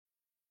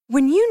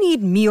When you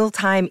need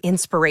mealtime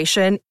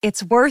inspiration,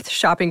 it's worth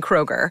shopping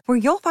Kroger, where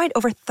you'll find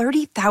over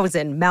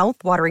 30,000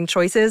 mouth-watering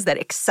choices that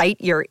excite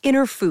your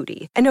inner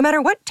foodie. And no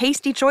matter what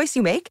tasty choice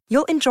you make,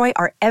 you'll enjoy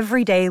our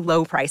everyday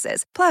low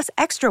prices, plus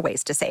extra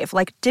ways to save,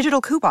 like digital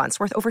coupons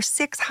worth over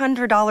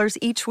 $600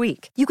 each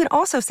week. You can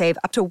also save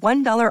up to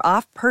 $1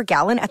 off per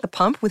gallon at the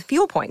pump with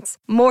fuel points.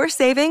 More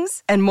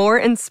savings and more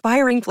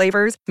inspiring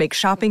flavors make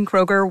shopping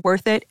Kroger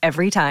worth it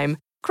every time.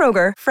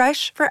 Kroger,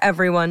 fresh for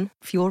everyone.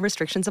 Fuel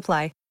restrictions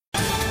apply.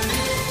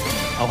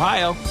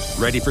 Ohio,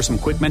 ready for some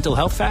quick mental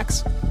health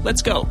facts?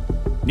 Let's go.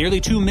 Nearly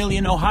 2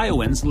 million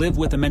Ohioans live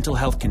with a mental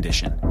health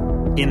condition.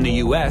 In the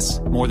U.S.,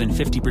 more than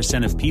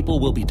 50% of people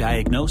will be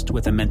diagnosed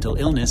with a mental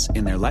illness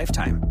in their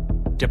lifetime.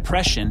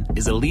 Depression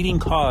is a leading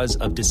cause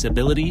of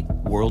disability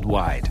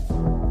worldwide.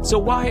 So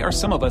why are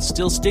some of us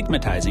still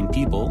stigmatizing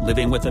people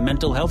living with a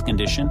mental health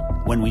condition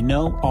when we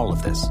know all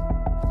of this?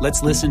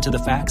 Let's listen to the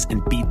facts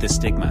and beat the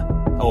stigma.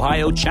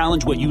 Ohio,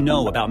 challenge what you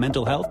know about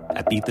mental health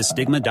at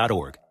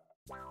beatthestigma.org.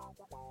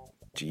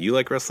 Do you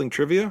like wrestling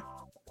trivia?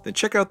 Then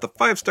check out the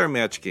 5-Star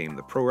Match Game,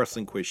 the Pro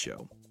Wrestling Quiz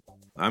Show.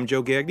 I'm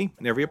Joe Gagney.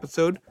 In every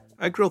episode,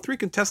 I grill 3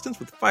 contestants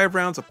with 5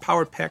 rounds of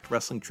power-packed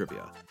wrestling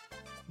trivia.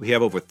 We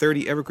have over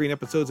 30 evergreen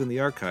episodes in the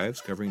archives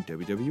covering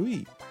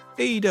WWE,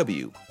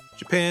 AEW,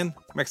 Japan,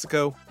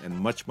 Mexico, and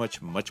much, much,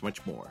 much,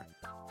 much more.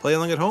 Play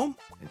along at home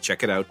and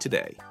check it out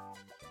today.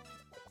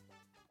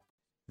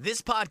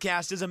 This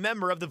podcast is a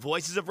member of the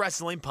Voices of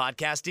Wrestling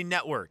Podcasting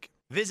Network.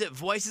 Visit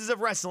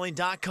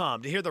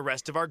voicesofwrestling.com to hear the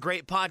rest of our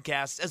great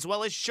podcasts, as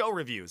well as show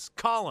reviews,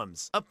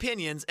 columns,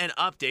 opinions, and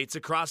updates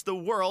across the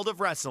world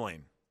of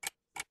wrestling.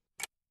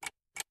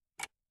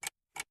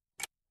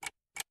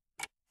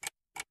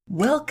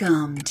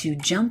 Welcome to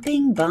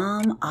Jumping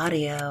Bomb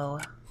Audio.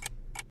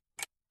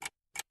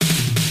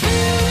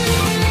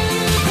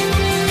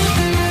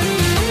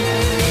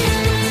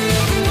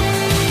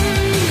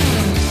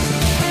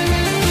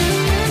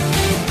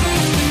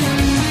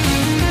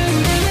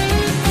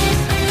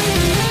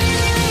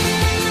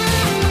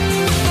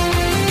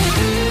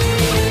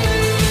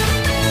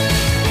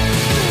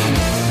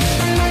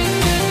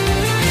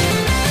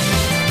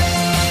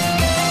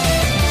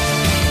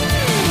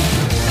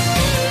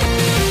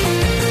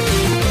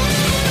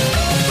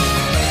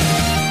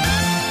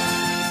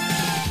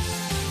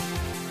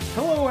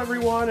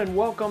 And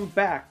welcome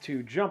back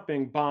to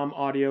Jumping Bomb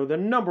Audio, the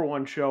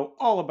 #1 show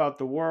all about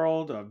the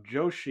world of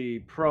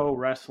Joshi Pro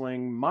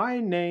Wrestling. My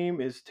name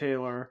is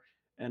Taylor,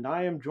 and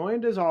I am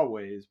joined as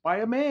always by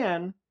a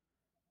man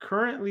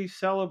currently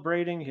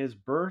celebrating his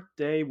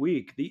birthday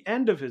week, the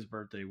end of his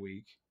birthday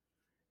week.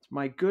 It's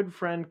my good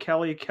friend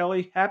Kelly.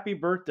 Kelly, happy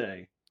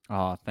birthday.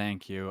 Oh,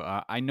 thank you.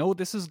 I know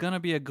this is going to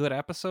be a good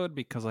episode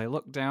because I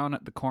looked down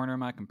at the corner of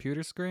my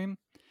computer screen.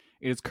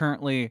 It is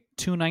currently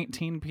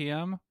 2:19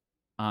 p.m.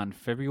 on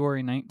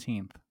February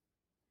 19th.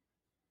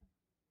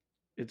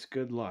 It's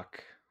good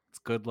luck. It's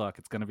good luck.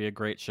 It's going to be a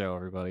great show,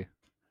 everybody.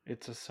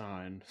 It's a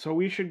sign. So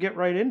we should get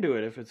right into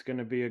it if it's going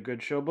to be a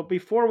good show. But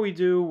before we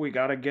do, we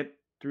got to get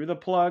through the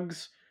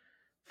plugs.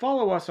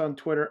 Follow us on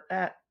Twitter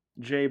at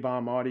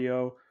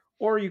JBombAudio,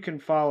 or you can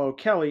follow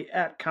Kelly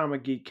at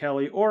Comic Geek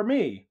Kelly, or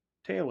me,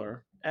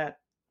 Taylor, at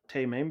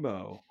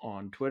Taymambo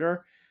on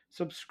Twitter.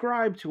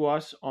 Subscribe to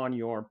us on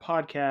your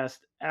podcast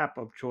app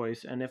of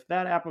choice. And if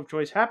that app of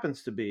choice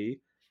happens to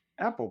be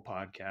Apple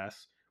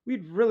Podcasts,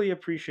 we'd really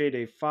appreciate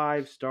a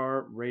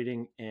 5-star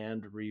rating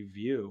and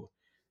review.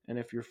 And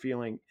if you're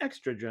feeling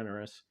extra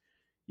generous,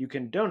 you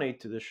can donate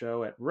to the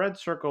show at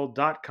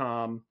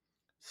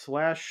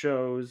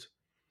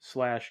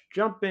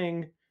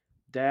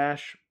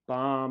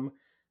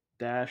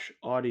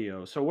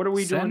redcircle.com/shows/jumping-bomb-audio. So what are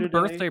we doing today? Send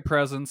birthday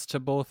presents to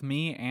both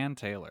me and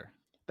Taylor.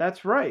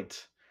 That's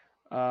right.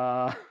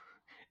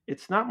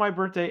 It's not my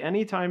birthday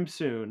anytime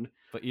soon.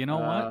 But you know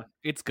what?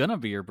 It's going to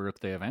be your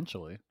birthday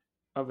eventually.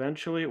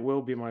 Eventually it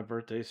will be my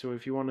birthday. So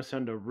if you want to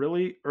send a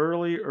really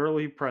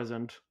early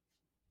present,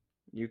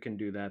 you can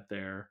do that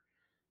there.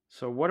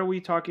 So what are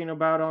we talking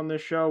about on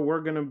this show?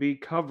 We're going to be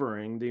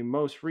covering the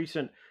most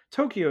recent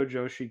Tokyo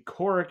Joshi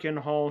Korakuen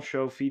Hall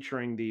show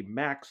featuring the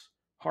Max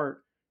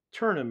Heart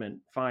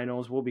Tournament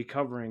finals. We'll be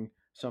covering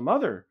some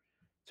other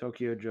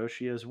Tokyo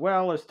Joshi, as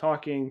well as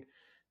talking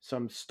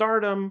some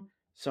Stardom,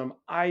 some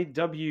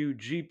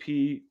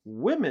IWGP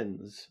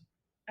women's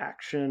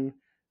action,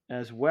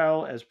 as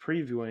well as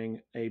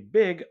previewing a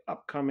big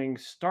upcoming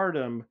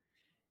Stardom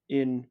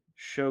in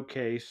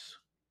Showcase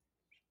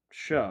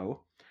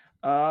show.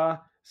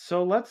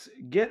 So let's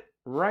get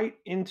right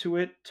into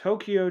it.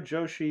 Tokyo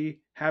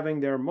Joshi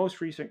having their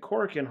most recent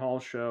Korakuen Hall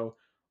show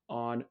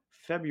on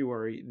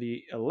February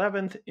the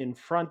 11th in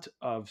front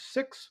of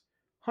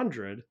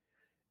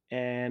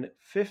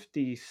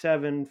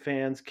 657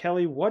 fans.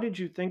 Kelly, what did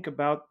you think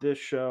about this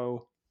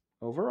show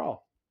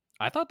overall?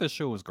 I thought this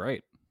show was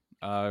great.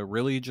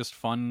 Really just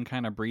fun,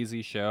 kind of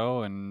breezy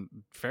show, and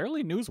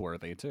fairly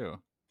newsworthy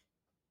too.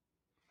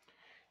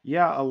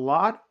 Yeah, a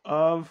lot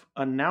of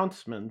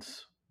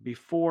announcements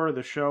before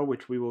the show,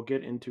 which we will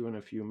get into in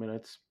a few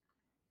minutes.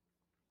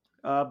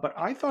 But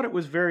I thought it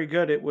was very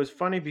good. It was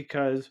funny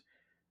because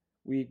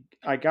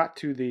I got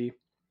to the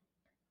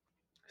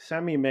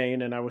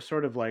semi-main and I was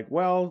sort of like,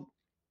 well,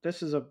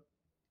 this is a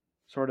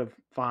sort of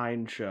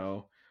fine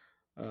show.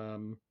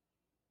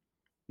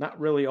 Not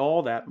really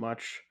all that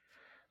much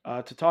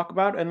to talk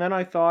about. And then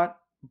I thought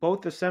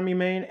both the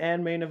semi-main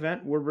and main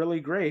event were really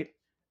great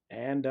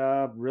and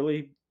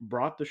really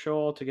brought the show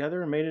all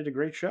together and made it a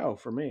great show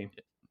for me.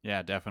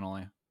 Yeah,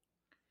 definitely.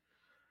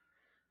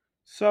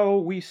 So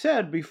we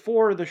said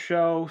before the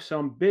show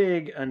some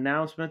big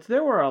announcements.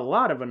 There were a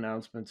lot of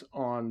announcements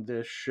on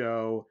this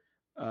show.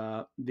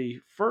 The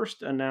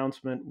first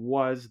announcement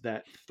was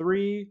that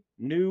 3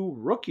 new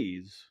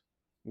rookies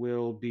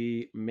will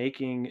be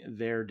making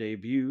their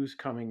debuts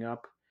coming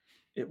up.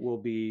 It will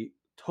be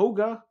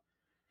Toga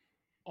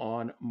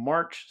on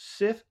March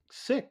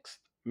 6th,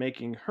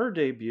 making her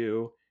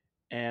debut,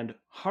 and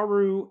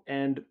Haru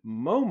and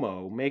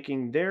Momo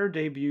making their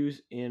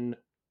debuts in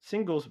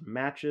singles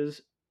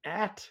matches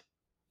at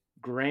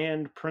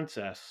Grand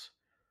Princess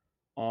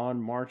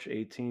on March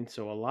 18th.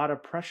 So a lot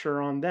of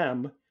pressure on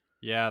them.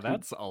 Yeah,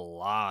 that's a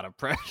lot of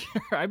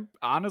pressure.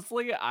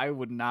 I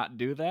would not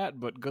do that,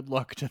 but good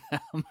luck to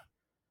them.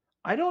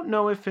 I don't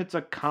know if it's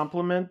a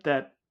compliment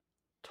that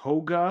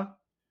Toga,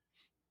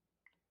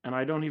 and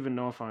I don't even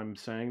know if I'm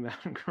saying that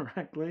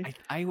correctly.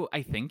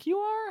 I think you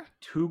are?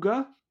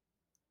 Tuga?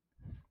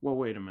 Well,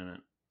 wait a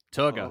minute.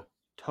 Toga. Oh,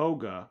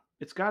 Toga.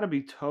 It's got to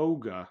be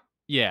Toga.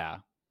 Yeah.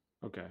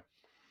 Okay.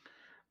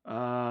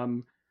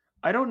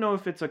 I don't know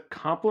if it's a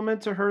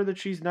compliment to her that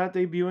she's not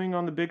debuting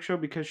on the big show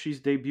because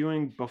she's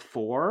debuting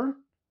before.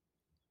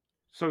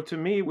 So to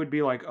me, it would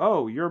be like,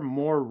 oh, you're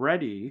more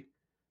ready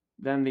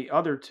than the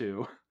other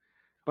two.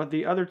 But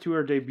the other two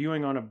are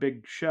debuting on a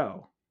big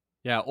show.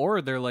 Yeah,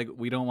 or they're like,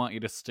 we don't want you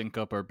to stink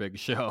up our big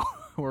show.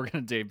 We're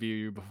going to debut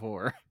you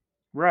before.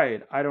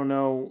 Right. I don't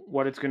know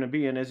what it's going to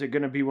be. And is it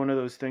going to be one of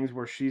those things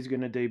where she's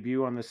going to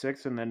debut on the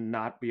 6th and then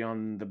not be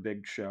on the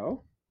big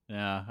show?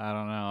 Yeah, I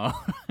don't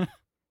know.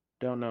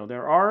 Don't know.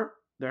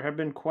 There have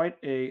been quite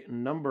a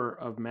number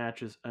of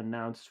matches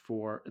announced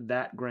for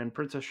that Grand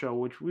Princess show,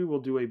 which we will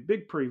do a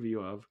big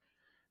preview of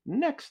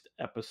next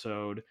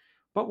episode.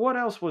 But what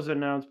else was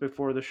announced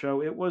before the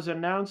show? It was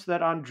announced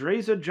that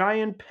Andreza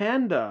Giant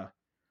Panda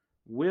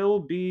will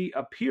be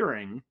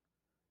appearing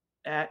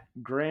at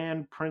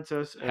Grand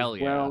Princess as Hell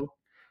yeah. well.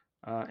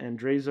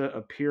 Andreza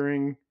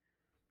appearing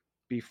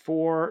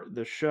before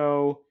the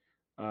show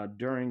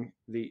during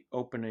the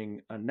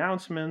opening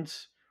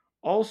announcements.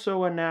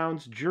 Also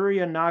announced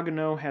Juria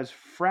Nagano has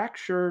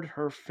fractured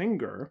her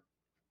finger.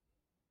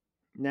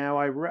 Now,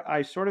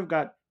 I sort of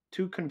got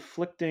 2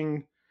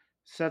 conflicting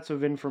sets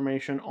of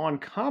information on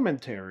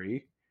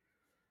commentary.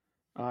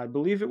 I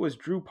believe it was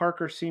Drew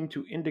Parker seemed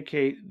to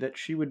indicate that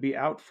she would be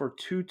out for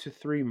 2 to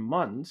 3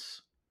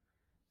 months.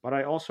 But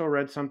I also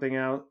read something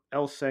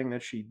else saying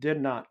that she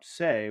did not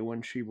say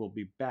when she will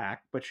be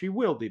back, but she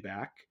will be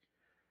back.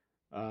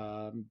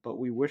 But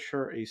we wish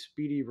her a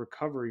speedy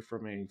recovery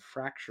from a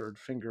fractured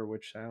finger,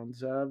 which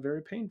sounds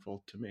very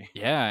painful to me.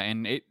 Yeah,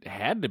 and it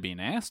had to be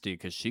nasty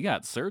because she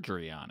got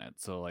surgery on it.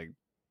 So, like,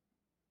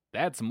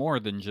 that's more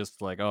than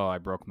just like, oh, I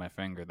broke my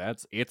finger.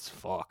 It's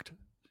fucked.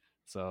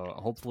 So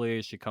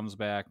hopefully she comes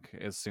back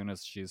as soon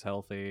as she's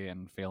healthy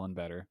and feeling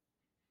better.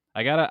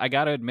 I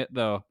gotta admit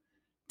though,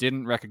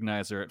 didn't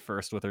recognize her at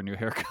first with her new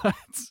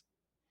haircuts.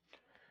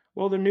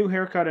 Well, the new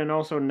haircut and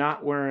also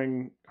not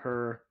wearing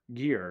her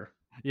gear.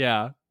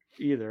 Yeah.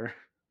 Either.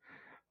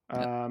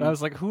 I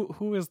was like,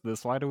 who is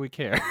this? Why do we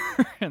care?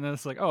 And then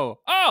it's like, oh,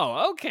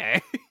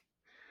 okay.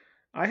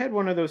 I had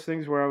one of those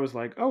things where I was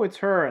like, oh, it's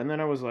her. And then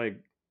I was like,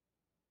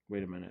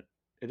 wait a minute.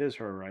 It is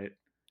her, right?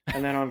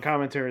 And then on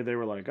commentary, they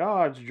were like,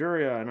 oh, it's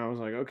Juria. And I was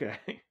like, okay.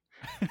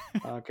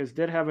 Because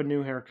did have a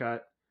new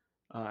haircut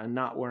and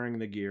not wearing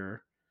the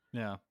gear.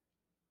 Yeah.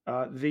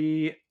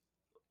 The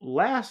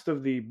last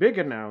of the big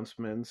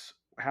announcements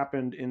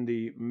happened in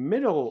the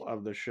middle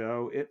of the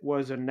show. It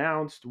was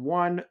announced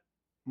one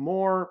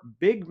more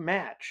big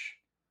match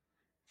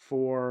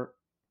for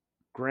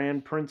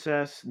Grand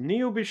Princess.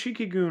 Neo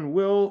Bishikigun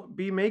will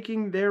be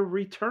making their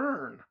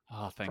return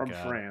from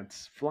God.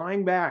 France,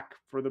 flying back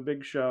for the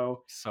big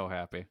show. So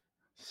happy.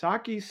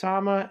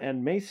 Saki-sama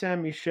and Mei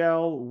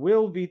Saint-Michel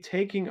will be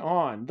taking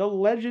on the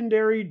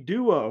legendary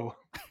duo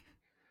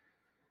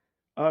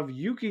of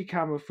Yuki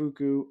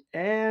Kamifuku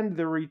and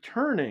the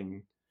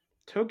returning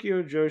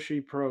Tokyo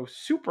Joshi Pro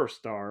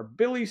superstar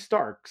Billy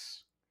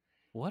Starks.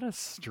 What a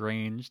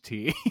strange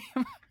team.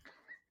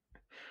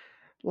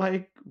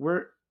 I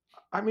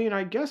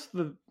guess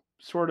the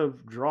sort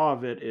of draw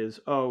of it is,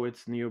 oh,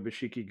 it's Neo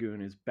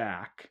Bishikigun is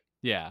back.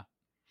 Yeah.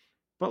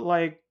 But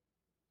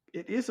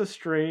it is a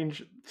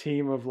strange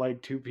team of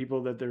 2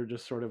 people that they're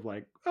just sort of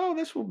like, oh,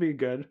 this will be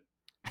good.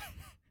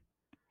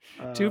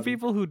 2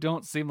 people who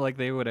don't seem like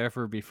they would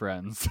ever be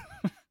friends.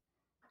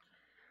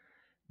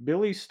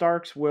 Billy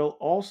Starks will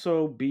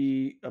also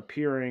be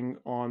appearing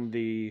on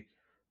the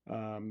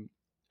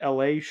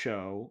LA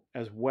show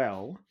as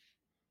well.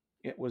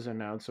 It was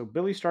announced. So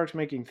Billy Starks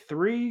making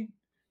 3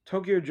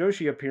 Tokyo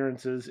Joshi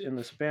appearances in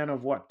the span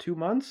of 2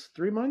 months?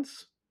 3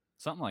 months?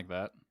 Something like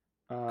that.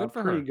 Good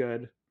for pretty her.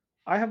 good.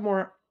 I have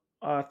more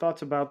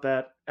thoughts about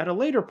that at a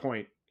later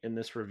point in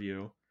this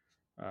review,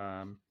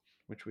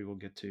 which we will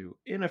get to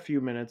in a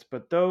few minutes.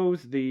 But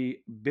the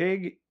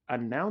big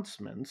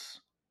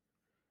announcements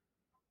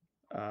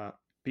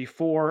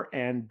before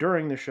and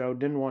during the show,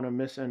 didn't want to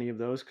miss any of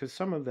those because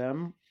some of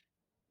them,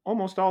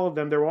 almost all of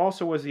them, there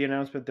also was the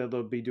announcement that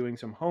they'll be doing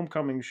some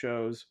homecoming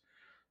shows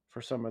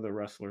for some of the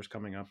wrestlers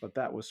coming up. But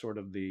that was sort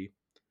of the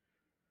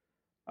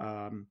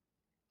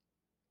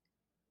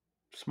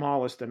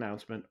smallest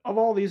announcement of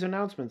all these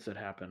announcements that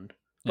happened.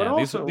 But Yeah,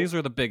 also, these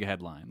are the big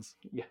headlines.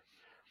 yeah,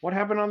 what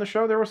happened on the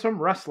show? There was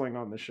some wrestling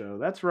on the show.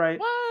 That's right.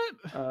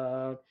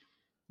 What?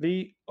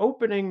 The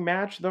opening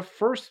match, the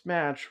first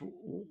match,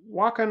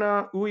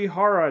 Wakana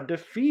Uehara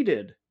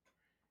defeated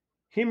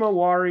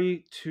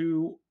Himawari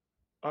to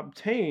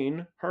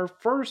obtain her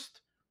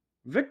first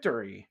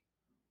victory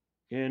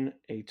in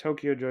a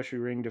Tokyo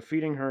Joshi ring,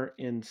 defeating her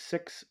in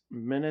 6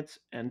 minutes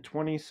and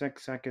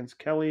 26 seconds.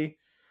 Kelly,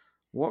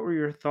 what were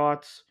your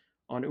thoughts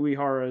on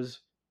Uehara's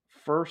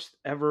first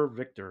ever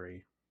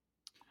victory?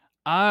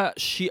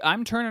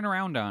 I'm turning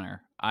around on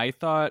her. I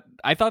thought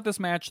this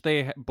match,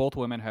 both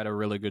women had a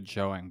really good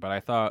showing, but I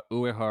thought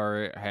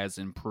Uehara has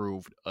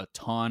improved a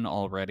ton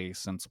already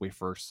since we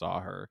first saw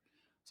her.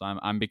 So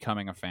I'm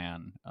becoming a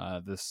fan.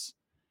 This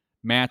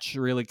match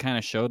really kind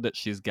of showed that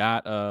she's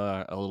got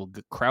a little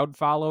crowd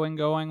following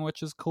going,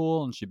 which is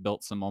cool, and she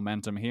built some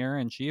momentum here,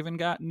 and she even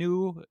got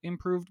new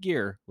improved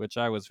gear, which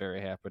I was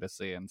very happy to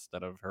see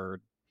instead of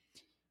her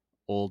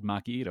old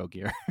Maki Ito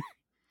gear.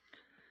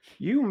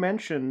 You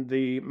mentioned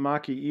the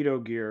Maki Ito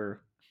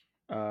gear,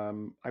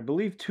 I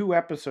believe 2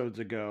 episodes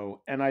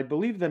ago, and I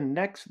believe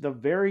the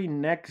very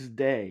next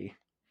day,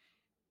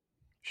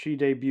 she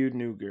debuted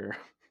new gear.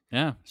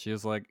 Yeah, she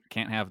was like,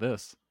 can't have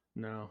this.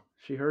 No,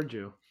 she heard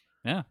you.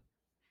 Yeah.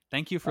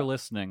 Thank you for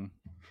listening,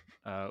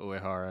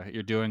 Uehara.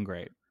 You're doing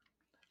great.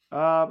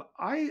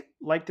 I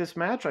like this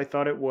match. I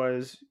thought it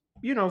was,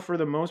 for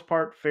the most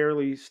part,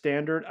 fairly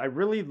standard. I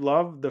really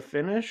loved the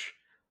finish.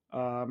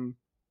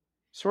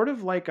 Sort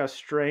of like a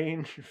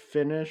strange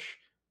finish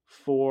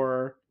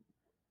for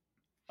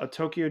a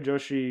Tokyo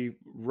Joshi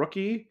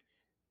rookie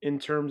in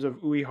terms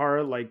of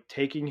Uehara, like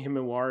taking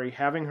Himawari,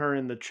 having her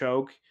in the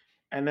choke,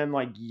 and then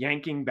like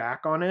yanking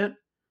back on it,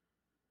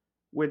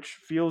 which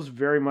feels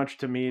very much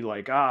to me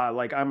like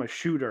I'm a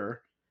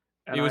shooter.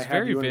 And it was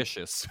very in...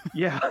 vicious.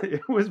 Yeah,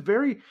 it was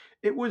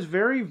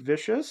very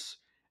vicious.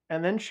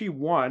 And then she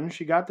won.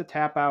 She got the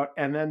tap out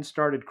and then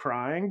started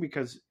crying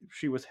because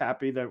she was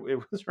happy that it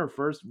was her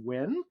first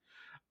win.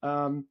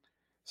 So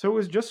it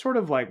was just sort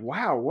of like,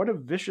 wow, what a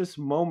vicious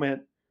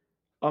moment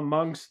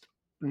amongst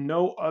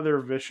no other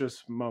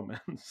vicious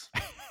moments.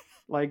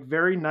 Like,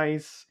 very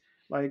nice.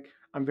 Like,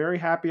 I'm very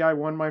happy I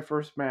won my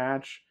first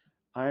match.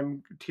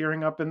 I'm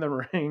tearing up in the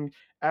ring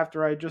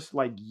after I just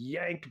like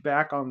yanked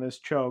back on this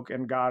choke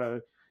and got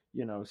a,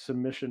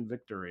 submission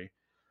victory.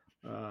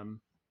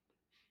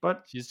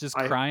 But she's just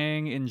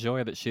crying in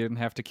joy that she didn't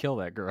have to kill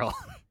that girl.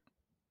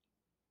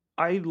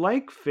 I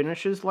like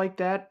finishes like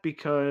that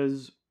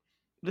because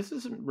this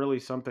isn't really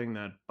something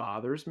that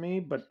bothers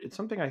me, but it's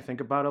something I think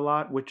about a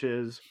lot, which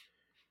is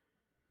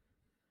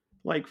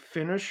like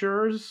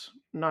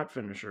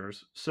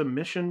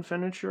submission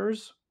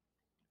finishers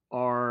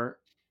are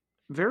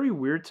very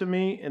weird to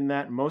me in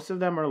that most of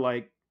them are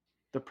like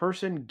the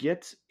person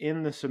gets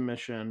in the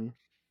submission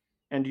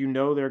and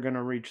they're going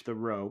to reach the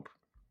rope,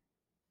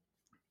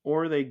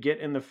 or they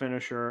get in the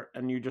finisher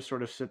and you just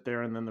sort of sit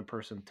there and then the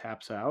person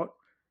taps out.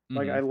 Mm-hmm.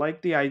 Like, I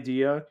like the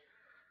idea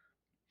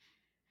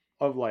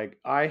of like,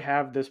 I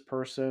have this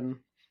person,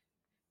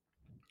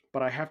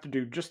 but I have to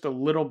do just a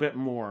little bit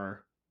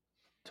more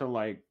to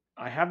like,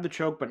 I have the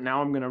choke, but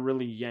now I'm going to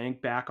really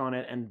yank back on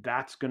it. And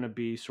that's going to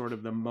be sort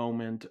of the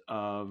moment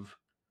of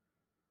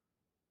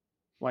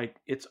like,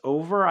 it's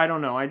over. I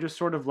don't know. I just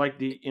sort of like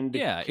the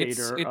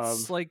indicator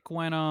it's like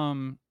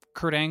when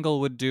Kurt Angle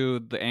would do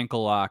the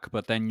ankle lock,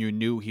 but then you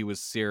knew he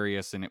was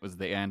serious and it was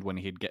the end when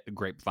he'd get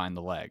grapevine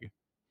the leg.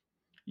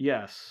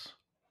 Yes.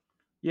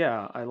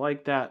 Yeah, I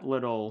like that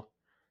little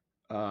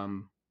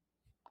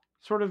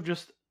sort of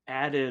just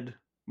added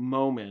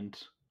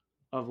moment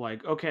of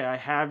like, okay, I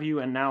have you,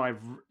 and now I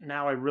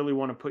really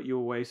want to put you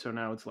away, so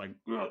now it's like,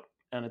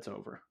 and it's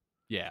over.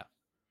 Yeah.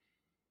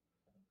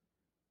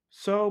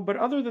 So, but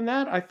other than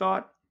that, I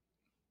thought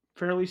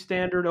fairly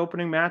standard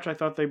opening match. I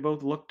thought they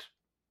both looked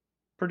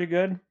pretty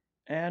good,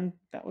 and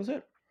that was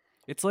it.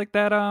 It's like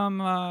that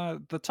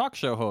the talk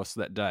show host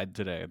that died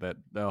today that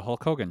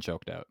Hulk Hogan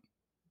choked out.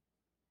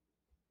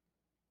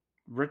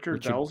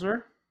 Richard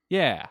Belzer?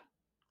 Yeah.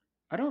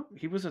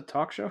 He was a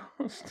talk show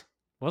host?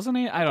 Wasn't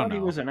he? I don't know.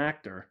 He was an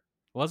actor.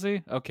 Was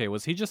he? Okay,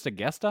 was he just a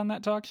guest on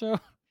that talk show?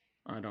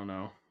 I don't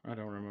know. I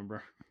don't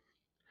remember.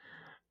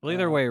 Well,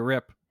 either way,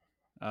 rip.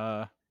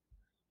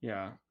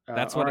 Yeah.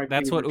 That's what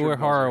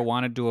Uehara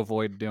wanted to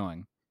avoid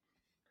doing.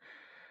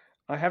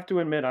 I have to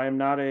admit, I am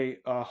not a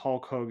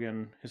Hulk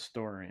Hogan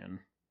historian.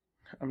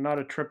 I'm not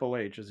a Triple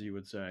H, as you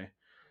would say.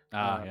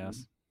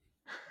 Yes.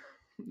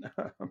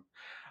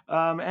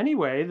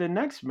 Anyway, the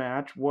next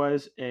match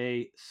was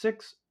a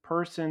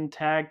 6-person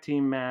tag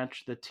team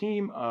match. The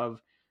team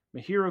of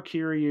Mahiro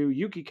Kiryu,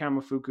 Yuki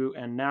Kamifuku,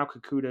 and Nao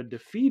Kakuta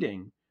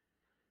defeating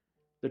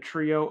the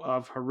trio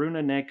of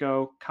Haruna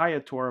Neko,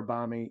 Kaya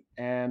Toribami,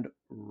 and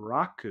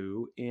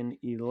Raku in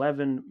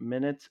 11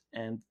 minutes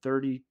and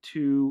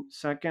 32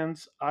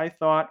 seconds. I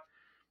thought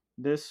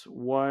this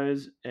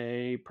was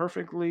a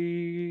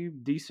perfectly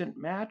decent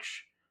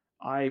match.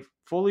 I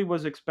fully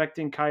was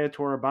expecting Kaya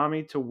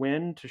Toribami to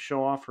win to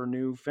show off her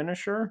new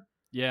finisher.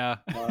 Yeah.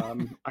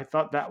 I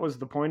thought that was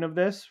the point of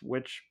this,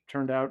 which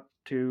turned out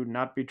to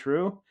not be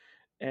true.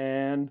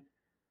 And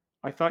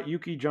I thought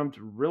Yuki jumped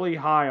really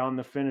high on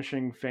the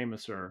finishing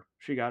famouser.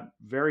 She got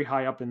very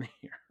high up in the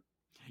air.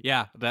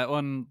 Yeah, that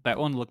one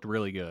looked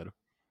really good.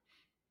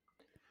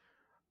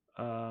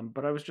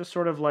 But I was just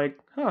sort of like,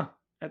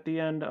 at the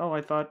end,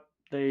 I thought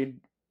they'd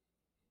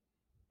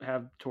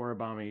have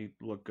Toribami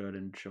look good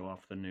and show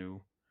off the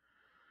new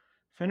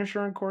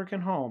finisher in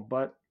Korakuen Hall.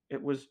 But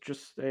it was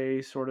just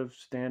a sort of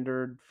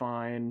standard,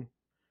 fine,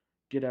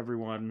 get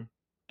everyone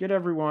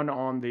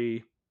on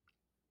the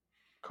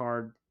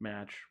card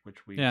match, which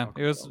we it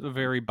was a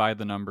very by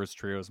the numbers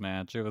trios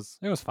match. It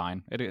was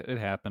fine. It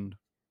happened.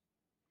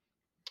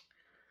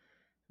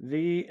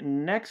 The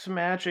next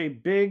match, a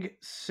big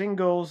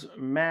singles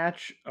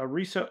match,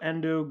 Arisa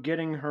Endo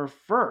getting her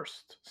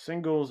first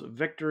singles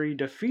victory,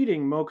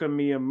 defeating Moka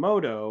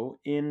Miyamoto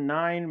in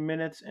 9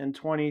 minutes and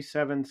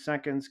 27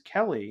 seconds.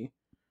 Kelly,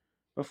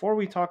 before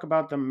we talk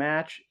about the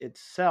match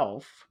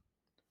itself,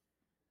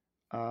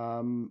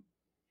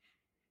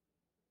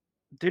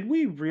 did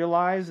we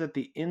realize that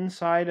the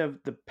inside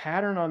of the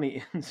pattern on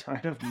the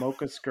inside of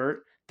Mocha's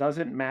skirt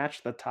doesn't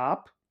match the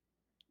top?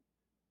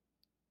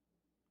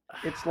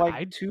 It's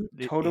like two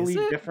totally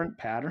different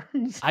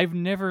patterns. I've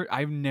never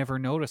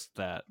noticed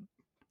that.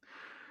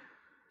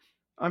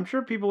 I'm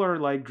sure people are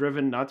like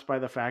driven nuts by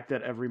the fact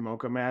that every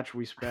Mocha match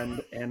we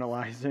spend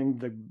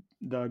analyzing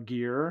the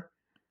gear.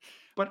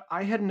 But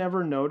I had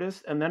never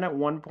noticed. And then at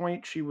one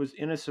point she was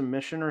in a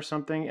submission or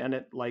something and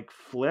it like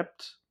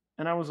flipped.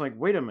 And I was like,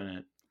 wait a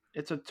minute.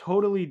 It's a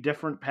totally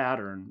different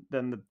pattern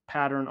than the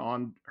pattern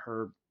on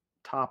her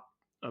top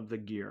of the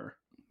gear.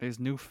 There's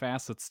new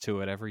facets to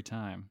it every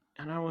time.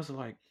 And I was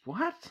like,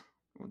 what?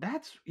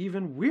 That's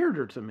even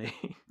weirder to me.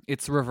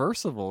 It's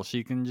reversible.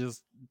 She can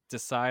just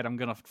decide, I'm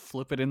going to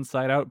flip it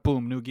inside out.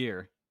 Boom, new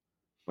gear.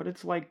 But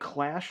it's like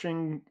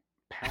clashing.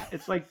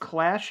 It's like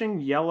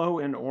clashing yellow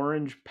and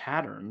orange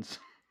patterns.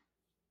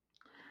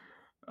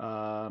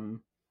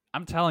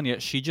 I'm telling you,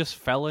 she just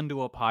fell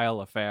into a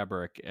pile of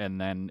fabric and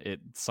then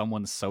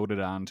someone sewed it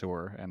onto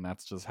her, and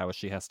that's just how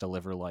she has to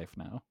live her life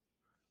now.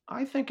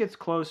 I think it's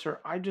closer.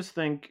 I just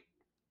think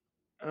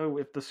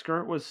if the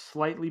skirt was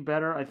slightly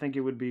better, I think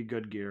it would be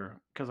good gear.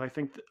 Because I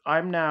think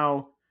I'm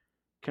now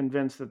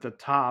convinced that the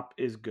top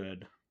is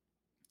good.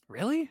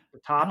 Really? The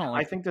top.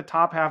 I think the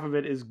top half of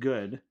it is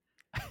good.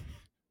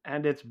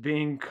 And it's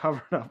being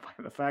covered up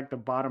by the fact the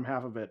bottom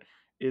half of it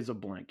is a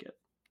blanket.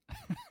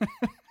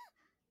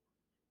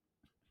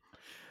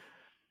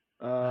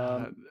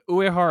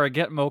 Uehara,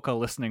 get Mocha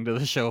listening to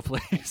the show,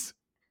 please.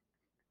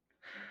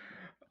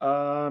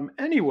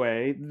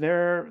 Anyway,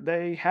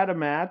 they had a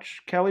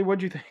match. Kelly,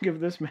 what'd you think of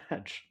this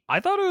match? I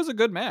thought it was a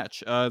good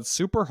match.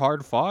 Super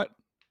hard fought.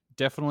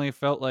 Definitely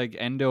felt like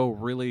Endo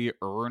really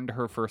earned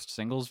her first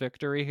singles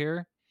victory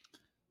here.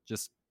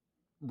 Just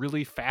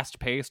really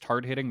fast-paced,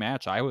 hard-hitting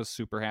match. I was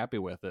super happy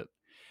with it.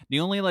 The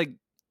only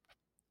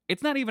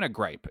it's not even a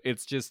gripe.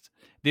 It's just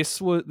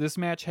this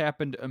match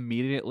happened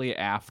immediately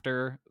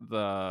after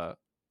the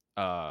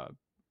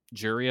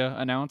Juria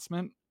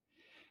announcement.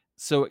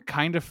 So it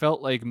kind of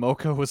felt like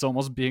Mocha was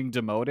almost being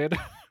demoted,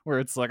 where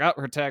it's like,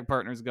 her tag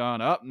partner's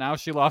gone. Now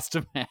she lost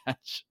a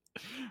match.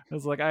 I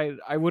was like,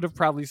 I would have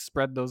probably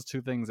spread those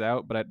two things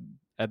out, but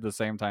at the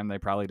same time, they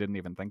probably didn't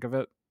even think of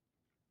it.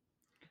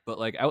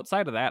 But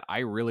outside of that, I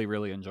really,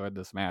 really enjoyed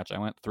this match. I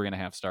went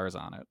 3.5 stars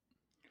on it.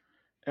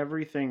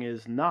 Everything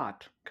is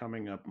not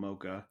coming up,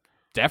 Mocha.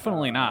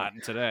 Definitely not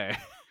today.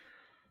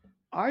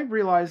 I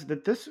realized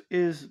that this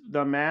is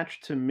the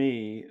match to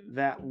me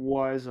that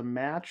was a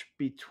match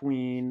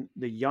between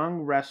the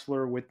young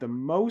wrestler with the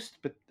most,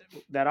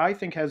 that I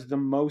think has the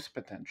most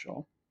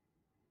potential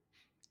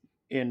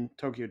in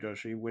Tokyo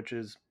Joshi, which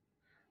is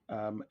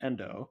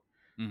Endo,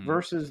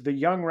 versus the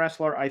young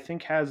wrestler I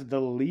think has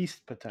the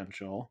least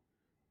potential,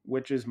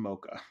 which is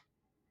Mocha.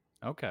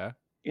 Okay.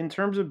 In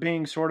terms of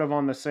being sort of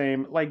on the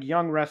same,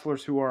 young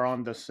wrestlers who are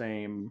on the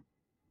same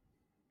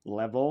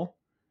level.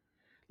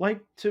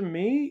 To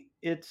me,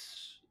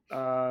 it's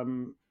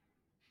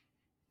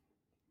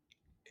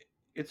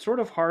sort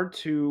of hard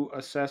to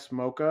assess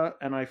Mocha,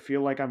 and I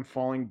feel like I'm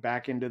falling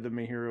back into the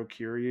Mahiro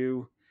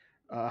Kiryu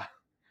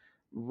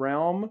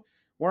realm,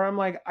 where I'm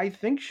like, I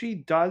think she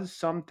does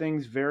some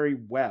things very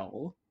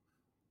well,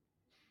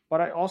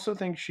 but I also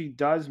think she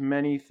does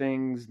many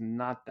things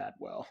not that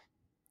well.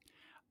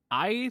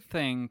 I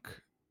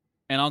think,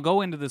 and I'll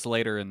go into this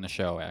later in the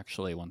show,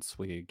 actually, once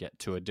we get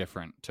to a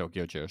different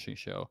Tokyo Joshi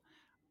show.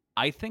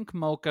 I think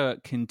Mocha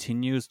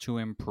continues to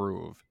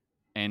improve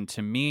and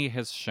to me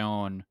has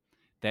shown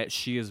that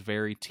she is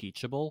very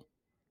teachable.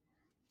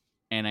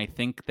 And I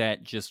think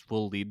that just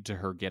will lead to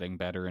her getting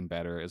better and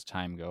better as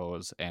time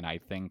goes. And I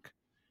think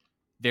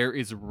there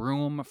is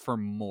room for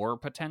more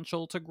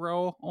potential to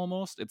grow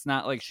almost. It's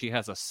not like she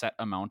has a set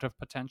amount of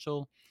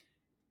potential.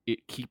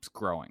 It keeps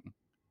growing.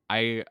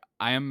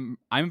 I'm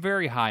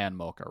very high on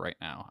Mocha right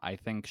now. I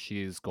think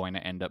she's going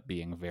to end up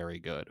being very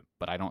good,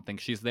 but I don't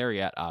think she's there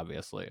yet,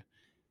 obviously.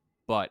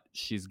 But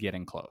she's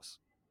getting close.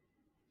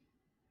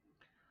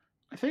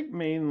 I think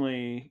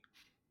mainly,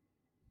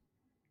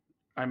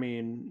 I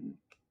mean,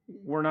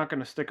 we're not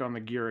going to stick on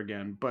the gear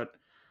again, but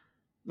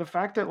the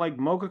fact that like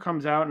Mocha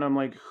comes out and I'm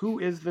like, who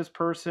is this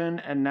person?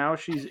 And now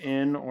she's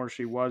in, or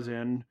she was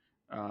in,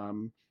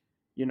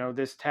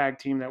 this tag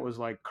team that was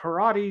like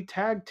karate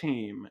tag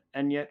team.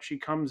 And yet she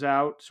comes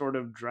out sort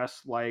of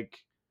dressed like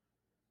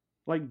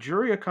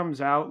Juria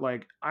comes out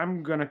like,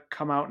 I'm going to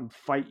come out and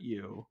fight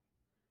you.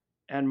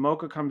 And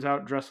Mocha comes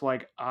out dressed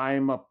like,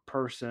 I'm a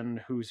person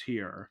who's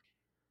here.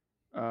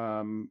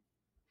 I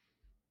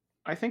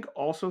think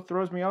also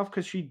throws me off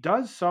because she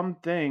does some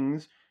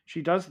things.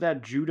 She does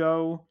that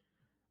judo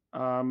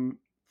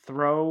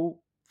throw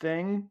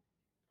thing.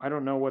 I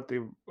don't know what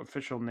the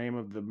official name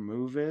of the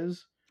move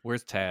is.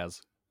 Where's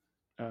Taz?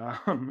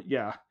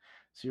 Yeah,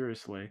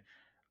 seriously.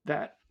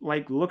 That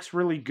like looks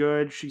really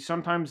good. She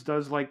sometimes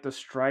does like the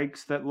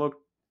strikes that look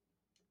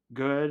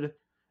good,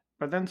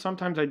 but then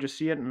sometimes I just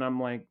see it and I'm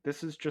like,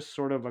 this is just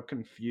sort of a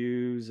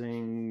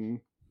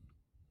confusing.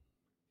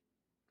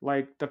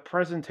 Like the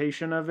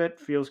presentation of it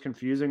feels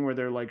confusing where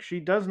they're like, she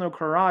does know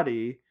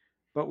karate,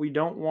 but we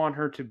don't want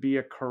her to be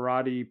a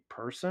karate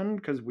person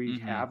because we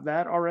have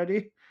that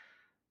already.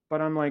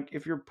 But I'm like,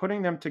 if you're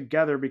putting them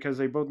together because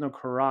they both know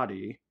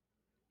karate,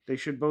 they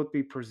should both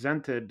be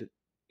presented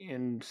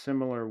in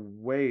similar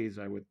ways,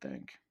 I would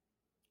think.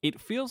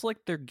 It feels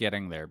like they're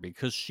getting there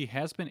because she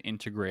has been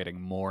integrating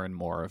more and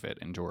more of it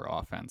into her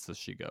offense as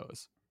she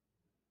goes.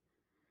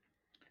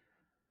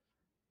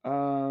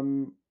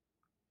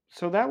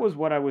 So that was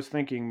what I was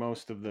thinking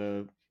most of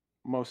the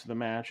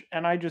match,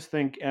 and I just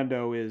think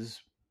Endo is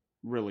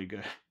really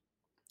good.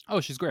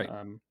 Oh, she's great.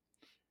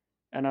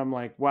 And I'm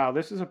like, wow,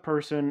 this is a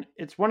person.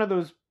 It's one of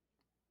those.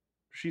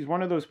 She's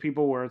one of those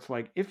people where it's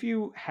like, if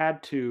you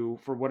had to,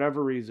 for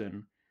whatever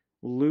reason,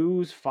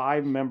 lose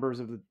 5 members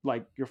of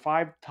your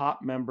 5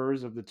 top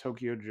members of the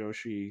Tokyo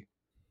Joshi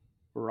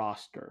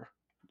roster,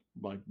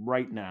 like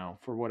right now,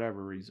 for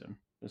whatever reason,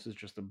 this is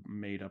just a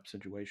made up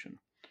situation.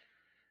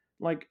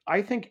 Like,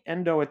 I think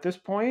Endo at this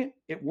point,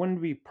 it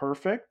wouldn't be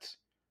perfect,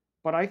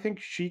 but I think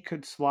she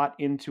could slot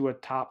into a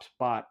top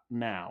spot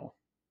now.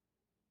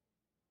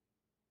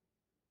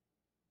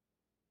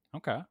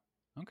 Okay.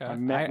 I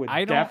met with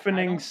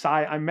deafening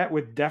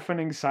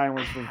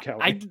silence from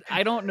Kelly.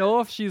 I don't know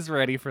if she's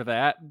ready for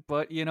that,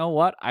 but you know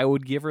what? I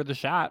would give her the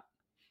shot.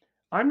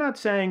 I'm not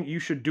saying you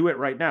should do it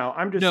right now.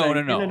 I'm just saying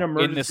in an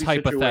emergency in this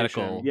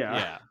hypothetical, situation,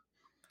 yeah.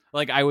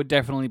 Like I would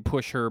definitely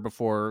push her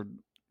before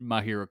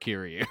Mahiro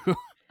Kiryu.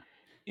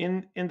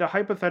 In the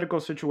hypothetical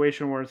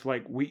situation where it's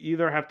like, we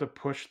either have to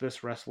push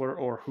this wrestler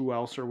or who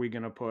else are we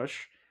going to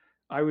push?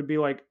 I would be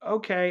like,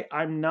 okay,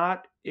 I'm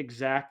not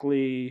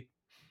exactly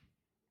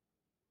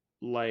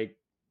like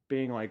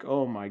being like,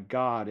 oh my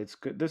God, it's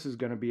good. This is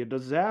going to be a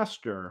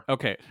disaster.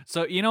 Okay.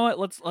 So you know what?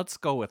 Let's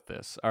go with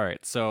this. All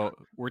right. So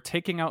we're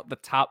taking out the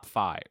top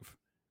 5,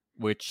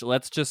 which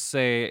let's just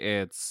say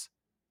it's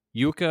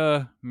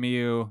Yuka,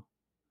 Miyu,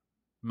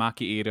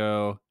 Maki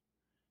Ito,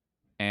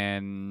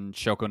 and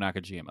Shoko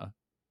Nakajima.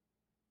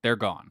 They're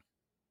gone.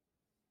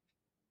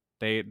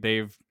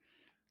 They've.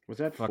 Was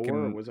that 4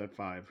 or was that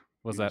 5?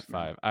 Was that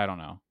 5? I don't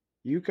know.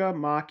 Yuka,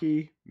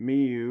 Maki,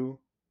 Miyu,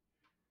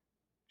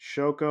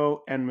 Shoko,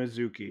 and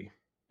Mizuki.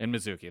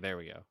 There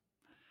we go.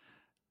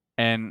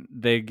 And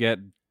they get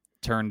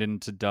turned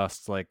into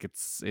dust like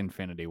it's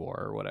Infinity War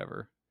or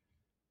whatever.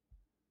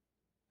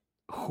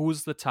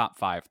 Who's the top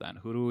 5 then?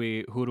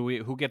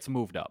 Who gets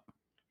moved up?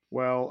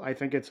 Well, I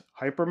think it's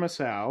Hyper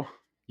Masao.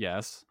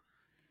 Yes.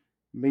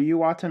 Miyu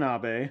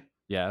Watanabe.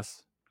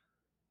 Yes.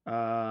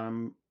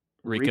 Rika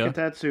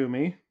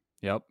Tatsumi.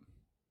 Yep.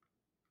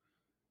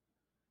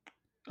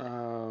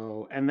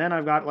 Oh, and then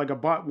I've got like a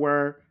bot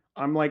where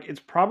I'm like,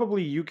 it's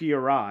probably Yuki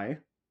Arai.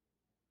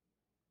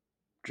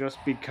 Just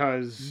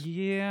because.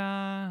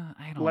 Yeah,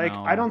 I don't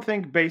know. I don't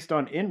think based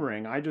on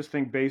in-ring. I just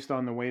think based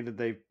on the way that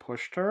they've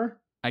pushed her.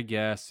 I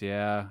guess,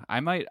 yeah.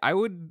 I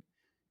would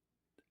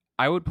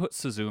put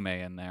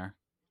Suzume in there.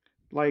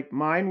 Like,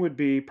 mine would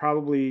be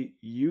probably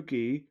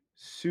Yuki,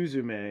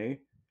 Suzume,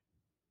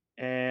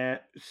 and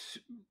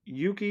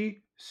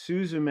Yuki,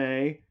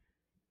 Suzume,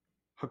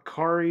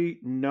 Hikari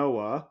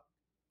Noah.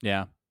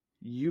 Yeah.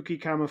 Yuki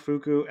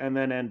Kamifuku, and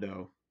then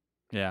Endo.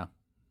 Yeah.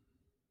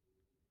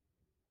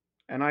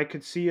 And I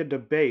could see a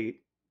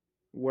debate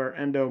where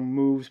Endo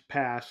moves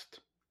past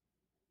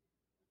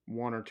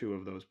 1 or 2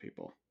 of those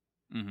people.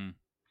 Mm-hmm.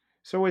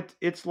 So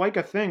it's like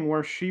a thing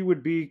where she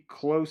would be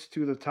close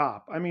to the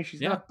top. I mean,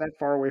 she's not that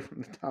far away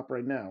from the top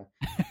right now.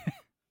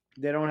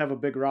 They don't have a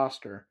big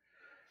roster.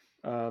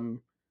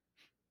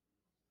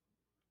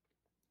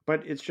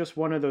 but it's just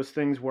one of those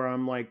things where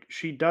I'm like,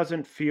 she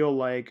doesn't feel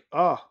like,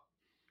 oh,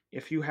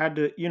 if you had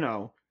to,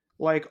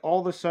 like all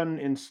of a sudden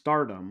in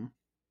Stardom,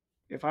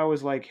 if I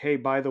was like, hey,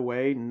 by the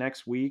way,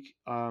 next week,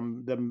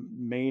 the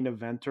main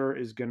eventer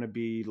is going to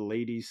be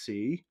Lady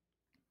C,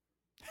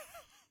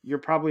 you're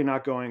probably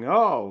not going,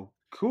 oh,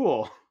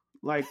 cool.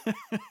 Like,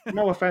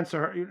 no offense to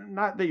her.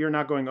 Not that you're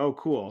not going, oh,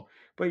 cool,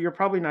 but you're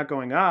probably not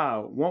going,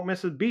 won't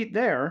miss a beat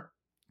there.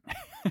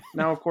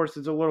 Now, of course,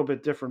 it's a little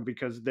bit different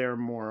because they're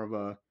more of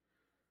a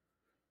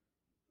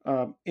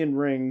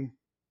in-ring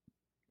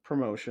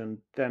promotion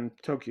than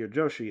Tokyo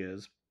Joshi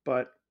is,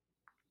 but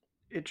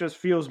it just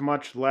feels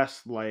much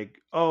less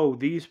like, oh,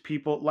 these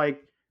people,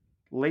 like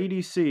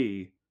Lady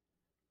C,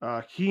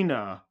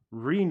 Hina,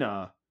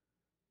 Rina,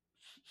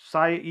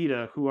 Saya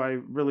Ida, who I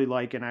really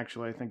like and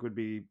actually I think would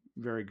be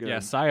very good. Yeah,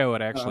 Saya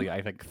would actually,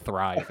 I think,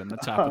 thrive in the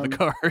top of the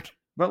card.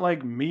 But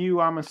like Miyu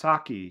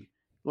Amasaki,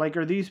 like,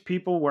 are these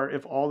people where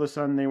if all of a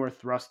sudden they were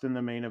thrust in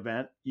the main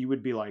event, you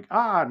would be like,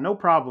 no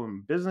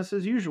problem, business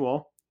as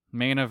usual.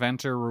 Main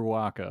eventer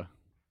Ruaka.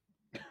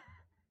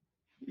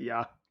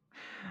 Yeah.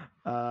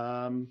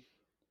 And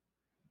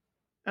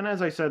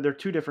as I said, they're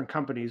two different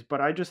companies, but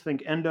I just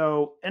think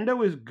Endo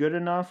is good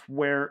enough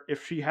where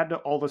if she had to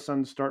all of a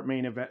sudden start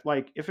main event,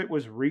 like if it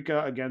was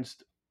Rika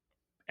against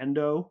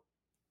Endo,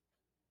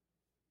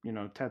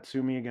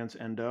 Tatsumi against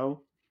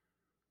Endo,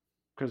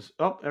 because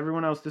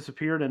everyone else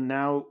disappeared and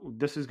now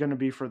this is going to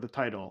be for the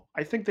title.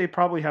 I think they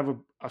probably have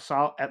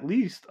at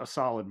least a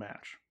solid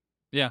match.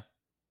 Yeah,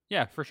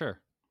 for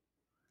sure.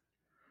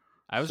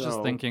 I was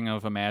just thinking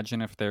of,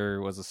 imagine if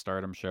there was a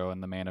Stardom show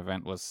and the main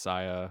event was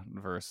Saya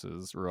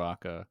versus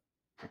Ruaka.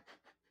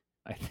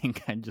 I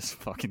think I'd just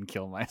fucking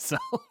kill myself.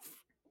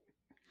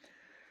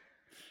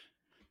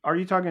 Are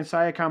you talking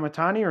Saya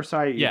Kamatani or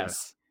Saya Ida?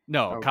 Yes.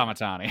 No, okay.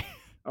 Kamatani.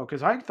 Oh,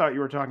 because I thought you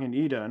were talking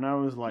Ida, and I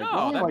was like, no,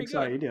 I like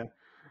Saya Ida.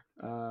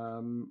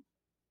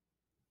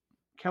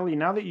 Kelly,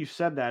 now that you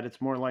said that, it's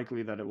more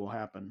likely that it will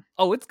happen.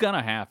 Oh, it's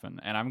gonna happen,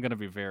 and I'm gonna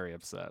be very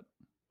upset.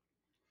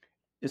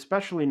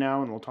 Especially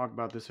now, and we'll talk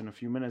about this in a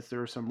few minutes,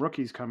 there are some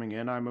rookies coming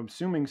in. I'm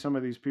assuming some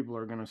of these people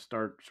are going to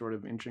start sort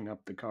of inching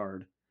up the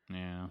card.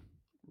 Yeah.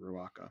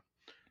 Ruaka.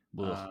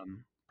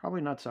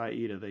 Probably not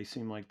Saida. They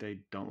seem like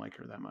they don't like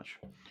her that much.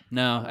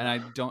 No, and I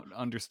don't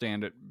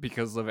understand it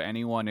because of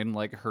anyone in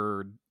like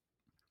her,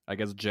 I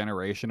guess,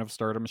 generation of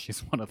Stardom. She's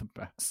one of the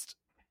best.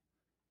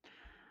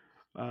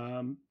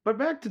 But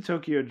back to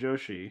Tokyo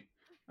Joshi.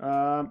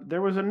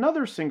 There was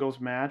another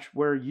singles match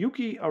where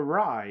Yuki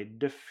Arai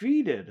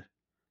defeated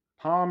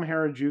Pom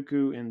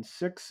Harajuku in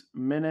 6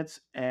 minutes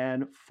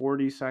and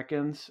 40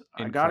 seconds.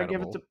 Incredible. I gotta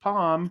give it to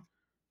Pom.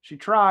 She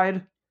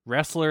tried.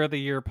 Wrestler of the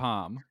Year,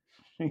 Pom.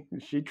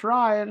 She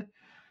tried.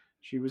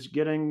 She was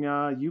getting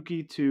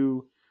Yuki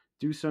to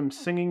do some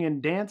singing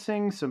and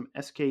dancing, some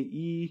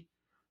SKE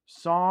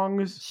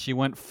songs. She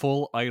went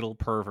full idol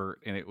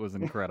pervert, and it was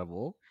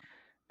incredible.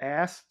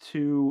 Asked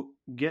to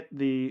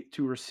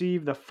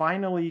receive the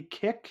finally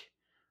kick,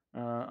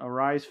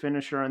 Arai's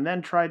finisher, and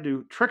then tried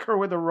to trick her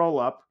with a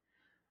roll-up.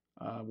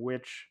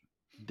 Which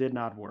did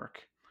not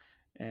work.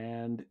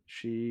 And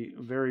she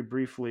very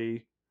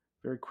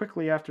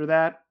quickly after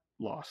that,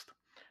 lost.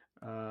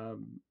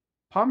 Pom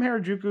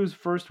Harajuku's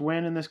first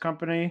win in this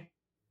company,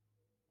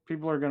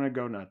 people are going to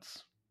go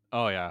nuts.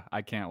 Oh, yeah.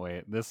 I can't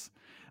wait. This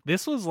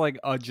was like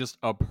just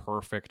a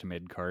perfect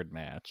mid-card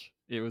match.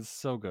 It was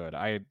so good.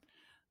 I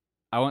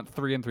went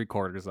 3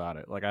 3/4 on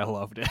it. Like, I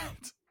loved it.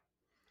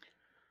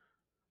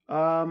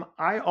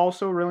 I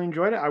also really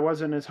enjoyed it. I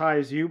wasn't as high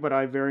as you, but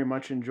I very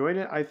much enjoyed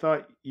it. I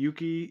thought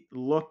Yuki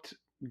looked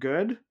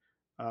good.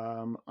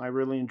 I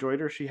really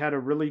enjoyed her. She had a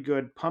really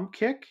good pump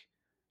kick,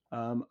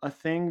 a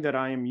thing that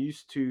I am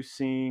used to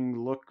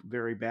seeing look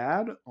very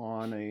bad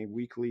on a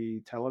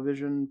weekly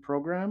television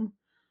program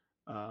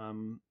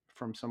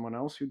from someone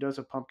else who does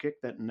a pump kick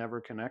that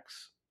never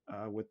connects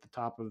with the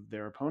top of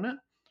their opponent.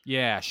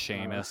 Yeah,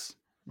 Sheamus.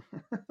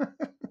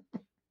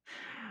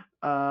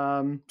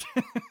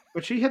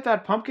 But she hit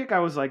that pump kick. I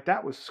was like,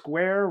 that was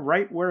square,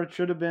 right where it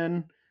should have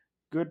been.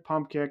 Good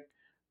pump kick,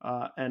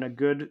 and a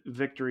good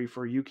victory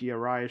for Yuki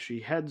Arai as she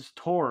heads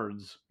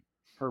towards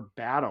her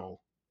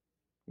battle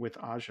with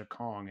Aja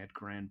Kong at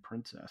Grand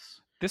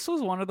Princess. This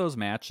was one of those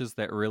matches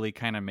that really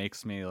kind of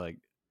makes me like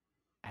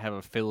have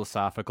a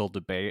philosophical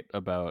debate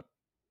about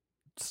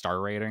star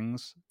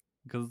ratings,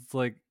 because it's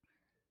like,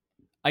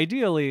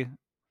 ideally,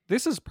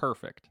 this is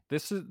perfect.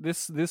 This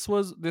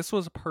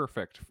was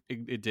perfect.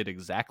 It did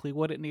exactly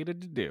what it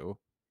needed to do.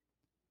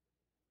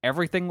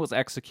 Everything was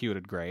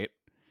executed great.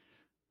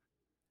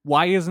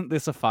 Why isn't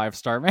this a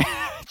 5-star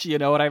match? You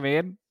know what I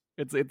mean?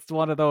 It's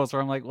one of those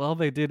where I'm like, well,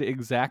 they did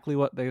exactly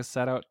what they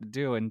set out to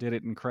do and did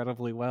it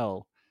incredibly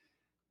well.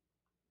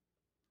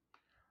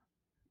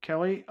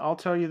 Kelly, I'll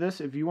tell you this.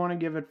 If you want to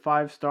give it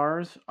 5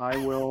 stars, I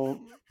will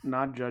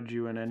not judge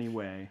you in any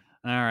way.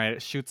 All right.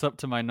 It shoots up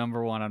to my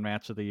number 1 on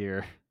Match of the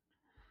Year.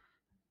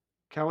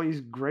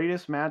 Kelly's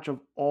greatest match of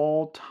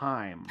all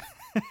time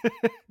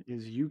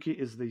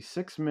is the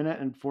 6 minute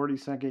and 40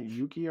 second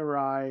Yuki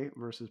Arai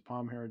versus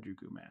Pom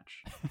Harajuku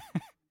match.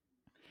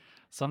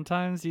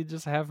 Sometimes you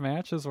just have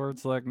matches where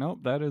it's like, nope,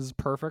 that is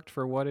perfect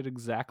for what it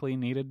exactly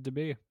needed to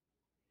be.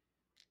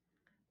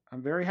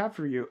 I'm very happy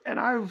for you. And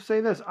I will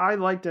say this, I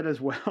liked it as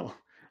well.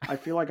 I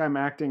feel like I'm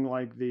acting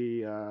like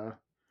the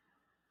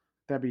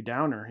Debbie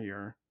Downer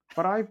here.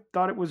 But I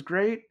thought it was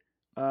great.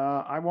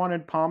 I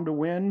wanted Palm to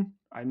win.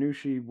 I knew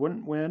she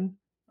wouldn't win,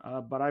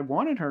 but I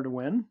wanted her to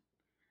win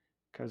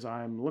because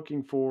I'm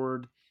looking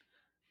forward.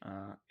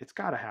 It's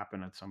got to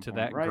happen at some To point,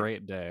 that right?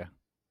 great day.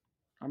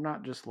 I'm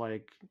not just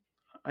like,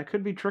 I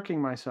could be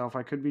tricking myself.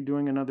 I could be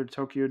doing another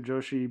Tokyo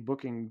Joshi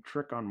booking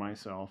trick on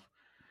myself.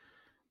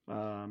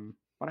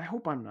 But I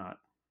hope I'm not.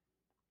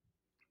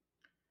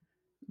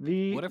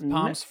 What if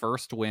Palm's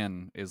first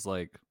win is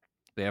like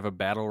they have a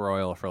battle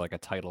royal for like a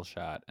title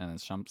shot, and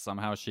it's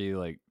somehow she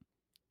like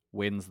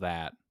wins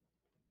that,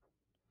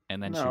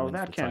 and then she No, wins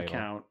that the can't title.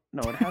 count.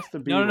 No, it has to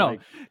be No, like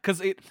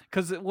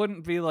because it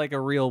wouldn't be like a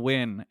real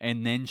win,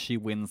 and then she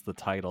wins the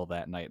title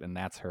that night, and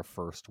that's her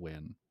first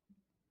win.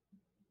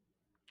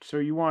 So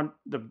you want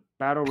the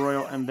battle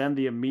royal and then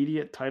the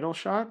immediate title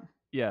shot?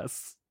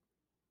 Yes.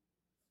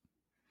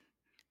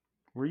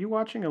 Were you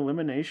watching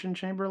Elimination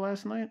Chamber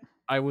last night?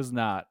 I was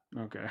not.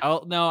 Okay.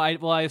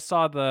 I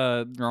saw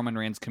the Roman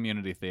Reigns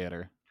Community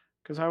Theater.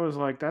 Because I was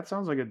like, that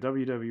sounds like a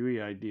WWE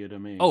idea to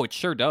me. Oh, it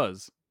sure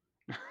does.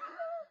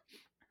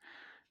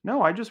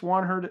 No, I just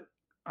want her to.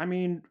 I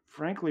mean,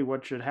 frankly,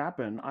 what should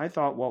happen? I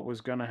thought what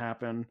was going to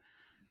happen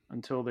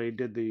until they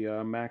did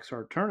the Max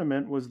Heart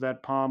tournament was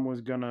that Palm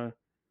was going to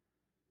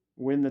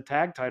win the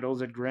tag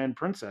titles at Grand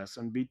Princess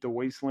and beat the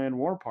Wasteland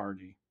War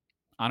Party.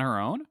 On her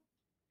own?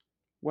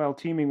 Well,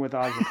 teaming with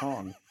Aja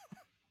Kong.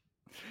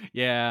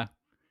 Yeah.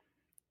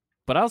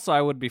 But also,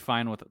 I would be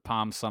fine with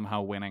Palm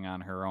somehow winning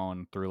on her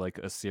own through like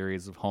a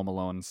series of Home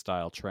Alone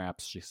style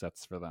traps she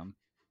sets for them.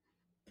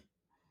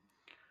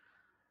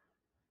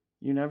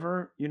 You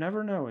never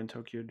know in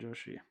Tokyo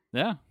Joshi.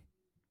 Yeah.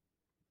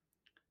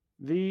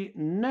 The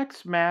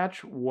next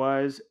match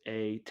was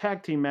a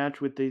tag team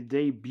match with the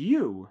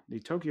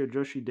Tokyo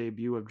Joshi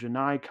debut of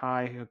Janai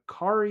Kai,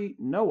 Hikari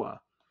Noah,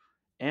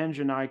 and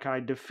Janai Kai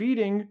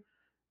defeating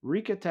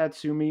Rika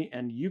Tatsumi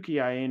and Yuki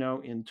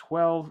Aino in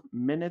 12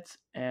 minutes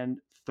and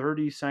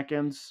 30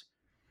 seconds.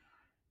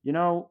 You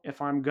know,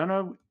 if I'm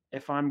gonna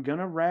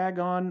rag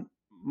on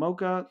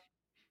Mocha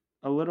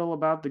a little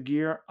about the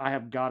gear, I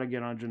have got to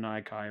get on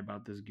Janai Kai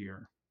about this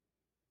gear.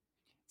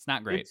 It's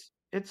not great.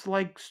 It's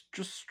like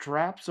just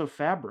straps of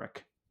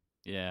fabric.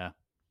 Yeah.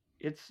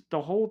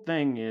 The whole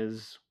thing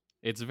is...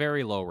 It's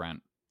very low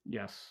rent.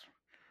 Yes.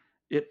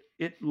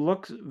 It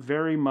looks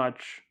very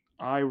much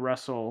I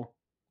wrestle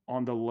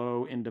on the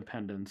low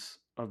independence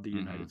of the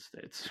United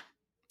States.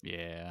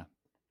 Yeah.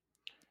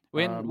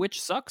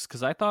 Which sucks,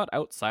 because I thought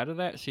outside of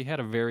that, she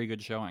had a very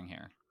good showing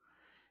here.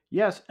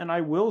 Yes, and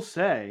I will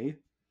say,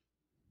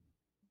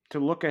 to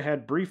look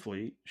ahead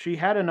briefly, she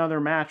had another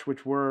match,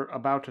 which we're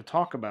about to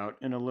talk about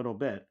in a little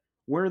bit,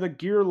 where the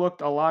gear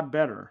looked a lot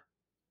better.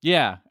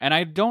 Yeah,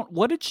 and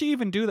what did she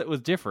even do that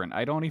was different?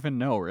 I don't even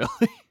know, really.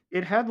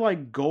 It had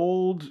like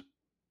gold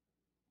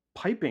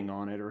piping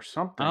on it or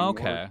something.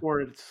 Okay. Or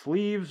its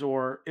sleeves,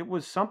 or it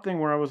was something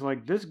where I was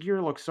like, this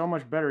gear looks so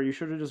much better. You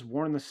should have just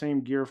worn the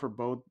same gear for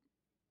both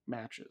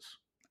matches.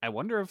 I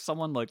wonder if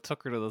someone like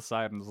took her to the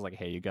side and was like,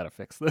 hey, you gotta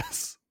fix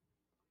this.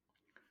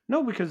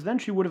 No, because then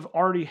she would have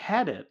already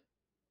had it.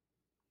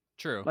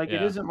 True. Like,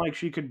 It isn't like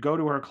she could go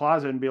to her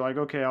closet and be like,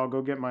 okay, I'll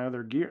go get my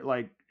other gear.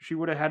 Like, she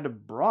would have had to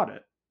brought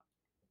it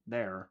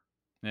there.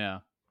 Yeah.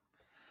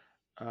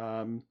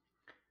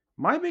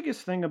 My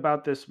biggest thing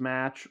about this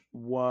match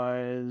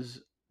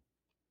was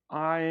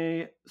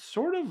I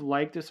sort of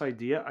like this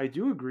idea. I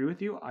do agree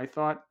with you. I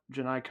thought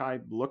Janai Kai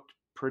looked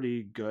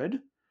pretty good.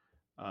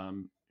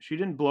 She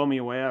didn't blow me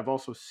away. I've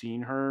also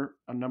seen her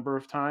a number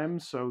of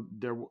times, so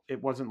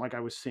it wasn't like I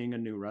was seeing a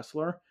new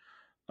wrestler.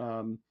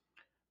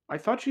 I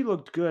thought she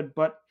looked good,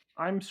 but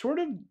I'm sort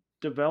of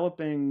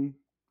developing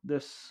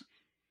this.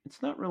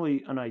 It's not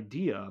really an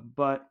idea,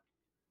 but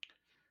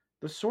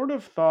the sort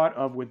of thought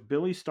of with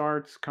Billy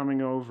Starks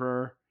coming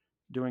over,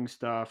 doing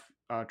stuff,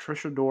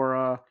 Trish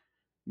Adora,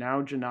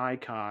 now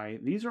Janai Kai.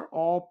 These are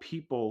all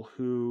people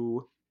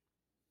who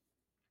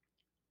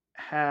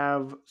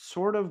have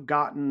sort of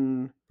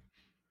gotten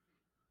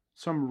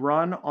some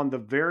run on the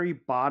very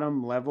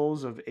bottom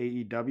levels of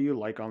AEW,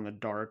 like on the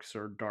Darks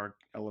or Dark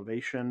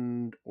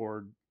Elevation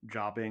or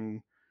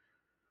jobbing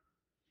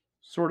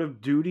sort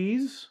of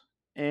duties.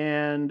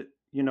 And,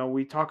 you know,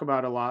 we talk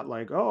about a lot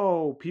like,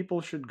 oh,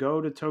 people should go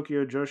to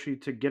Tokyo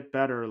Joshi to get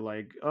better.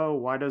 Like, oh,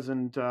 why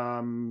doesn't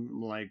Ty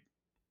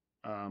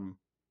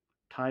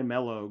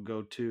Mello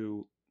go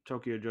to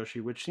Tokyo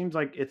Joshi, which seems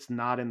like it's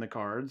not in the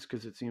cards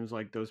because it seems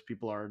like those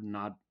people are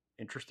not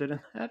interested in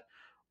that,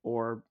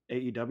 or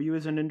AEW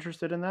isn't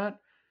interested in that.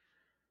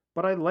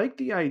 But I like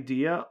the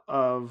idea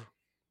of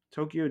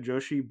Tokyo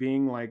Joshi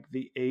being like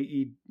the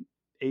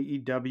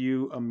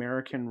AEW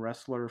American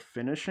Wrestler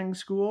finishing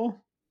school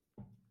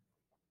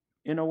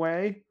in a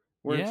way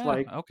where it's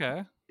like,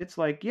 okay. It's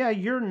like, yeah,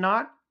 you're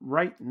not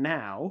right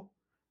now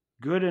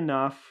good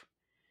enough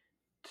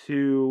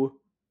to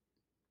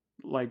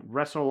like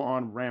wrestle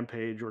on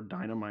Rampage or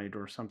Dynamite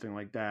or something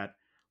like that.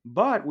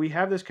 But we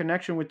have this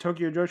connection with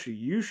Tokyo Joshi.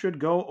 You should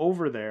go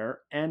over there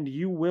and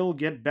you will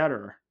get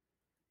better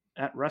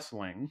at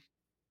wrestling.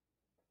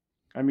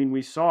 I mean,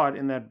 we saw it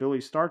in that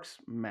Billy Starks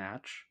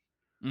match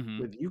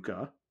with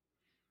Yuka.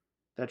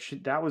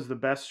 That was the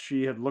best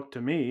she had looked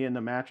to me in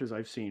the matches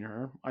I've seen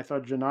her. I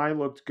thought Janai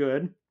looked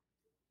good.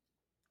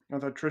 I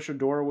thought Trish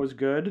Adora was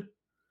good.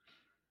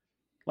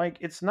 Like,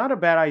 it's not a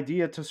bad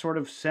idea to sort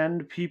of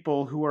send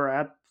people who are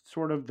at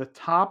sort of the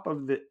top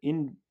of the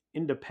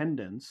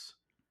independence,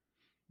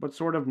 but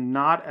sort of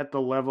not at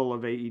the level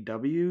of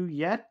AEW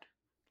yet,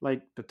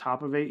 like the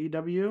top of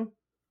AEW.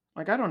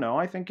 Like, I don't know.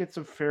 I think it's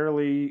a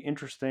fairly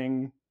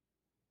interesting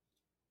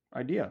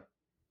idea.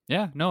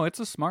 Yeah, no, it's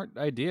a smart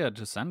idea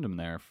to send him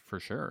there for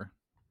sure.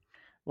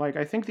 Like,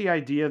 I think the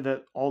idea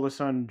that all of a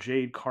sudden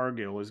Jade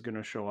Cargill is going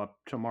to show up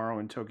tomorrow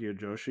in Tokyo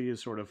Joshi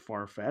is sort of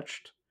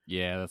far-fetched.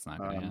 Yeah, that's not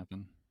going to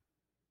happen.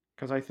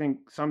 Because I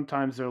think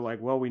sometimes they're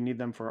like, well, we need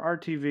them for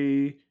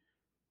RTV.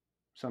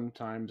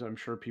 Sometimes I'm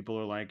sure people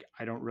are like,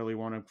 I don't really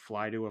want to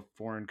fly to a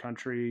foreign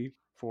country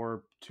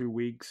for 2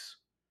 weeks.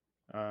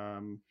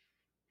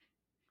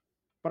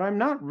 But I'm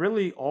not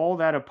really all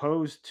that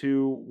opposed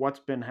to what's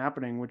been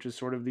happening, which is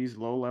sort of these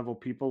low-level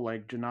people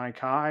like Janai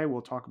Kai,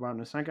 we'll talk about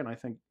in a second. I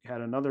think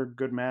had another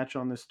good match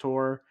on this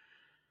tour.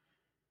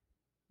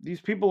 These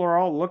people are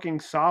all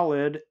looking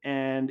solid,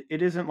 and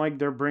it isn't like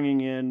they're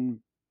bringing in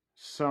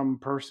some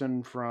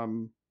person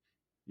from,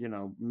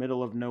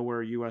 middle of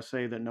nowhere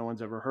USA that no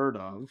one's ever heard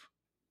of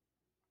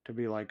to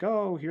be like,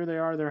 oh, here they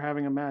are, they're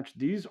having a match.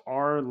 These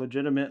are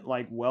legitimate,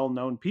 like,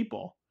 well-known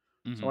people.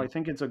 So I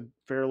think it's a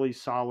fairly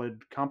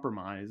solid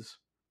compromise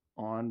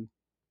on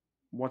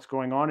what's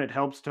going on. It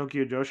helps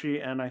Tokyo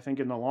Joshi, and I think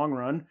in the long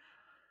run,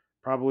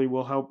 probably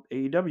will help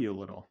AEW a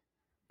little.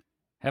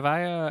 Have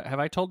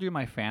I told you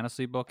my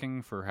fantasy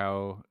booking for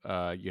how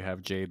you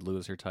have Jade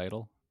lose her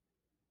title?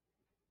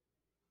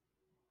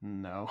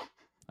 No.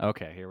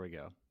 Okay, here we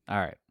go. All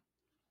right.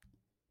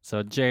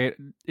 So Jade,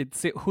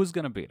 who's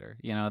gonna beat her?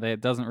 It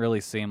doesn't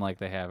really seem like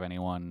they have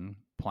anyone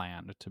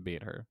planned to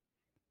beat her,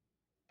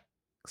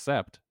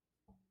 except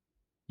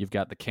you've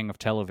got the king of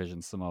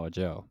television, Samoa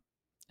Joe.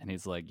 And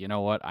he's like, you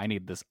know what? I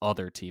need this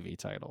other TV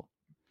title.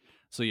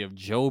 So you have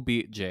Joe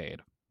beat Jade.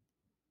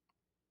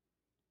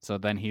 So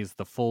then he's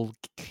the full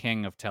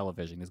king of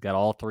television. He's got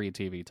all 3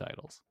 TV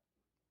titles.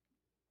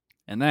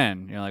 And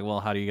then you're like, well,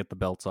 how do you get the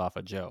belts off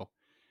of Joe?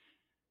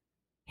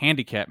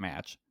 Handicap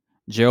match.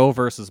 Joe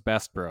versus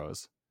Best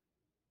Bros.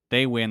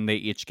 They win. They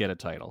each get a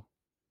title.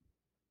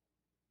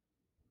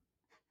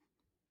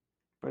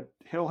 But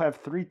he'll have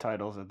 3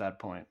 titles at that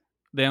point.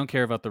 They don't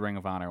care about the Ring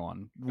of Honor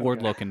one. Okay.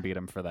 Wardlow can beat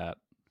him for that.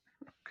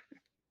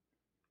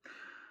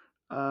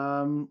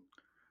 Okay.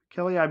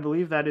 Kelly, I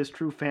believe that is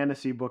true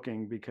fantasy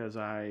booking because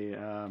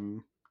I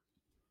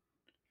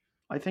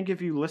think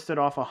if you listed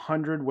off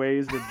 100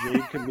 ways that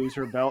Jade could lose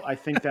her belt, I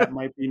think that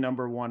might be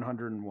number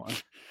 101.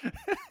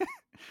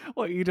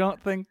 Well, you don't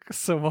think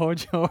Samoa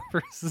Joe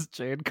versus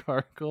Jade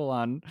Cargill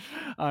on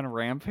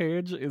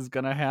Rampage is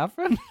gonna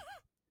happen?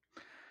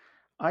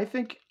 I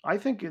think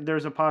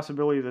there's a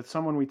possibility that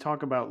someone we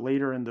talk about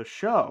later in the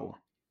show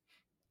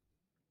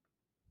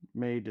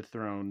may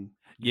dethrone.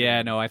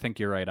 Yeah, no, I think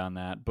you're right on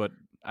that. But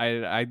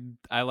I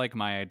like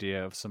my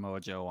idea of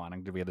Samoa Joe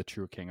wanting to be the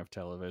true king of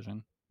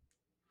television.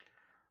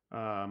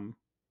 But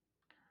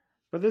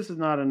this is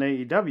not an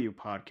AEW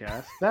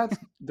podcast. That's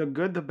The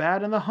Good, the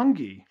Bad, and the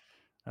Hungry.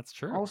 That's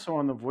true. Also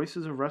on the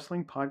Voices of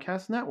Wrestling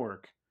Podcast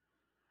Network.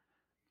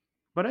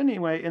 But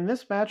anyway, in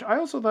this match, I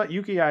also thought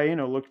Yuki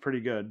Aino looked pretty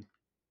good.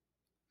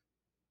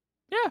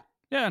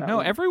 Yeah, no,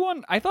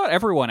 I thought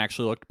everyone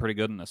actually looked pretty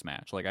good in this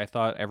match. Like, I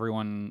thought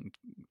everyone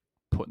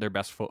put their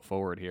best foot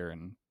forward here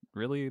and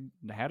really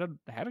had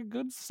a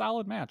good,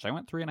 solid match. I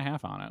went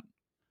 3.5 on it.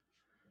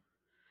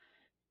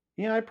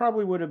 Yeah, I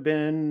probably would have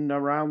been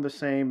around the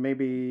same,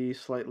 maybe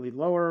slightly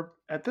lower.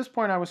 At this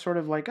point, I was sort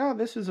of like, oh,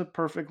 this is a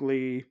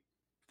perfectly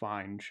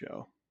fine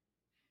show.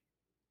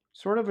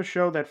 Sort of a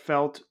show that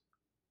felt,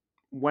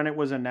 when it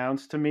was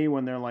announced to me,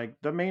 when they're like,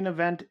 the main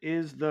event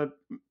is the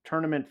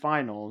tournament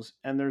finals,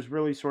 and there's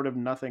really sort of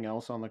nothing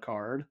else on the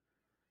card,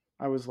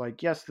 I was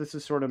like, yes, this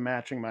is sort of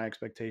matching my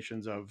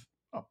expectations of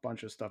a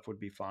bunch of stuff would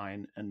be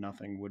fine and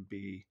nothing would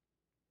be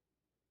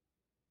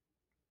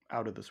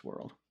out of this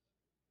world.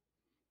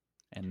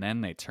 And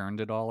then they turned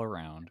it all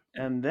around.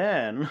 And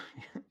then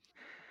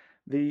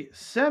the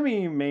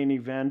semi-main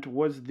event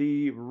was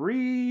the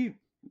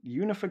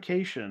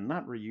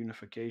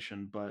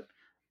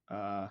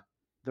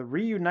the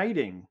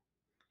reuniting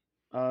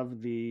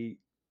of the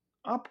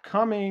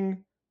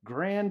upcoming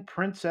Grand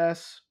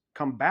Princess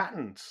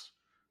combatants,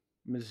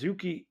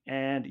 Mizuki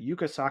and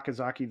Yuka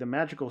Sakazaki, the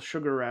Magical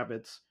Sugar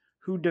Rabbits,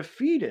 who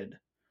defeated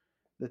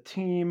the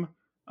team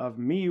of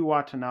Miyu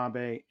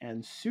Watanabe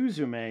and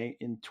Suzume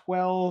in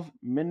 12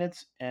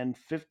 minutes and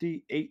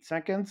 58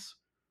 seconds.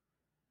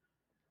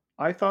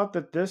 I thought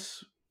that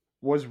this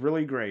was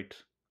really great.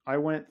 I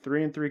went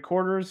 3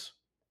 3/4.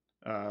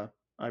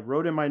 I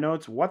wrote in my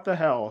notes, what the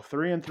hell,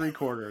 3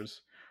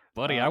 3/4.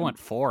 Buddy, I went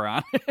 4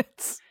 on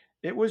it.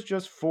 It was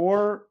just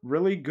 4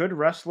 really good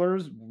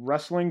wrestlers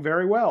wrestling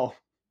very well.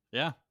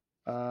 Yeah.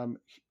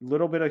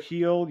 Little bit of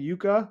heel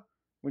Yuka,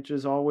 which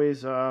is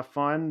always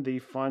fun. The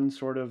fun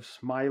sort of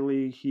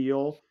smiley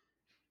heel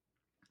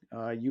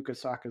Yuka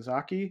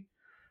Sakazaki.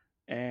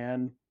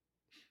 And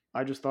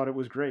I just thought it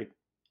was great.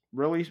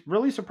 Really,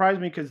 really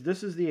surprised me because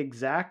this is the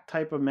exact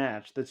type of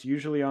match that's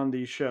usually on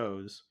these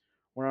shows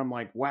where I'm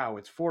like, wow,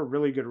 it's 4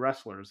 really good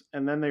wrestlers.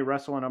 And then they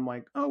wrestle and I'm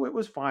like, oh, it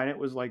was fine. It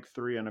was like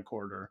 3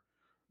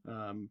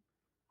 1/4.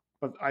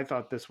 But I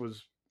thought this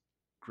was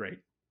great.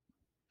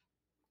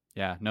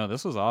 Yeah, no,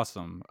 this was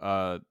awesome.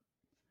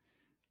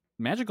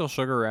 Magical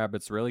Sugar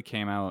Rabbits really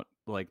came out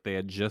like they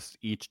had just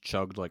each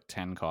chugged like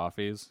 10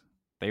 coffees.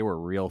 They were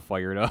real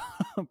fired up.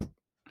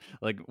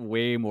 Like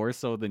way more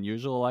so than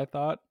usual, I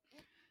thought.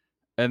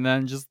 And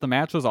then just the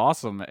match was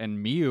awesome.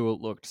 And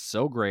Miyu looked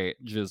so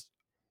great, just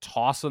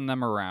tossing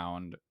them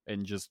around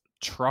and just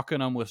trucking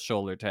them with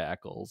shoulder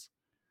tackles.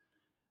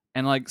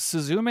 And like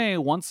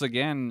Suzume once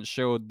again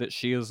showed that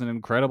she is an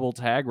incredible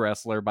tag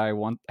wrestler by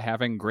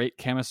having great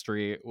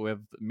chemistry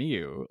with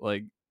Miyu.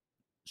 Like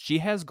she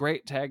has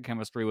great tag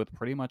chemistry with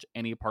pretty much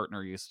any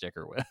partner you stick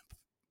her with.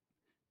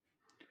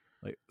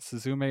 Like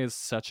Suzume is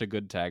such a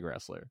good tag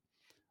wrestler.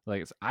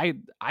 Like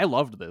I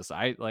loved this.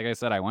 Like I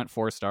said, I went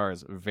 4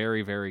 stars.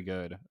 Very, very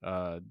good.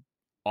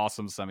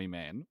 Awesome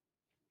semi-main.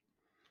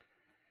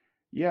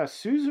 Yeah,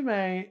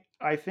 Suzume,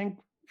 I think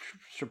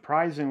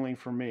surprisingly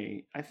for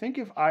me, I think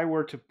if I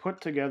were to put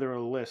together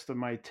a list of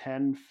my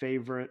 10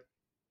 favorite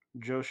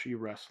Joshi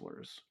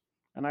wrestlers,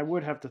 and I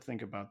would have to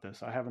think about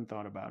this. I haven't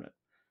thought about it.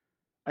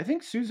 I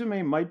think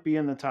Suzume might be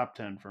in the top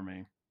 10 for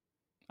me.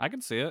 I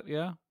can see it,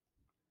 yeah.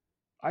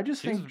 I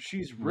just think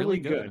she's really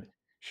good.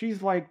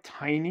 She's like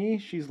tiny.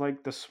 She's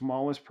like the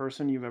smallest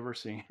person you've ever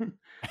seen.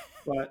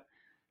 But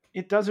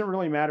it doesn't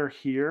really matter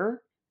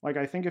here. Like,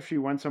 I think if she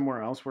went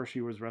somewhere else where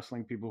she was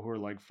wrestling people who are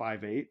like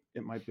 5'8",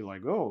 it might be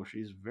like, oh,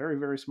 she's very,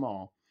 very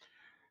small.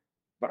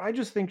 But I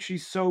just think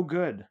she's so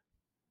good.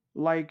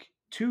 Like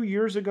 2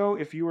 years ago,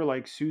 if you were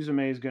like,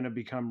 Suzume is going to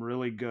become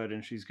really good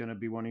and she's going to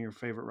be one of your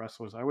favorite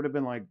wrestlers, I would have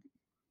been like,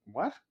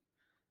 what?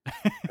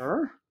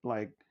 Her?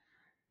 Like,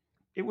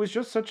 it was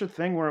just such a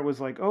thing where it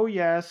was like, oh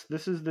yes,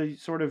 this is the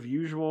sort of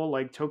usual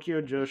like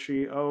Tokyo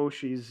Joshi. Oh,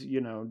 she's,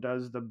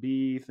 does the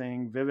bee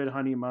thing, vivid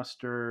honey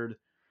mustard.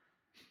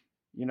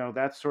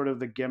 That's sort of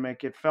the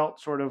gimmick. It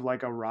felt sort of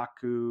like a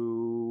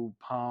Raku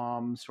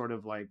Palm, sort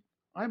of like,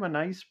 I'm a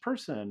nice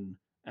person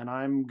and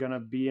I'm going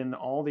to be in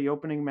all the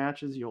opening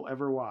matches you'll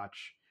ever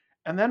watch.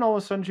 And then all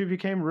of a sudden she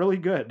became really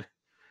good.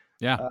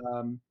 Yeah.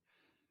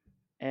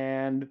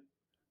 And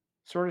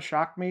sort of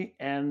shocked me,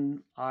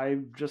 and I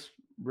just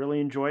really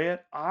enjoy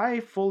it. I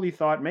fully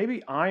thought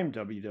maybe I'm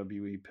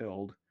WWE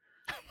pilled,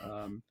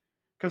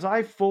 because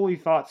I fully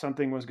thought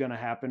something was going to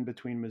happen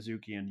between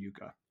Mizuki and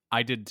Yuka.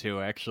 I did too,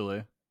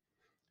 actually.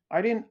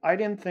 I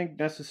didn't think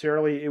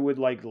necessarily it would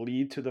like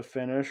lead to the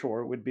finish,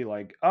 or it would be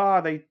like,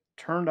 they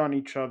turned on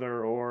each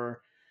other,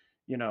 or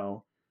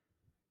the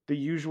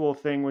usual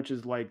thing, which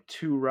is like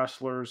 2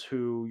 wrestlers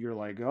who you're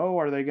like, oh,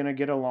 are they going to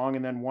get along,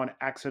 and then one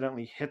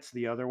accidentally hits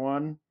the other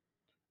one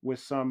with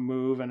some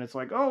move, and it's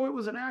like, oh, it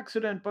was an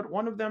accident, but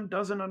one of them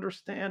doesn't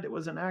understand it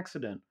was an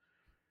accident.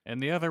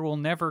 And the other will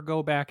never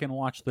go back and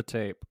watch the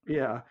tape.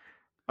 Yeah.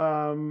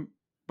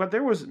 But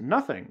there was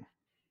nothing,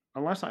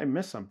 unless I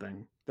missed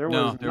something. There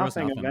was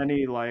nothing of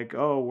any like,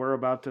 oh, we're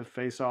about to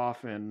face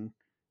off in,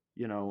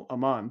 a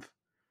month.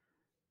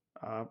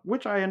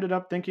 Which I ended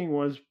up thinking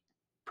was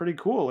pretty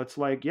cool. It's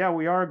like, yeah,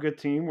 we are a good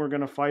team. We're going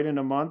to fight in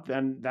a month,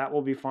 and that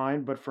will be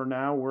fine. But for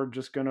now, we're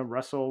just going to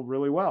wrestle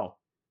really well.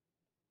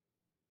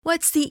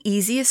 What's the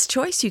easiest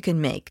choice you can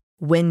make?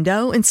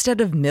 Window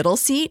instead of middle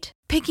seat?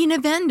 Picking a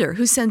vendor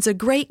who sends a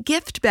great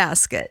gift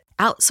basket?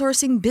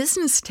 Outsourcing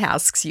business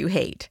tasks you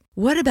hate?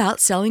 What about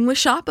selling with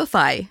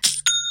Shopify?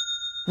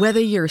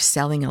 Whether you're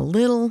selling a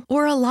little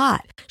or a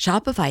lot,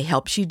 Shopify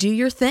helps you do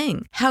your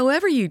thing,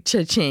 however you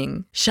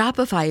cha-ching.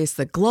 Shopify is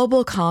the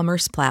global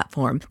commerce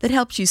platform that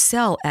helps you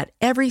sell at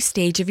every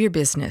stage of your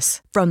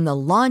business. From the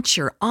launch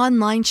your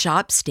online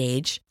shop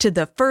stage to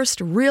the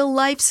first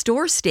real-life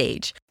store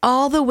stage,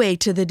 all the way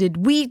to the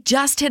did we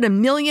just hit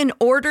 1 million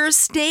orders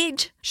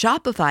stage.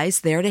 Shopify's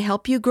there to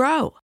help you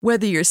grow.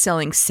 Whether you're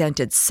selling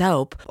scented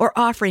soap or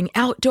offering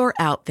outdoor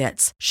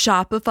outfits,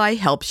 Shopify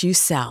helps you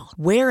sell.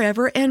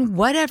 Wherever and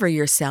whatever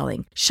you're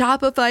selling,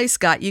 Shopify's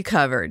got you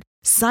covered.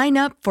 Sign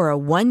up for a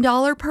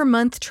 $1 per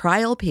month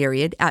trial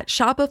period at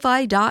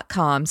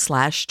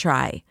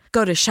shopify.com/try.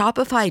 Go to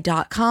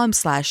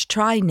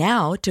shopify.com/try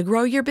now to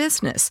grow your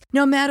business,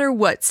 no matter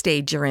what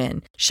stage you're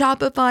in.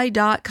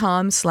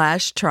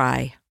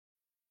 Shopify.com/try.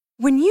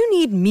 When you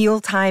need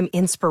mealtime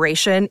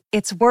inspiration,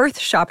 it's worth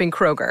shopping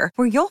Kroger,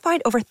 where you'll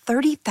find over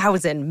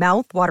 30,000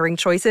 mouth-watering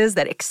choices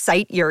that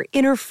excite your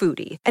inner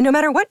foodie. And no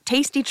matter what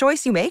tasty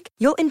choice you make,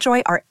 you'll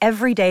enjoy our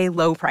everyday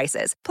low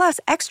prices, plus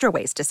extra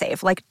ways to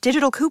save, like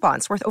digital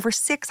coupons worth over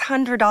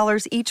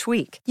 $600 each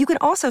week. You can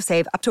also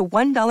save up to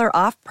 $1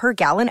 off per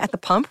gallon at the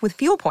pump with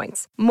fuel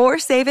points. More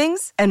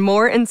savings and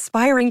more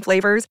inspiring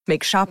flavors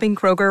make shopping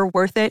Kroger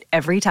worth it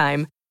every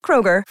time.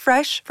 Kroger,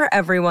 fresh for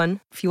everyone.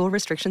 Fuel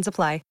restrictions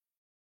apply.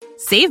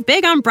 Save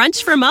big on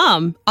brunch for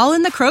mom, all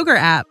in the Kroger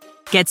app.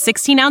 Get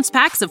 16-ounce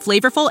packs of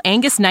flavorful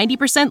Angus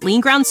 90%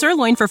 lean ground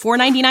sirloin for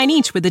 $4.99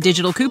 each with a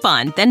digital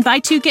coupon. Then buy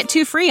 2, get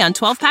 2 free on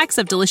 12 packs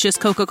of delicious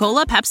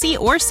Coca-Cola, Pepsi,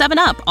 or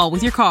 7-Up, all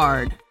with your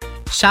card.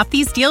 Shop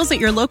these deals at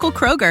your local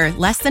Kroger,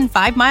 less than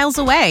 5 miles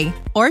away.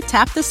 Or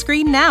tap the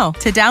screen now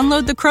to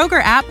download the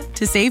Kroger app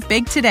to save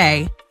big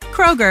today.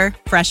 Kroger,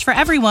 fresh for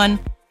everyone.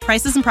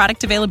 Prices and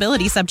product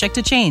availability subject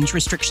to change.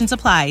 Restrictions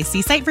apply.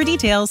 See site for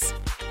details.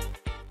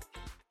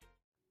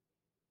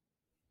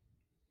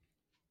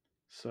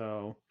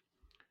 So,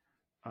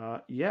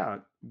 yeah,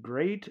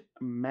 great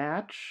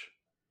match.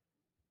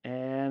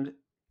 And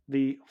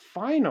the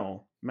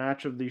final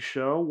match of the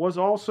show was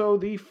also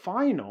the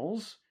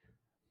finals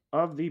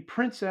of the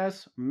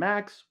Princess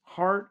Max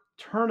Heart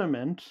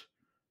Tournament,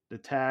 the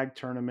tag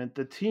tournament.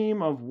 The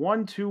team of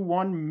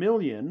 121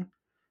 Million,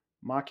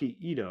 Maki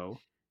Ito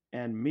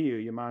and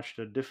Miyu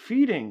Yamashita,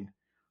 defeating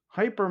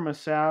Hyper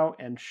Misao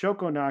and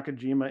Shoko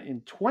Nakajima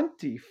in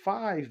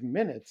 25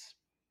 minutes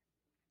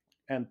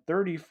and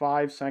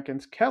 35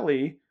 seconds.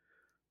 Kelly,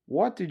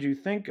 what did you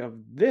think of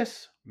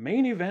this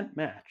main event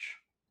match?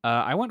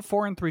 I went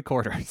 4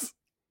 3/4.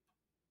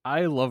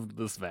 I loved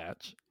this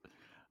match.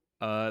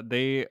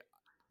 The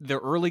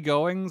early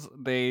goings,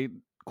 they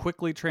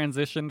quickly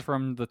transitioned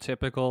from the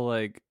typical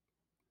like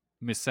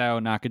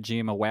Misao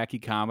Nakajima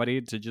wacky comedy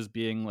to just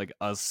being like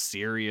a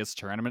serious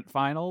tournament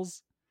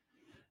finals.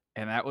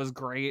 And that was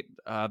great.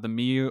 The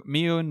Miyu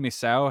and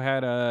Misao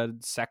had a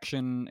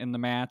section in the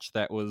match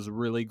that was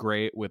really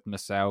great, with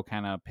Misao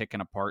kind of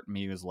picking apart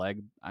Miyu's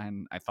leg.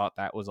 And I thought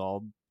that was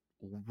all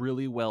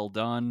really well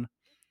done.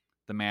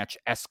 The match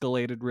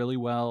escalated really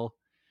well.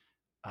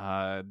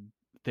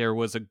 There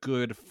was a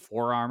good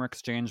forearm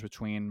exchange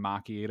between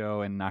Maki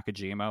Ito and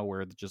Nakajima,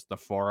 where just the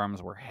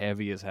forearms were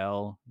heavy as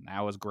hell.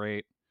 That was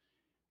great.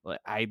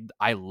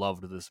 I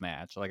loved this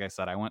match. Like I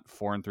said, I went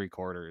 4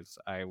 3/4.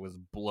 I was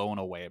blown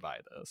away by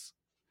this.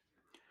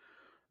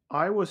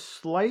 I was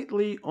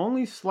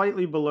only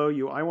slightly below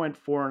you. I went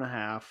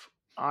 4.5.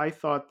 I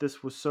thought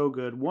this was so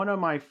good. One of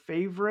my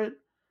favorite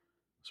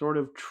sort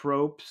of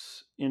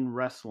tropes in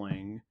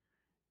wrestling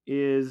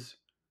is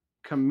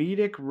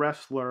comedic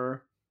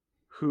wrestler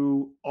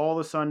who all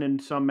of a sudden in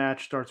some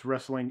match starts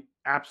wrestling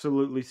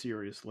absolutely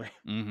seriously.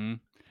 Mm-hmm.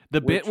 The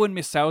bit when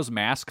Misao's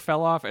mask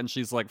fell off and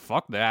she's like,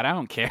 "Fuck that, I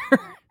don't care."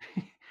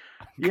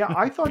 Yeah,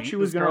 I thought she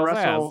was going to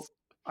wrestle. Ass.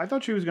 I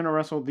thought she was going to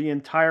wrestle the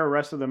entire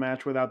rest of the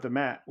match without the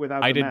mask.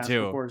 I did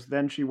too. Of course,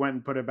 then she went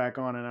and put it back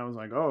on, and I was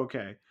like, "Oh,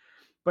 okay."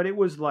 But it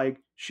was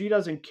like she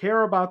doesn't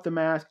care about the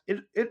mask.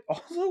 It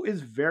also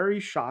is very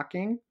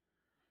shocking.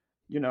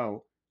 You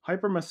know,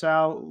 Hyper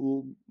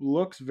Misao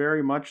looks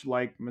very much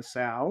like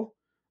Misao.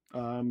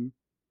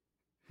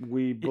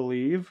 We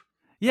believe.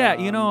 Yeah,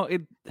 you know,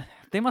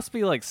 they must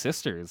be like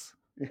sisters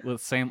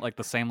with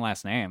the same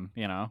last name,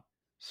 you know.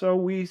 So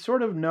we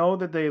sort of know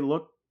that they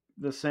look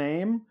the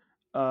same,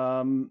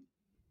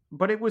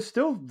 but it was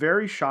still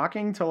very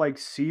shocking to like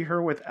see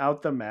her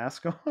without the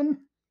mask on.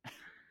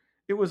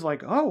 It was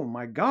like, oh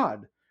my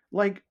god,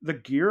 like the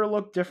gear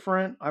looked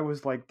different. I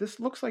was like, this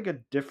looks like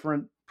a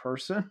different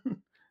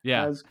person.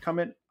 Yeah, has come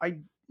in. I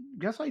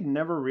guess I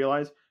never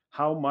realized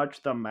how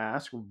much the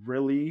mask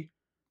really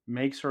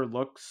makes her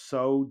look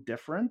so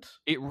different.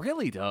 It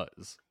really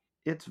does.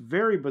 It's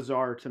very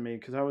bizarre to me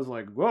because I was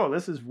like, whoa,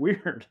 this is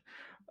weird.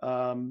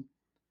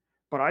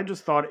 But I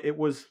just thought it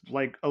was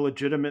like a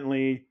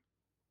legitimately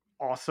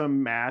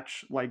awesome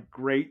match, like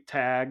great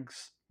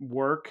tags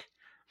work.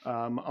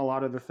 A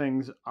lot of the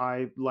things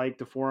I like,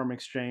 the forum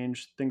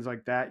exchange, things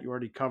like that, you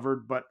already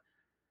covered, but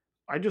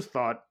I just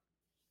thought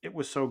it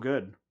was so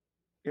good.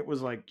 It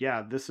was like,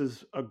 yeah, this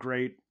is a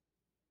great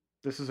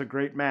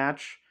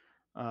match.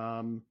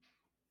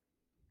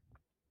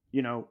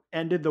 You know,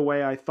 ended the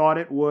way I thought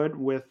it would,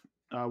 with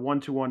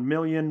 121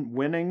 Million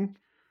winning.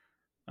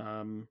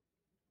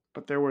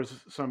 But there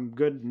was some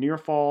good near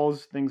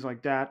falls, things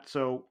like that.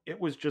 So it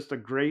was just a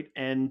great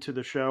end to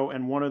the show.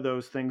 And one of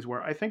those things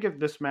where I think if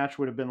this match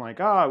would have been like,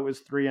 it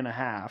was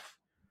 3.5,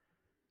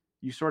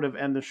 you sort of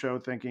end the show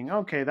thinking,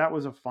 okay, that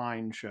was a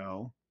fine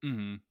show.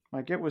 Mm-hmm.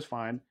 Like, it was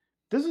fine.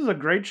 This is a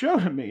great show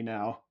to me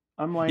now.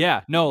 I'm like,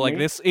 yeah, no, like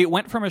this, it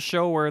went from a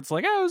show where it's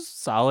like, it was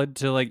solid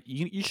to like,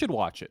 you should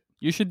watch it.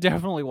 You should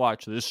definitely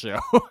watch this show.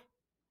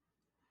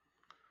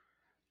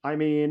 I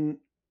mean,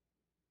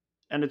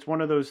 and it's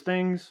one of those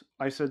things,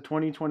 I said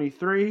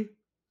 2023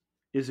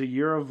 is a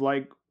year of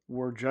like,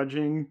 we're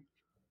judging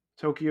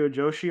Tokyo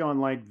Joshi on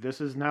like,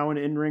 this is now an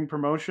in-ring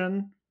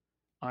promotion.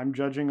 I'm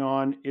judging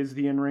on, is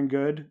the in-ring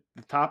good?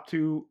 The top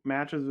 2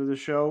 matches of the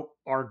show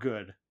are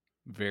good.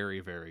 Very,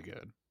 very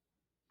good.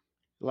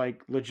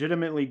 Like,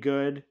 legitimately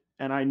good.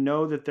 And I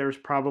know that there's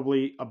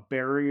probably a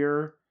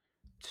barrier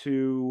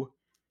to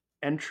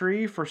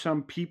entry for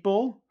some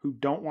people who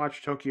don't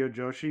watch Tokyo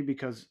Joshi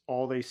because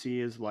all they see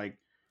is like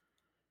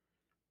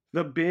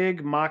the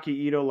big Maki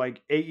Ito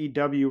like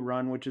AEW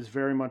run, which is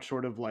very much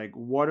sort of like,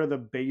 what are the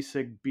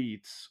basic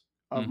beats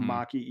of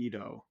Maki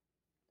Ito?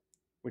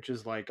 Which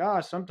is like,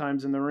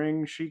 sometimes in the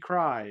ring she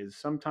cries,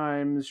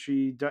 sometimes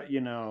she,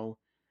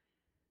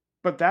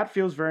 but that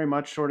feels very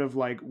much sort of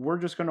like, we're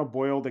just going to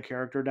boil the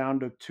character down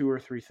to 2 or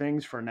 3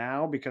 things for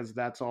now because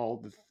that's all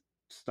the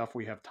stuff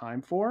we have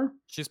time for.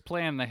 She's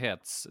playing the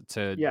hits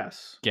to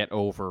get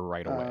over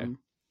right away.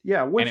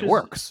 Which and it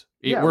works.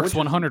 It works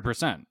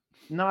 100%.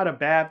 Not a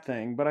bad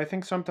thing, but I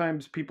think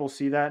sometimes people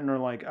see that and are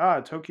like,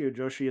 Tokyo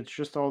Joshi, it's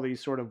just all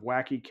these sort of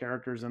wacky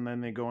characters, and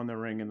then they go in the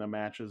ring and the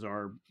matches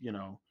are,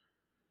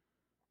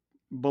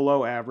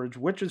 below average,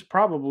 which is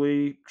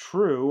probably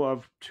true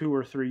of 2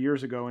 or 3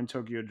 years ago in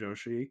Tokyo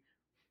Joshi,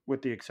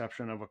 with the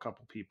exception of a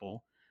couple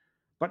people.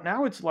 But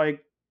now it's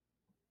like,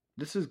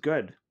 this is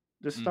good.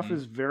 This stuff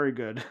is very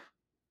good.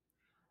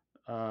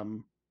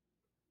 And,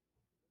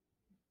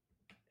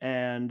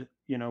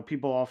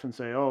 people often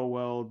say, oh,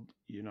 well,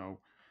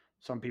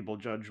 some people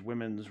judge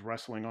women's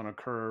wrestling on a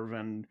curve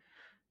and,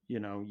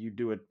 you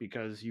do it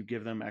because you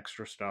give them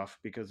extra stuff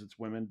because it's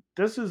women.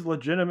 This is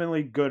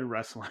legitimately good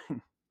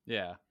wrestling.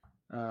 Yeah.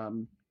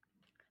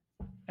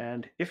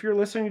 And if you're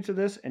listening to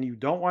this and you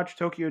don't watch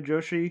Tokyo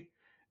Joshi,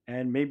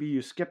 and maybe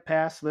you skip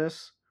past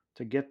this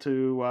to get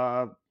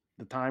to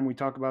the time we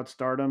talk about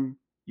Stardom,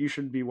 you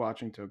should be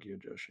watching Tokyo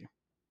Joshi.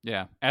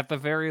 Yeah. At the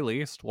very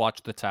least,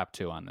 watch the top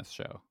 2 on this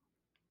show.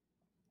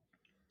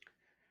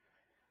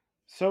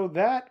 So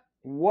that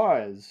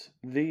was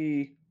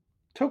the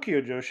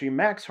Tokyo Joshi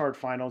Max Heart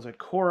Finals at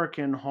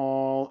Korakuen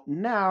Hall.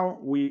 Now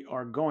we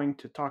are going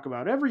to talk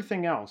about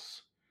everything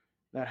else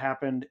that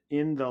happened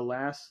in the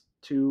last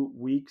 2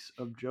 weeks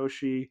of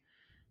Joshi.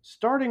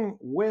 Starting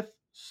with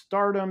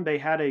Stardom, they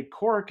had a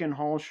Korakuen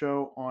Hall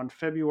show on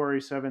February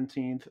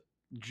 17th,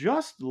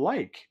 just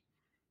like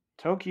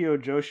Tokyo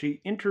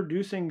Joshi,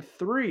 introducing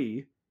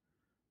 3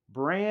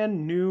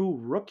 brand new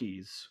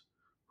rookies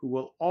who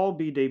will all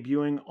be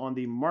debuting on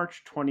the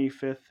March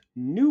 25th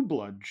New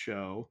Blood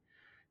show.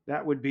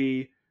 That would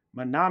be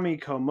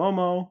Manami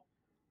Komomo,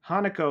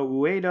 Hanako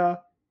Ueda,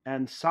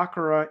 and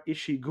Sakura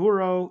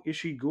Ishiguro.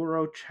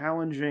 Ishiguro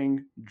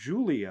challenging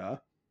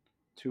Julia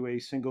to a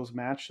singles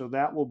match. So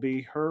that will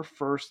be her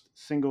first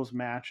singles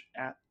match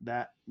at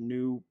that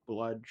New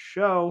Blood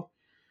show.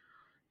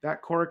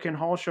 That Korakuen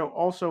Hall show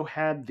also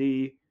had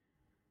the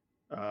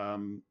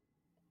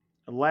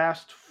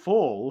last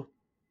full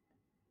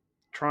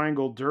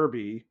Triangle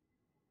Derby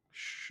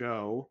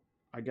show,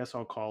 I guess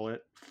I'll call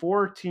it.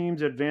 4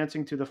 teams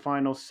advancing to the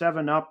final.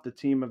 7-Up, the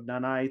team of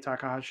Nanae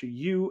Takahashi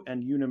Yu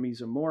and Yuna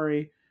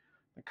Mizumori.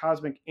 The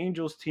Cosmic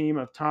Angels team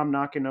of Tom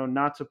Nakano,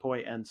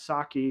 Natsupoi, and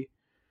Saki.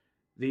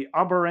 The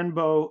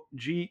Abarenbo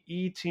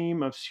GE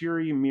team of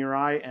Suri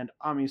Mirai and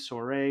Ami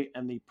Sourei.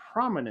 And the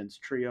Prominence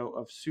trio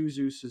of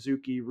Suzu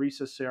Suzuki,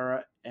 Risa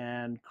Sera,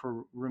 and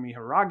Kurumi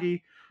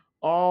Hiragi,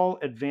 all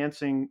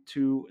advancing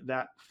to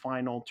that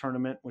final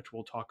tournament, which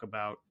we'll talk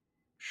about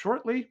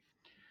shortly.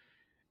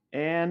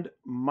 And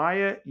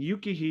Maya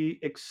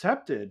Yukihi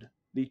accepted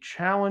the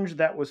challenge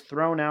that was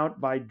thrown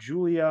out by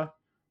Julia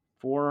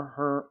for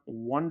her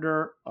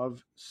Wonder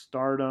of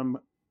Stardom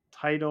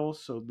title.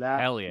 So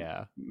that Hell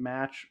yeah.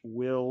 match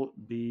will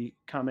be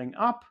coming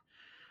up.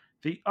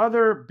 The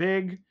other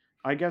big,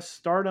 I guess,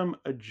 Stardom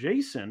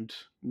adjacent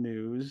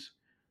news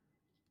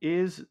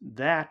is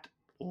that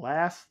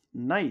last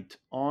night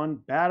on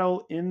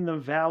Battle in the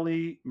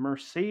Valley,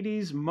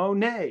 Mercedes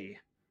Moné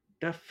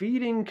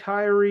defeating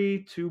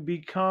Kairi to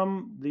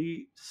become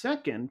the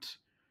second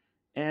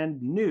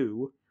and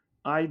new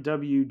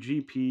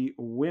IWGP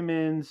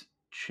Women's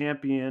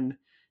Champion.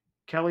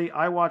 Kelly,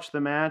 I watched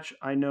the match.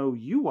 I know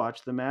you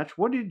watched the match.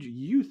 What did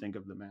you think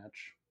of the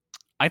match?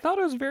 I thought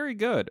it was very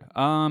good.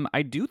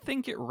 I do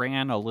think it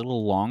ran a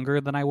little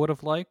longer than I would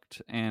have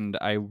liked, and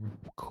I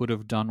could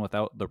have done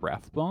without the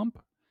ref bump.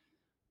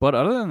 But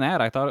other than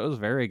that, I thought it was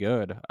very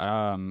good.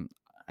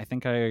 I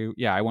think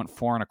I went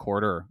 4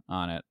 1/4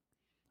 on it.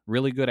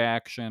 Really good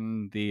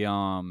action.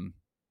 The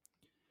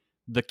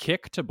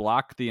kick to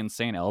block the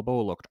insane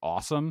elbow looked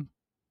awesome.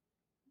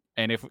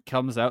 And if it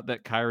comes out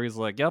that Kairi's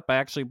like, yep, I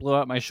actually blew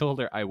out my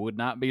shoulder, I would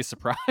not be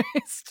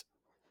surprised.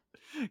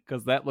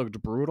 Because that looked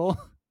brutal.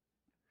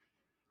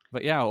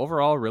 But yeah,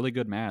 overall, really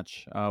good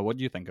match. What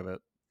do you think of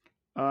it?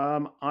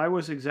 I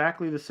was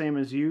exactly the same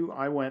as you.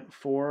 I went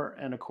 4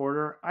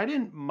 1/4. I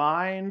didn't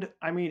mind.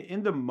 I mean,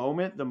 in the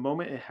moment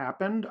it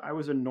happened, I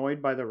was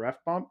annoyed by the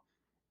ref bump.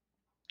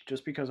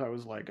 Just because I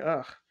was like,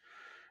 ugh,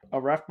 a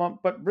ref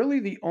bump. But really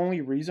the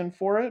only reason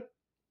for it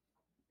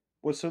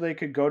was so they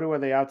could go to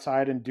the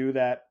outside and do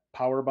that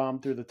power bomb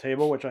through the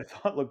table, which I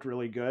thought looked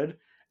really good.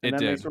 And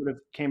then they sort of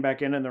came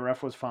back in and the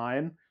ref was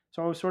fine.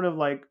 So I was sort of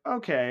like,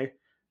 okay,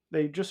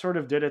 they just sort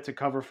of did it to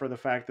cover for the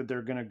fact that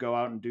they're going to go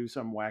out and do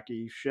some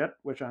wacky shit,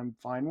 which I'm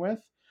fine with.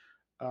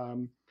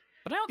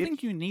 But I don't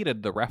think you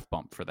needed the ref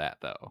bump for that,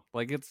 though.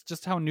 Like, it's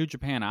just how New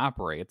Japan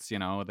operates.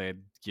 They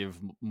give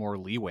more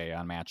leeway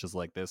on matches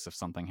like this if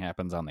something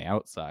happens on the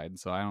outside.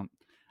 So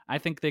I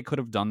think they could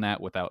have done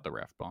that without the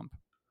ref bump.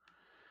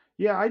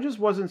 Yeah, I just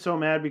wasn't so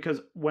mad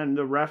because when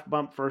the ref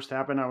bump first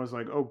happened, I was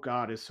like, oh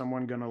God, is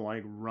someone going to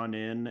like run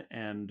in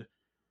and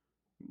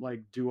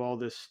like do all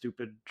this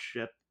stupid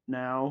shit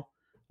now?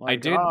 Like, I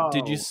did.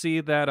 Did you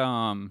see that?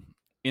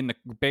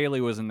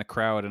 Bailey was in the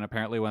crowd, and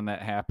apparently when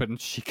that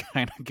happened, she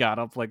kind of got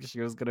up like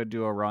she was gonna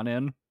do a run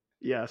in.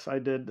 Yes, I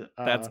did.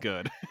 That's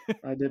good.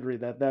 I did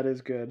read that. That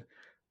is good.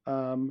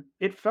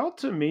 It felt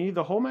to me,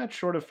 the whole match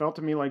sort of felt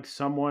to me like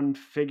someone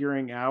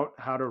figuring out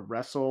how to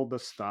wrestle the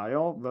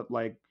style that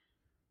like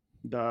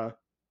the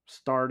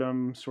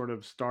stardom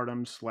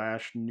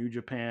 / New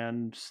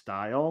Japan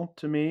style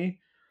to me.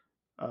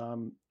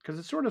 Because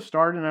it sort of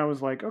started and I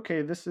was like,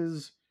 okay, this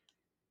is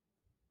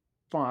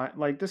fine.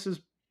 Like, this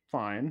is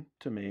fine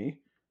to me.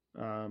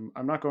 I'm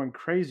not going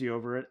crazy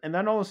over it. And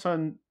then all of a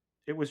sudden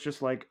it was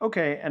just like,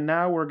 okay, and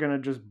now we're going to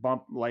just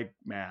bump like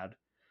mad.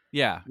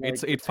 Yeah,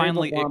 Like, it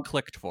finally it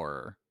clicked for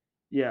her.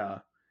 Yeah.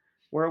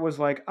 Where it was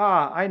like,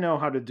 I know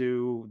how to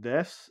do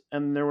this.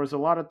 And there was a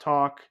lot of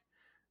talk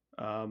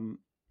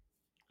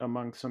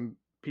among some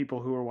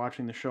people who were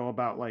watching the show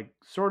about like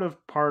sort of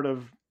part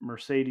of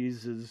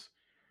Mercedes's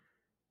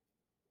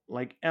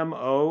like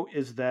MO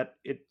is that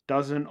it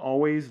doesn't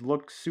always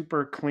look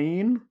super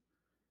clean,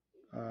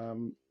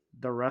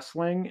 the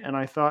wrestling. And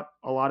I thought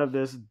a lot of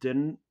this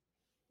didn't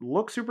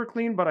look super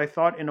clean, but I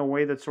thought in a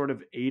way that sort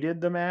of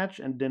aided the match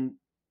and didn't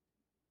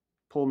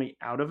pull me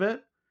out of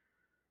it,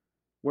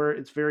 where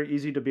it's very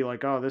easy to be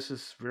like, oh, this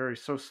is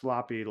so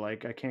sloppy,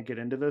 like I can't get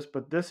into this.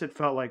 But this, it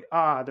felt like,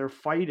 they're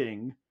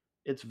fighting.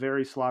 It's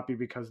very sloppy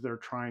because they're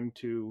trying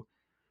to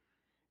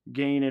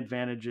gain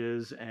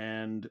advantages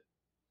and,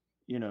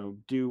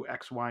 do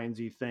X, Y, and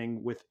Z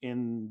thing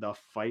within the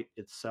fight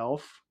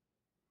itself.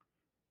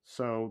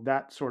 So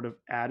that sort of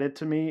added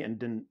to me and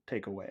didn't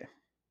take away.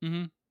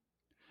 Mm-hmm.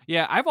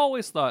 Yeah, I've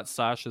always thought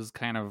Sasha's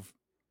kind of,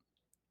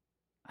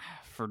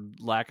 for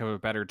lack of a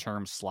better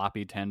term,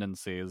 sloppy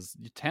tendencies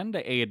tend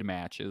to aid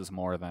matches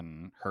more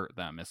than hurt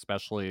them,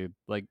 especially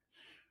like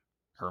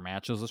her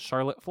matches with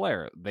Charlotte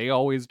Flair. They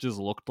always just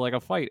looked like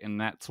a fight,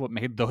 and that's what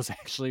made those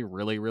actually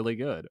really, really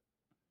good.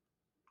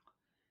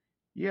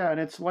 Yeah, and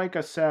it's like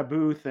a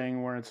Sabu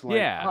thing where it's like,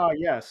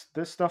 yes,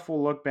 this stuff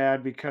will look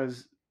bad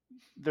because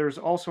there's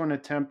also an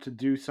attempt to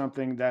do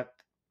something that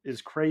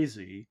is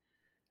crazy.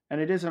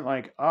 And it isn't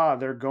like,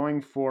 they're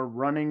going for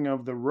running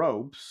of the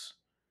ropes,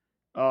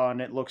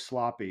 and it looks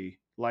sloppy.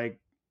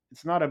 Like,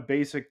 it's not a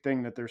basic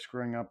thing that they're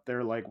screwing up.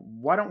 They're like,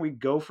 why don't we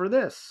go for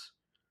this?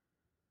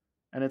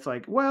 And it's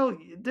like, well,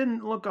 it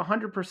didn't look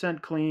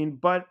 100% clean,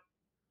 but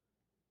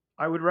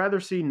I would rather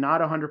see not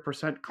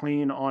 100%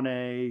 clean on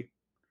a,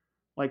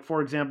 like,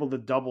 for example, the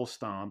double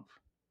stomp,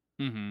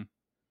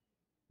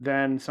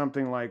 than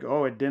something like,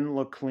 it didn't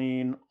look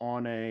clean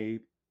on a,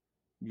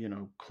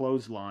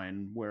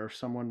 clothesline where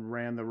someone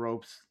ran the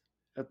ropes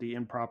at the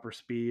improper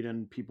speed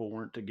and people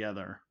weren't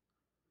together,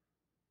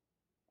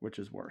 which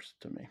is worse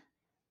to me.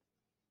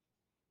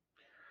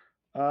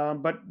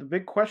 But the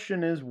big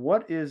question is,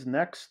 what is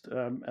next?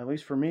 At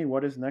least for me,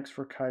 what is next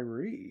for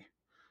Kairi?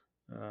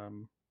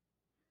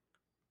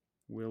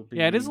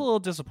 Yeah, it is a little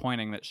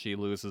disappointing that she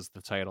loses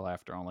the title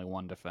after only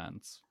one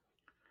defense.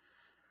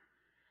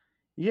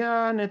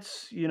 Yeah, and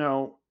it's,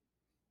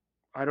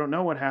 I don't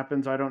know what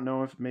happens. I don't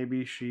know if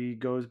maybe she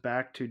goes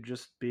back to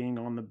just being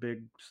on the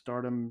big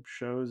Stardom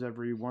shows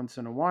every once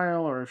in a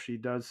while, or if she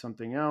does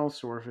something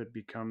else, or if it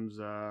becomes,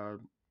 I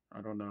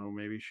don't know,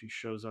 maybe she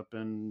shows up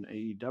in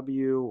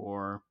AEW,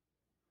 or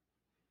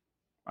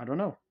I don't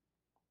know.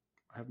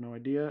 I have no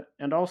idea.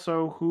 And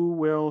also, who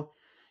will,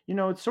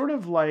 it's sort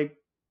of like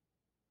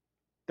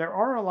there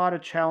are a lot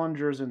of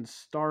challengers in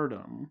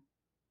Stardom,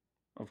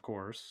 of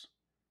course,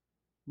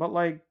 but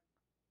like,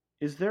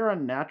 is there a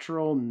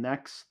natural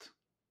next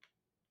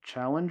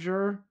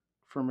challenger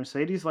for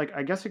Mercedes? Like,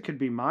 I guess it could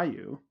be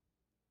Mayu.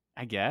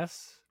 I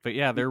guess. But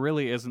yeah, there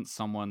really isn't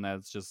someone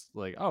that's just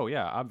like, oh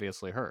yeah,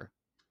 obviously her.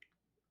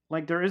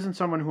 Like, there isn't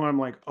someone who I'm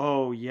like,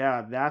 oh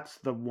yeah, that's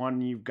the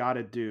one you've got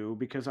to do,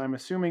 because I'm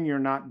assuming you're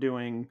not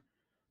doing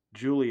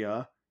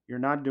Julia. You're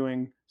not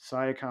doing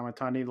Saya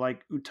Kamatani.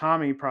 Like,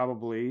 Utami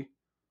probably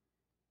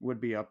would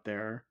be up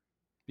there.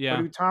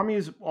 Yeah. But Utami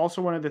is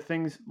also one of the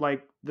things,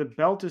 like, the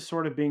belt is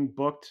sort of being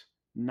booked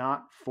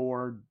not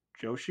for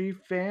Joshi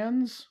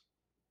fans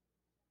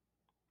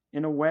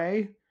in a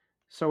way.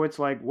 So it's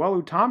like,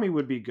 well, Utami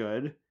would be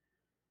good,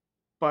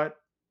 but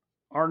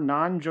are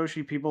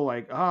non-Joshi people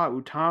like,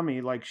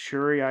 Utami, like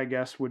Shuri, I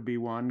guess, would be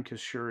one,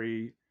 because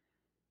Shuri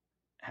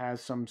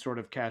has some sort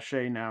of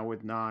cachet now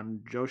with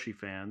non-Joshi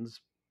fans.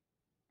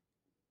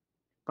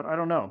 But I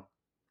don't know.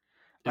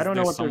 I don't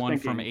know what they're thinking.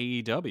 Someone from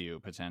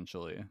AEW,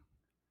 potentially.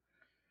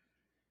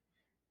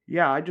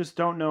 Yeah, I just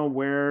don't know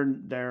where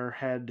their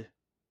head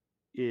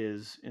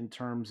is in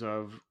terms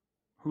of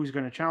who's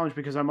going to challenge,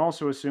 because I'm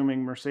also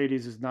assuming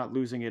Mercedes is not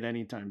losing it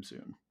anytime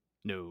soon.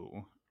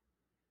 No.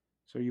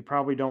 So you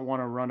probably don't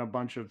want to run a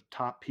bunch of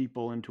top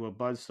people into a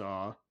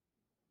buzzsaw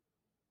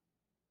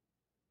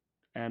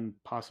and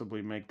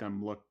possibly make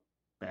them look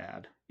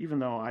bad, even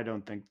though I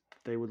don't think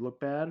they would look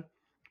bad.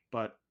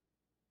 But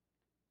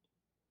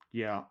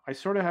yeah, I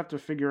sort of have to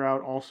figure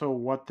out also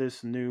what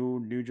this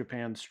New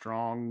Japan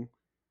Strong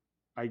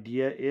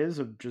idea is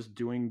of just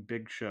doing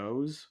big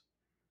shows.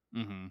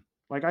 Mm-hmm.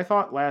 Like I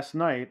thought last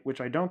night,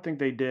 which I don't think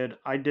they did.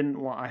 I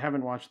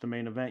haven't watched the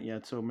main event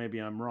yet, so maybe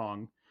I'm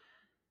wrong.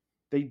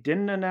 They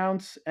didn't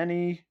announce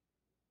any.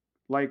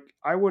 Like,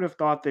 I would have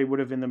thought they would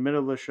have in the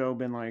middle of the show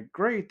been like,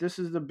 great, this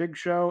is the big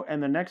show,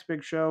 and the next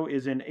big show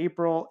is in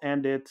April,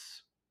 and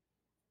it's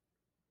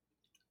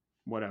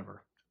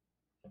whatever.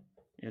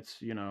 It's,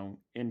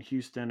 in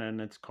Houston,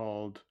 and it's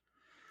called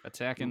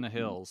Attack in the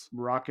Hills.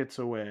 Rockets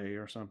Away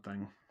or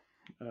something.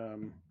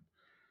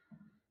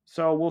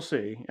 So we'll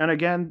see. And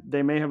again,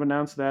 they may have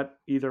announced that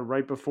either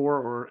right before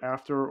or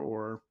after,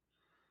 or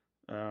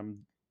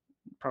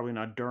probably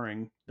not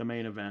during the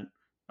main event.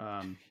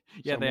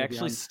 Yeah, they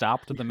actually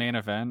stopped the main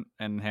event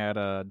and had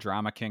a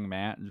Drama King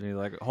Matt and be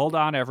like, hold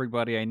on,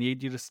 everybody, I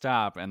need you to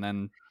stop. And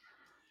then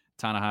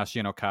Tanahashi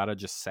and Okada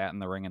just sat in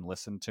the ring and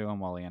listened to him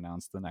while he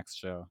announced the next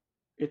show.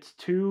 It's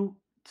 2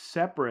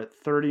 separate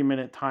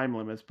 30-minute time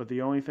limits, but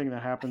the only thing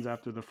that happens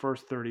after the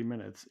first 30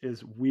 minutes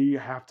is we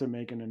have to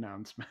make an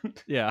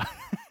announcement. Yeah.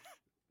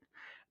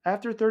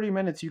 After 30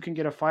 minutes, you can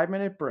get a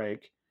 5-minute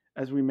break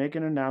as we make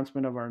an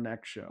announcement of our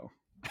next show.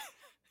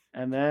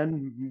 And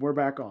then we're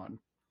back on.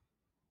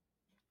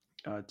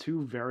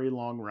 2 very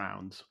long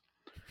rounds.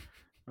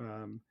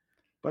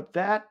 But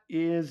that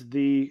is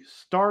the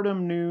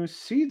Stardom news.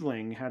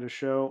 Seedling had a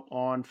show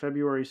on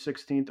February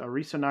 16th.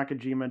 Arisa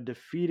Nakajima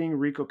defeating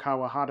Riko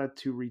Kawahata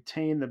to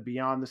retain the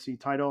Beyond the Sea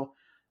title.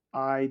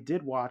 I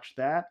did watch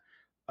that.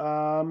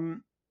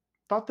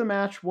 Thought the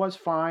match was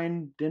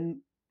fine.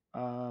 Didn't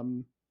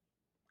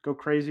go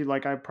crazy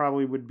like I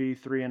probably would be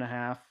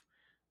 3.5.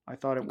 I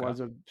thought it was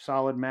a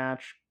solid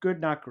match. Good,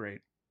 not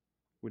great,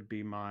 would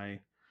be my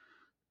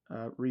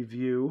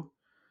review.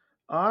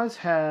 Oz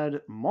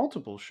had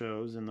multiple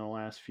shows in the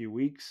last few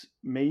weeks.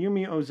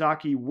 Mayumi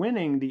Ozaki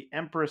winning the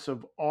Empress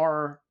of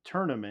R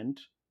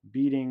tournament,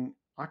 beating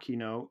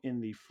Akino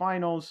in the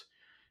finals.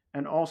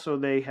 And also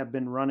they have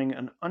been running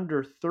an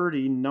under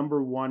 30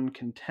 number 1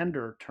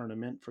 contender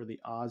tournament for the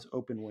Oz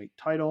Openweight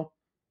title.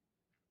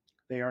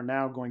 They are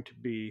now going to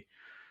be,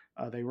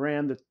 they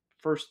ran the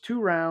first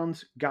 2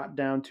 rounds, got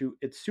down to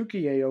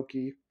Itsuki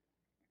Aoki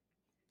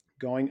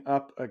going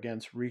up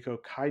against Riko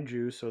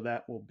Kaiju, so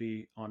that will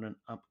be on an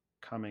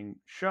upcoming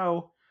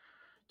show.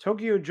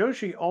 Tokyo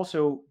Joshi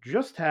also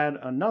just had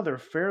another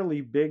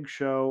fairly big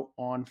show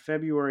on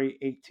February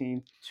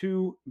 18th.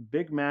 2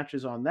 big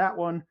matches on that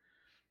one.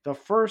 The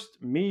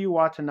first, Miyu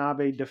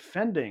Watanabe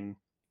defending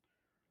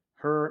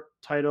her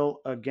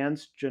title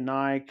against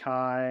Janai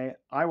Kai.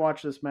 I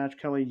watched this match.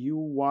 Kelly, you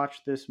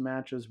watched this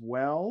match as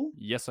well?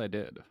 Yes, I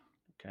did.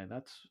 Okay,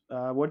 that's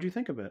what do you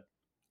think of it?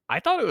 I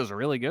thought it was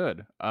really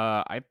good.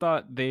 I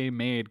thought they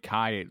made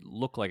Kai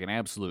look like an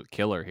absolute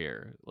killer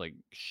here. Like,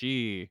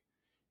 she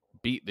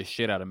beat the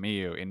shit out of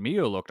Miyu, and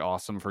Miyu looked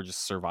awesome for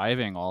just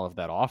surviving all of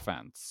that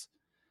offense.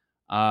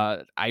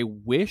 I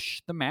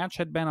wish the match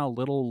had been a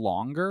little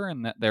longer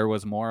and that there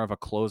was more of a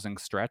closing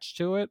stretch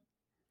to it.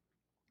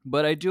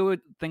 But I do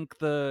think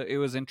it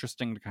was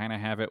interesting to kind of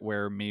have it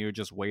where Miyu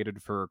just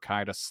waited for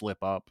Kai to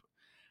slip up,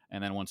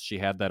 and then once she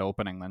had that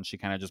opening, then she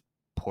kind of just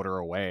put her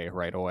away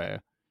right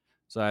away.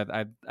 So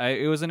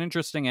it was an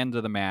interesting end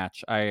to the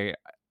match.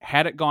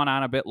 Had it gone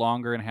on a bit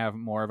longer and have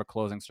more of a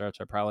closing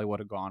stretch, I probably would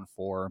have gone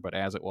 4, but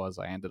as it was,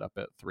 I ended up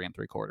at 3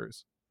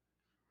 3/4.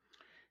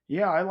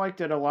 Yeah, I liked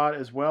it a lot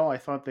as well. I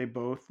thought they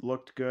both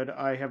looked good.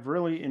 I have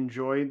really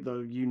enjoyed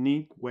the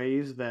unique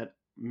ways that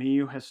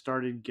Miyu has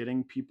started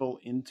getting people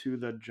into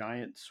the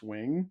giant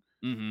swing.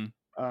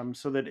 Mm-hmm.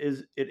 So that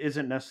it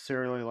isn't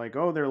necessarily like,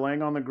 oh, they're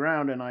laying on the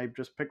ground and I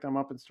just pick them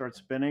up and start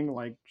spinning.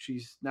 Like,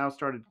 she's now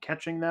started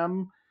catching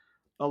them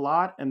a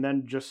lot and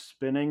then just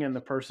spinning and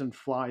the person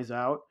flies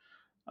out,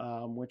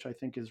 which I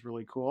think is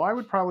really cool. I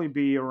would probably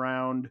be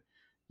around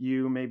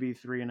you, maybe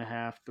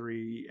 3.5,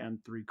 3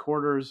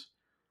 3/4.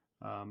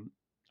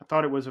 I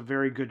thought it was a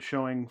very good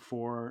showing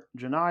for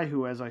Janai,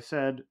 who, as I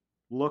said,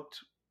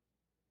 looked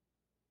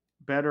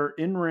better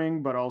in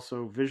ring, but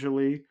also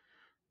visually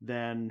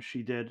than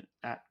she did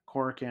at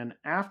Korakuen.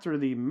 After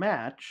the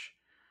match,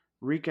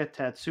 Rika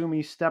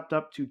Tatsumi stepped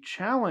up to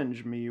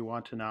challenge Miyu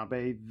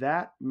Watanabe.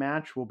 That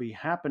match will be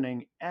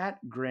happening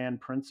at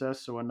Grand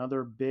Princess, so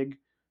another big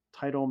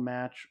title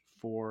match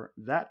for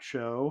that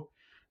show.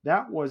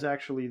 That was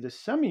actually the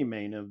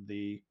semi-main of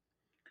the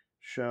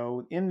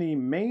show. In the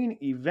main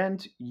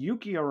event,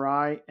 Yuki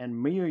Arai and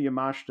Miyu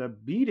Yamashita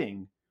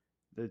beating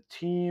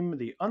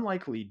the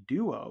unlikely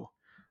duo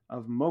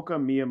of Moka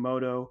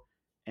Miyamoto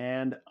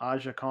and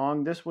Aja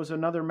Kong. This was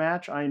another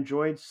match I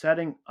enjoyed,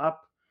 setting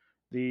up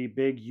the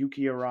big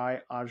Yuki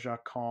Arai Aja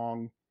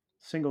Kong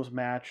singles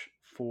match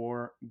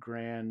for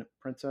Grand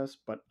Princess,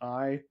 but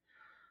I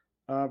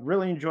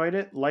Really enjoyed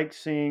it. Liked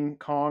seeing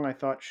Kong. I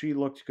thought she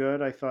looked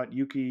good. I thought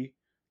Yuki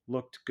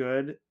looked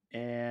good.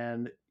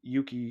 And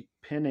Yuki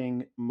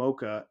pinning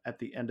Mocha at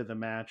the end of the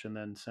match and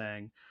then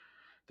saying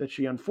that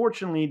she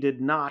unfortunately did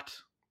not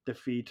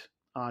defeat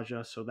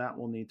Aja, so that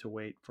will need to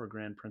wait for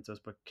Grand Princess.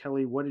 But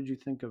Kelly, what did you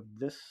think of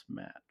this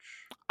match?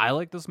 I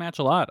like this match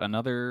a lot.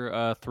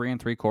 Another 3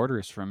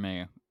 3/4 from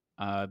me.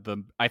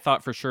 I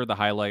thought for sure the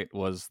highlight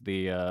was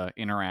the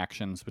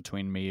interactions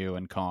between Miyu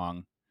and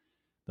Kong.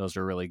 Those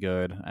are really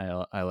good.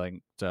 I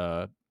liked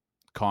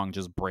Kong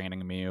just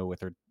branding Miyu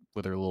with her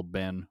little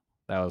bin.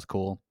 That was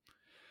cool.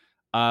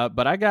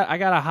 But I got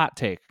a hot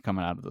take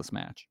coming out of this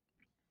match.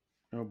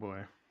 Oh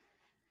boy.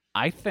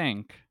 I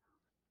think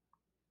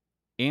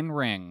in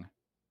ring,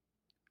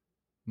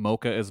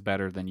 Mocha is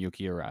better than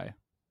Yuki Arai.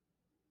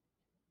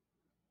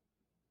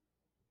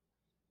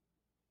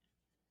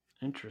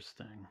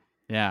 Interesting.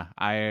 Yeah,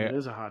 it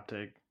is a hot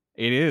take.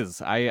 It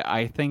is.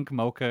 I think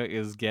Mocha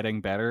is getting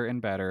better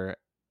and better,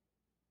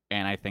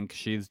 and I think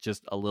she's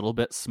just a little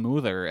bit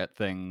smoother at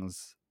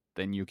things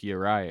than Yuki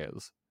Arai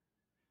is.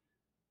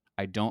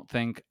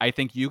 I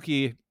think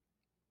Yuki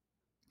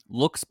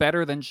looks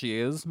better than she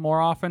is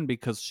more often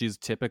because she's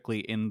typically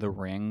in the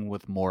ring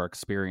with more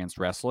experienced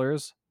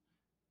wrestlers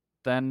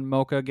than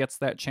Mocha gets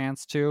that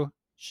chance to.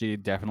 She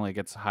definitely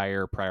gets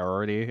higher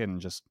priority in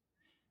just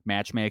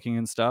matchmaking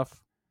and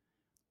stuff.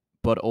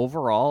 But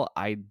overall,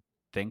 I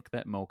think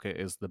that Mocha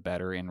is the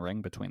better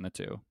in-ring between the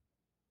two.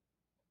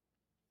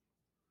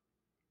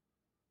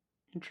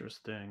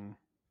 Interesting.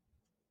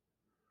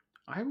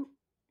 I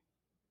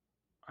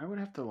would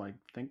have to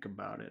think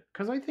about it,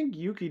 because I think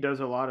Yuki does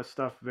a lot of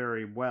stuff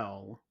very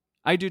well.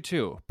 I do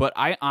too, but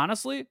I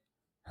honestly,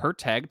 her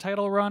tag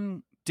title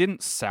run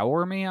didn't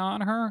sour me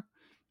on her,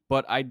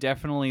 but I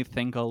definitely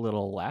think a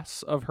little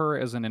less of her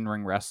as an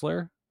in-ring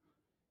wrestler,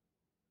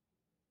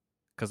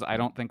 because I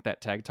don't think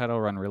that tag title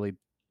run really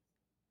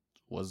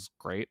was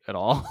great at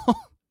all.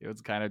 It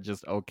was kind of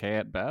just okay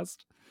at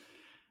best.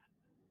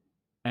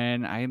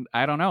 And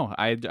I don't know.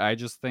 I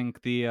just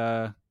think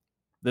the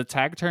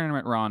tag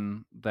tournament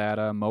run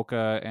that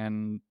Mocha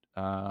and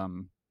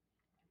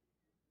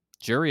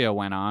Juria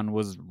went on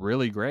was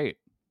really great.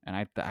 And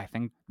I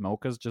think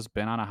Mocha's just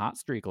been on a hot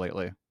streak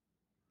lately.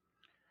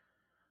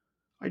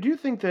 I do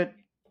think that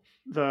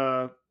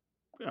the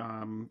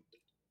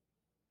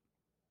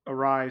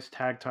Arai's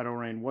tag title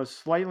reign was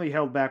slightly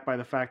held back by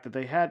the fact that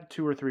they had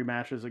 2 or 3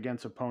 matches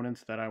against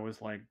opponents that I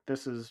was like,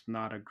 this is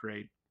not a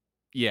great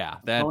Yeah,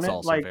 that's opponent.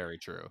 also very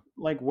true.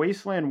 Like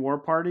Wasteland War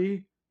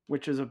Party,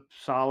 which is a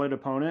solid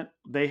opponent,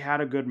 they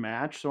had a good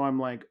match. So I'm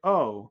like,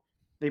 oh,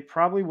 they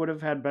probably would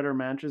have had better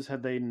matches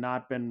had they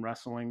not been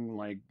wrestling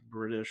like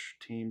British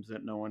teams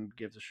that no one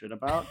gives a shit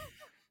about.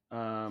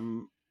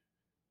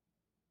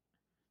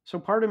 So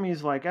part of me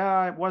is like,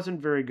 it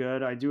wasn't very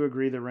good. I do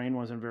agree the reign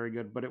wasn't very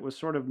good, but it was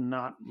sort of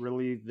not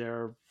really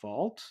their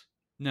fault.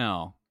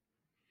 No.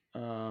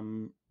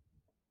 I'll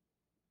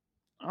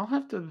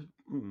have to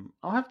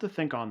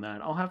think on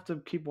that. I'll have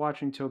to keep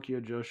watching Tokyo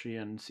Joshi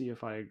and see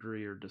if I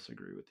agree or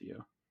disagree with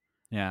you.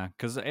 Yeah,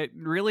 because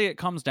it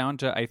comes down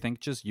to, I think,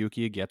 just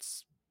Yuki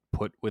gets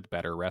put with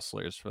better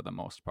wrestlers for the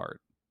most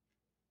part.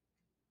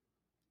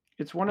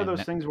 It's one of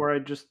those things where I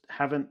just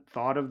haven't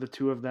thought of the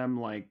two of them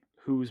like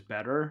who's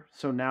better.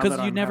 So now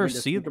that you never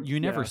see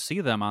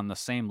them on the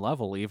same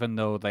level, even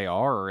though they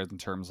are in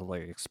terms of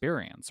like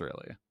experience,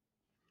 really.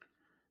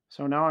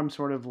 So now I'm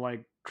sort of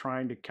like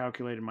trying to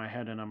calculate in my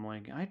head, and I'm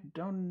like, I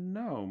don't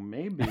know.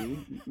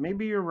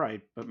 Maybe you're right,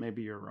 but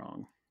maybe you're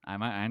wrong. I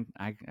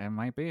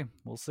might be.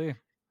 We'll see.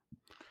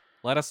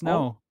 Let us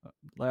know.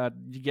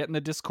 You get in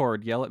the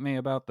Discord. Yell at me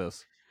about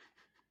this.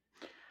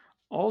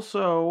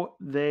 Also,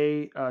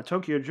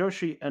 Tokyo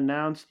Joshi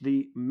announced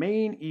the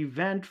main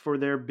event for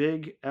their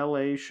big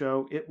LA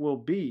show. It will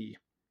be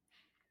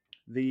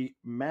the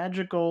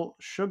Magical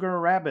Sugar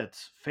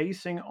Rabbits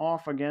facing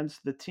off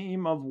against the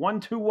team of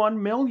 1-1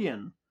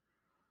 Million.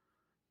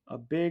 A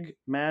big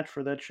match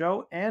for that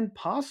show, and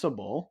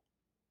possible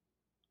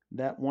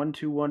that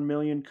 1-1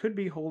 Million could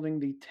be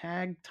holding the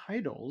tag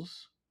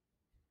titles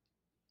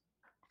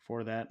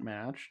for that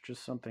match.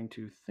 Just something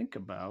to think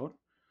about.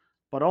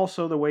 But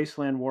also the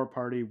Wasteland War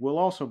Party will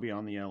also be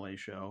on the LA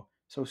show.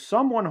 So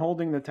someone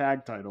holding the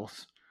tag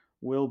titles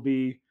will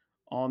be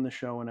on the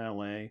show in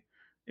LA.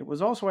 It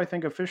was also, I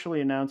think,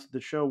 officially announced that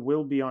the show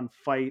will be on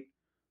Fight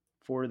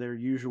for their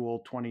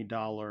usual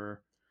 $20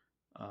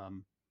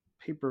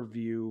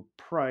 pay-per-view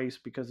price,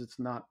 because it's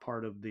not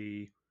part of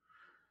the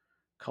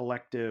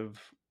Collective.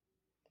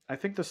 I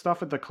think the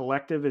stuff at the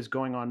Collective is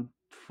going on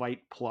Fight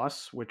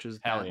Plus, which is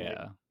hell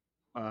yeah.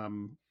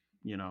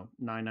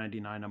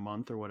 $9.99 a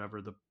month or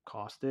whatever the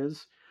cost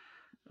is.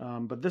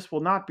 But this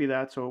will not be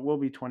that, so it will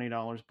be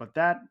 $20. But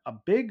a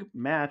big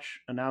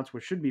match announced,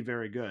 which should be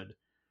very good.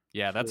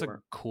 Yeah, that's a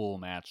cool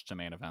match to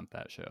main event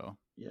that show.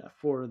 Yeah,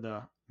 for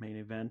the main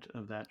event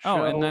of that show.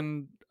 Oh, and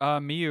then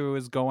Miyu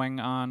is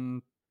going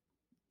on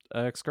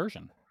an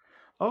excursion.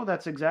 Oh,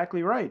 that's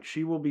exactly right.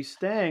 She will be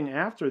staying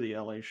after the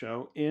LA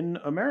show in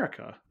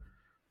America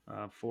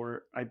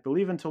for, I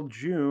believe, until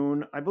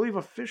June. I believe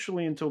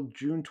officially until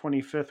June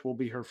 25th will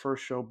be her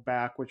first show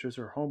back, which is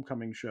her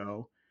homecoming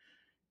show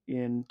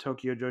in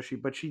Tokyo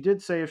Joshi. But she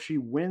did say if she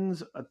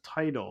wins a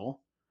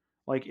title,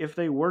 like if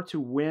they were to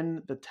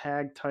win the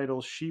tag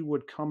titles, she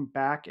would come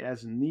back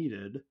as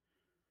needed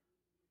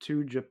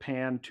to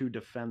Japan to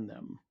defend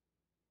them,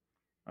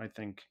 I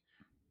think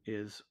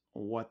is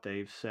what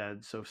they've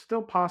said. So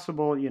still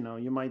possible,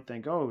 you might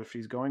think, oh, if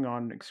she's going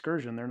on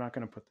excursion, they're not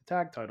going to put the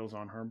tag titles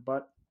on her,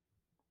 but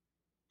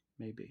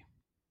maybe.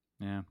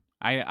 Yeah.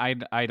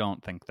 I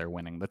don't think they're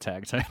winning the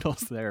tag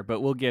titles there,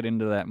 but we'll get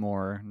into that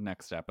more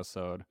next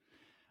episode.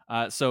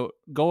 So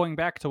going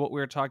back to what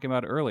we were talking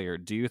about earlier,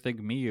 do you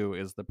think Miyu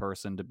is the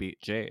person to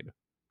beat Jade?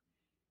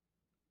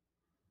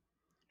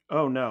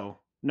 Oh, no.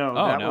 No,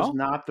 oh, that no? was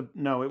not the...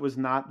 No, it was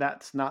not...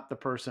 That's not the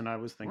person I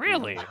was thinking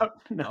Really?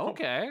 about. No.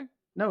 Okay.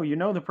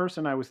 No, the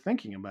person I was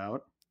thinking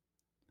about.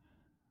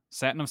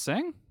 Satnam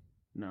Singh?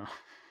 No.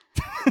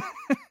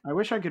 I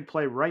wish I could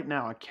play right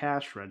now a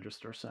cash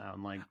register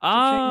sound. Like,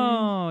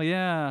 oh,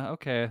 yeah.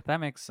 Okay, that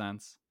makes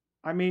sense.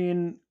 I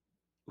mean,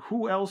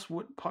 who else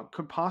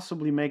could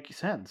possibly make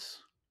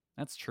sense?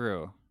 That's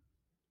true.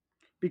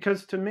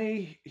 Because to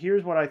me,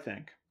 here's what I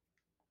think.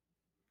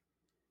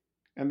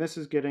 And this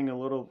is getting a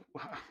little...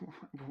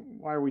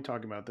 Why are we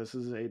talking about this?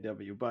 This is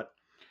AEW. But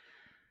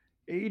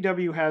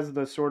AEW has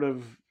the sort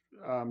of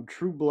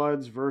True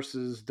Bloods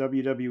versus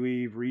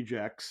WWE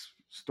Rejects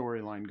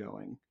storyline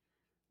going,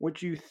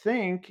 which you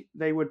think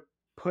they would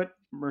put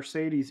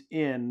Mercedes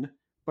in,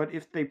 but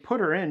if they put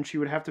her in, she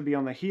would have to be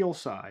on the heel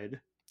side.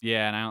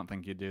 Yeah, and I don't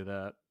think you'd do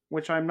that.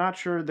 Which I'm not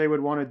sure they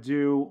would want to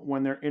do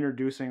when they're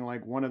introducing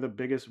like one of the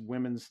biggest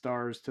women's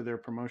stars to their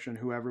promotion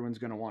who everyone's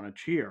going to want to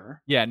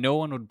cheer. Yeah, no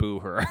one would boo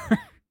her.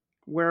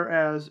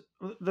 Whereas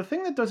the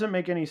thing that doesn't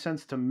make any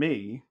sense to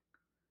me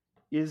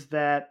is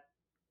that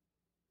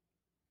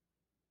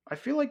I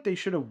feel like they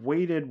should have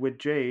waited with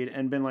Jade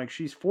and been like,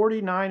 she's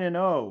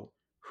 49-0.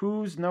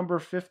 Who's number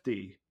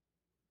 50?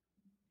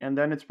 And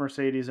then it's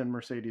Mercedes and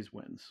Mercedes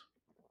wins.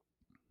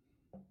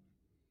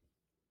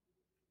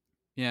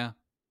 Yeah.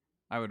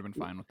 I would have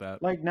been fine with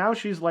that. Like now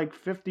she's like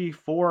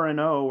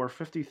 54-0 or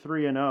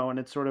 53-0, and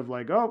it's sort of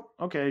like, oh,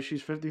 okay,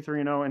 she's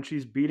 53-0, and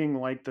she's beating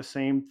like the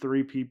same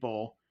three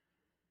people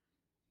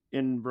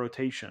in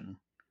rotation.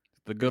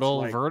 The good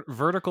old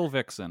vertical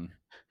vixen.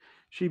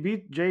 She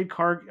beat Jade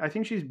Cargill. I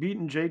think she's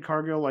beaten Jade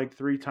Cargill like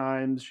 3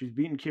 times. She's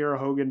beaten Kiera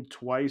Hogan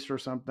twice or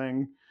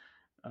something.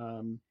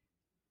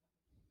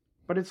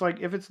 But it's like,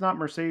 if it's not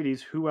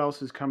Mercedes, who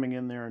else is coming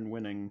in there and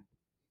winning?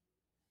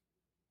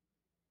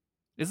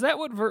 Is that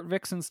what Vert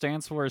Vixen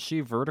stands for? Is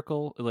she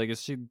vertical? Like,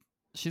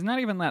 she's not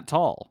even that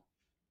tall.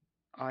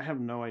 I have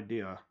no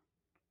idea.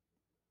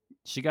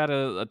 She got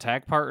a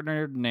tag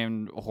partner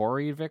named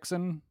Hori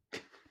Vixen?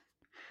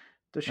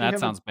 That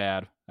sounds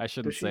bad. I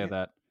shouldn't say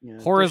that. Yeah.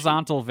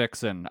 Horizontal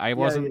Vixen. I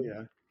wasn't...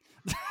 Yeah.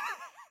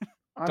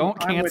 Don't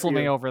cancel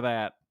me over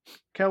that.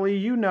 Kelly,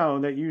 you know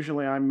that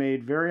usually I'm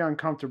made very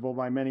uncomfortable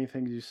by many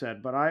things you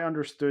said, but I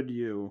understood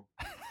you.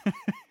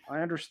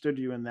 I understood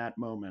you in that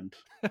moment,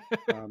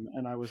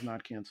 and I was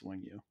not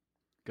canceling you.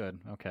 Good.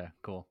 Okay.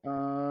 Cool.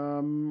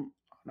 I'm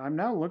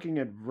now looking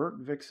at Vert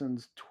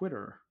Vixen's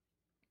Twitter.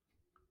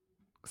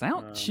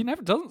 Cause she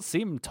never doesn't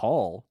seem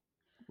tall.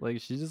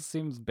 Like she just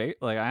seems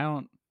like I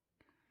don't.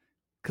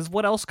 Cause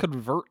what else could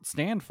Vert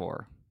stand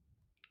for?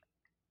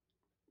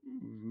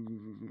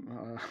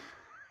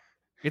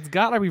 It's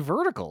got to be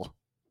vertical.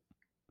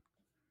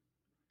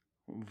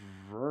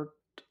 Vert.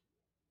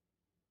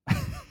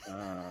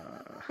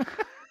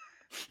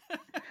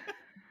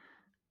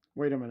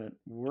 Wait a minute.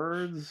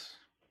 Words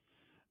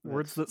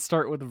that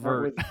start with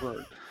Vert.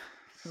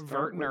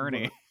 Vert and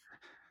Ernie.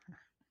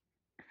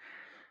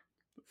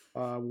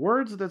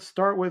 Words that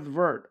start with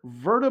Vert.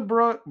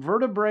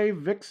 Vertebrae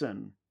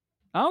Vixen.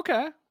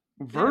 Okay.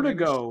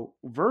 Vertigo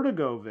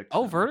Vixen.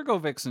 Oh, Vertigo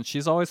Vixen.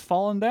 She's always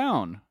falling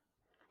down.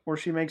 Or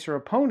she makes her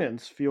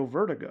opponents feel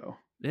vertigo.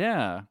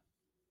 Yeah.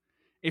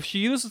 If she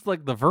uses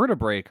like the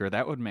Vertebreaker,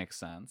 that would make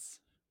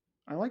sense.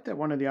 I like that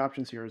one of the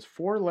options here is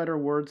 4-letter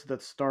words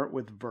that start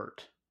with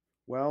Vert.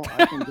 Well,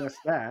 I can guess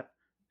that.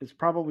 It's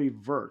probably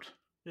Vert.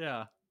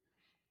 Yeah.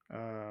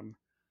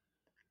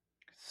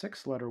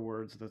 6-letter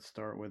words that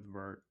start with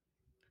Vert.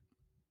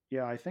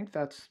 Yeah, I think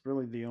that's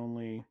really the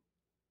only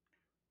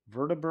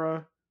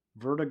vertebra,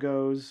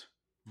 vertigos,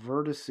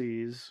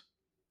 vertices.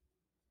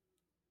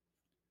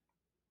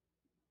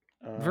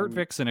 Vert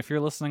Vixen, if you're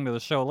listening to the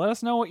show, let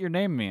us know what your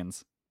name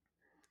means.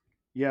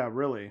 Yeah,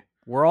 really.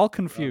 We're all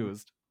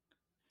confused.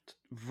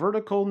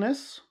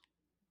 Verticalness,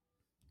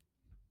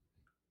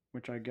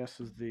 which I guess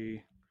is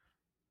the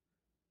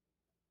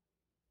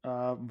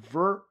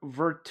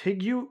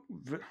vertiginous.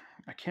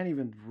 I can't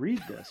even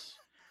read this.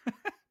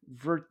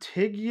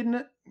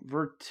 Vertiginous.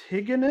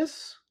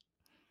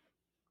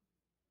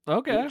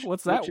 Okay,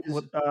 what's that? Which is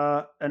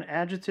an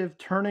adjective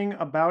turning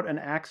about an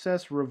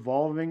axis,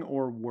 revolving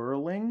or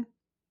whirling.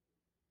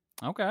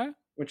 Okay.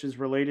 Which is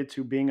related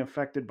to being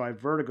affected by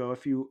vertigo.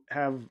 If you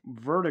have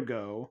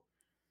vertigo,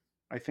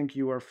 I think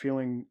you are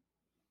feeling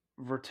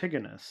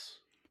vertiginous.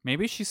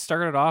 Maybe she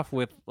started off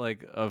with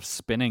like a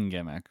spinning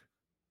gimmick.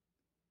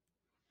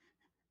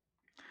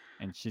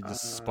 And she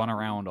just spun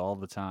around all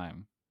the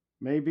time.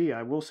 Maybe.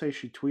 I will say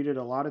she tweeted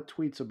a lot of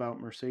tweets about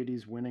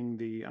Mercedes winning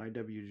the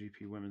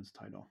IWGP Women's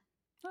title.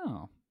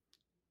 Oh.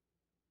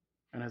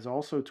 And has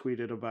also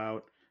tweeted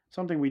about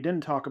something we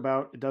didn't talk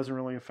about. It doesn't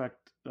really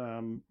affect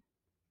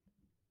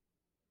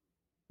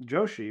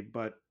Joshi,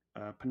 but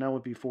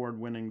Penelope Ford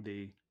winning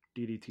the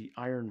DDT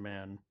Iron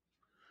Man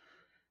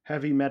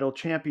Heavy Metal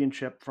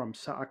Championship from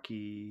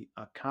Saki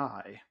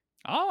Akai.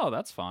 Oh,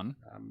 that's fun.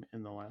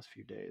 In the last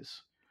few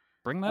days.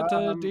 Bring that to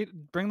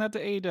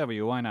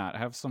AEW. Why not?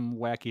 Have some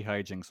wacky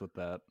hijinks with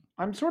that.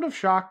 I'm sort of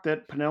shocked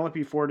that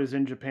Penelope Ford is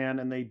in Japan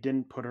and they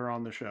didn't put her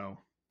on the show.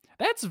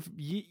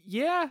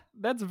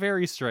 That's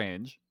very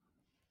strange.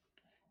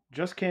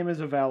 Just came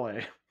as a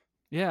valet.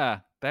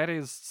 Yeah, that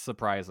is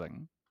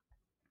surprising.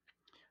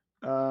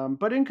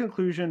 But in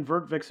conclusion,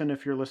 Vert Vixen,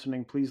 if you're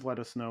listening, please let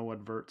us know what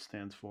Vert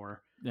stands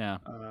for. Yeah.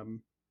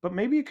 But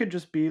maybe it could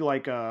just be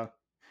like a.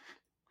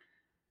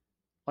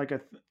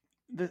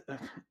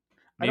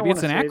 Maybe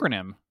it's an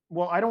acronym.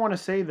 Well, I don't want to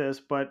say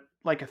this, but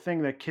like a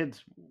thing that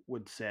kids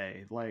would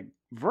say, like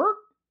Vert.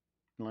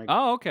 Like,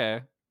 oh,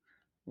 okay.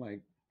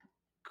 Like,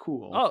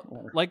 cool.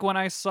 Oh, like when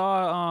I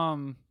saw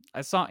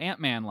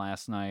Ant-Man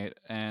last night,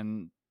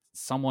 and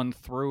someone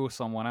threw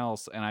someone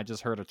else, and I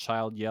just heard a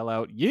child yell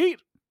out, "Yeet!"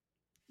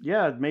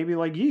 Yeah, maybe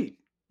like Yeet.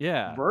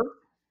 Yeah. Vert?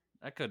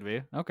 That could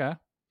be. Okay.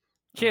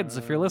 Kids,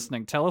 if you're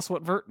listening, tell us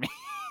what Vert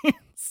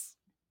means.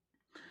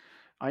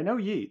 I know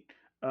Yeet.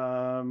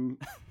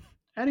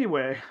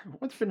 Anyway,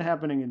 what's been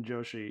happening in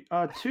Joshi?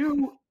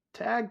 2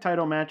 tag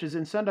title matches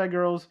in Sendai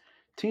Girls,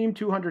 Team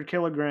 200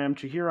 kilogram,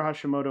 Chihiro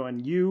Hashimoto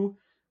and Yu,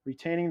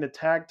 retaining the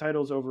tag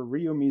titles over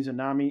Ryu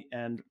Mizunami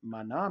and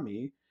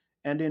Manami.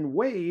 And in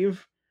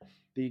Wave,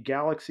 the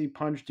Galaxy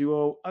Punch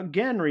duo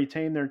again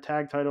retained their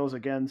tag titles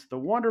against the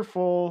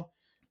wonderful,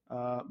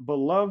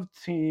 beloved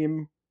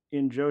team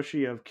in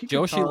Joshi of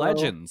Kikutaro Joshi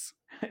Legends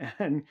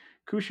and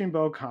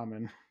Kushinbo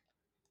Kamen.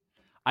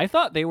 I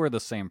thought they were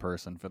the same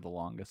person for the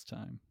longest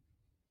time.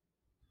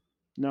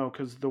 No,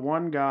 because the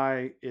one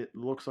guy, it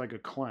looks like a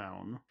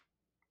clown.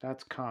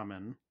 That's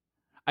Kamen.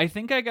 I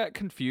think I got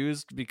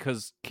confused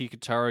because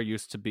Kikutaro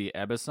used to be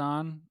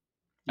Ebisan,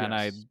 and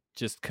I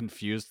just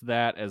confused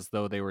that as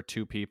though they were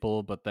two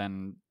people, but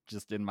then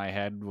just in my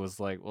head was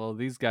like, well,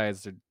 these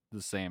guys are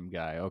the same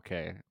guy.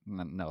 Okay.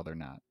 No, they're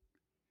not.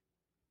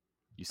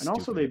 And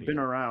also they've been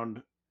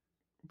around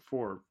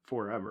for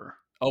forever.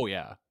 Oh,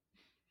 yeah.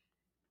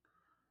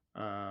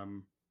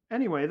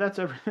 Anyway, that's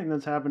everything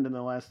that's happened in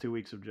the last 2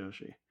 weeks of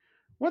Joshi.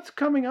 What's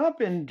coming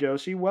up in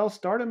Joshi? Well,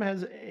 Stardom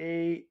has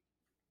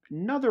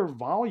another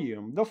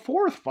volume, the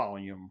 4th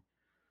volume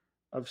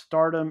of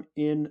Stardom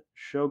in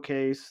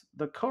Showcase.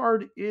 The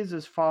card is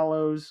as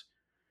follows.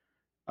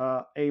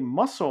 A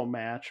muscle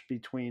match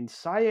between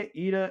Saya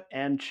Iida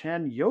and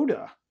Chen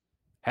Yoda.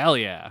 Hell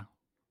yeah.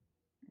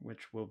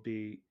 Which will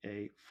be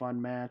a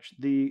fun match.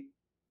 The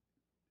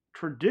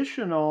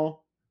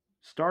traditional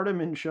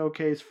Stardom in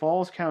Showcase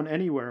Falls Count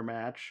Anywhere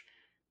match,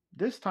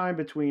 this time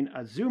between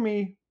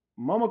Azumi,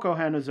 Momoko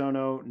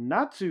Hanazono,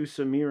 Natsu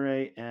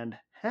Sumire, and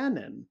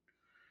Hanan.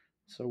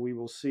 So we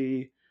will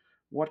see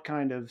what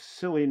kind of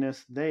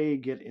silliness they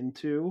get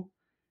into.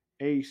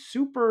 A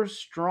super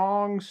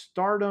strong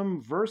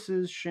Stardom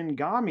versus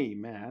Shingami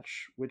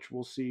match, which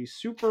will see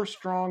super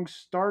strong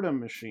Stardom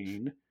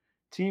Machine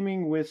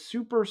teaming with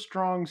super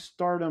strong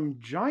Stardom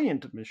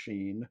Giant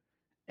Machine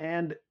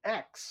and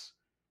X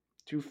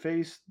to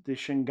face the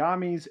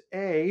Shingamis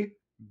A,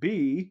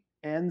 B,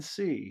 and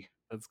C.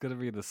 That's going to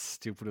be the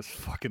stupidest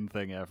fucking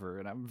thing ever,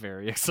 and I'm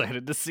very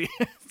excited to see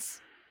it.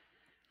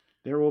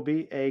 There will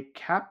be a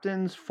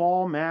Captain's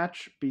Fall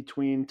match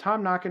between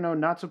Tam Nakano,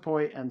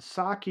 Natsupoi, and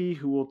Saki,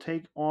 who will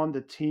take on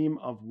the team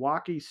of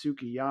Waka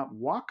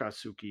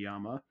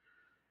Tsukiyama,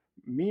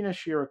 Mina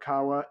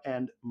Shirakawa,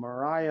 and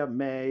Mariah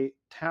May.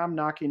 Tam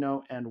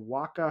Nakano and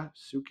Waka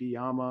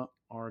Tsukiyama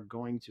are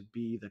going to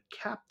be the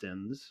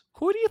captains.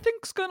 Who do you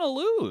think's going to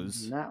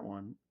lose? In that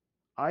one.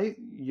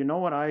 You know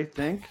what I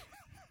think?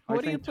 I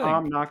think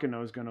Tam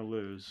Nakano is going to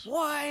lose.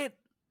 What?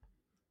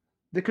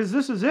 Because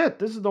this is it.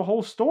 This is the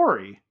whole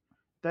story.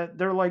 That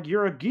they're like,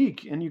 you're a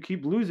geek and you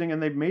keep losing,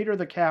 and they've made her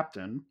the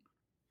captain.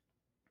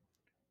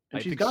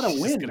 And she's got to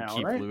win now,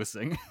 keep right?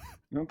 Losing.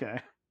 Okay.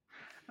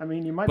 I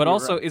mean, you might. But be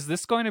also, right. Is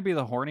this going to be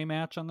the horny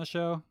match on the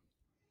show?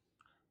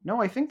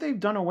 No, I think they've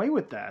done away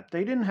with that.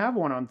 They didn't have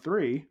 1 on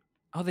 3.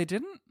 Oh, they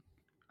didn't?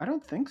 I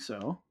don't think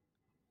so.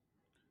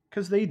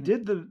 Because they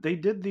did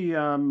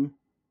the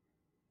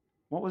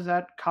what was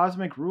that?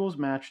 Cosmic Rules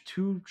match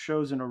 2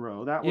 shows in a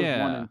row. That was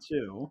 1 and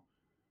 2.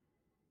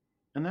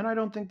 And then I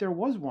don't think there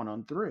was 1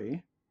 on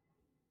 3.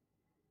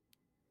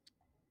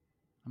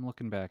 I'm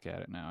looking back at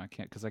it now.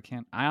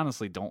 I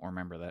honestly don't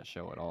remember that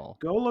show at all.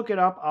 Go look it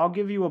up. I'll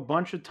give you a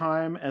bunch of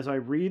time as I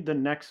read the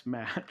next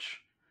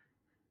match,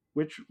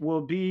 which will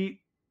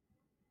be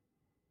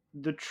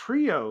the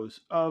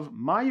trios of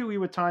Mayu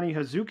Iwatani,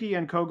 Hazuki,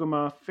 and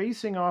Koguma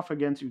facing off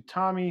against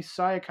Utami,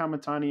 Saya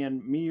Kamatani,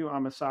 and Miyu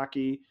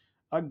Amasaki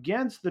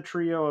against the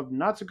trio of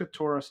Natsuko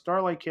Tora,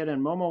 Starlight Kid,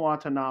 and Momo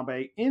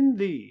Watanabe in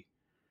the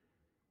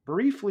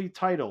briefly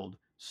titled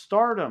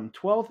Stardom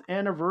 12th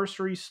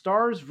Anniversary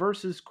Stars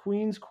vs.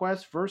 Queen's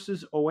Quest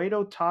vs.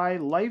 Oedo Tai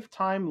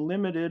Lifetime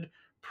Limited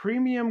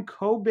Premium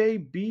Kobe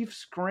Beef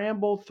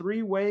Scramble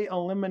 3-Way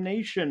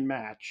Elimination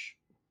Match.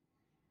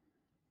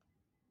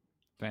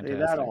 Fantastic.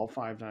 Say that all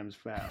 5 times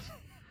fast.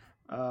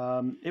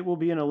 It will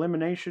be an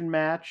elimination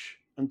match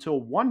until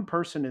one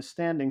person is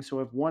standing. So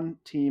if one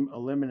team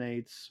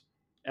eliminates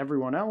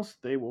everyone else,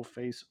 they will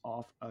face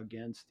off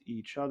against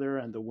each other.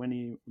 And the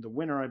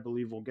winner, I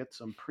believe, will get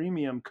some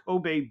premium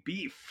Kobe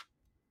beef.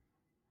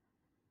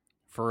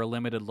 For a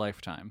limited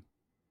lifetime.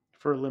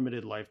 For a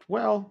limited life.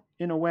 Well,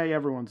 in a way,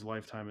 everyone's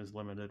lifetime is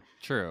limited.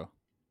 True.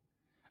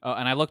 Oh,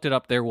 and I looked it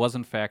up. There was,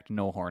 in fact,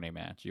 no horny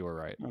match. You were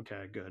right.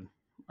 Okay, good.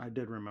 I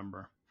did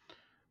remember.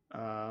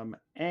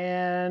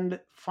 And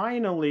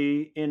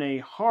finally, in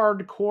a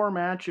hardcore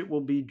match, it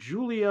will be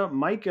Julia,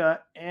 Maika,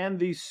 and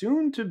the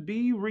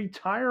soon-to-be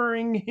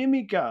retiring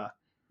Himika.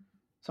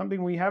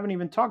 Something we haven't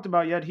even talked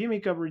about yet.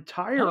 Himika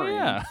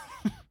retiring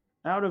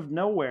out of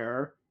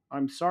nowhere.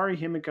 I'm sorry,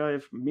 Himika,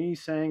 if me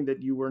saying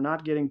that you were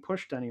not getting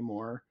pushed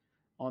anymore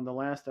on the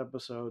last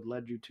episode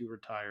led you to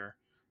retire.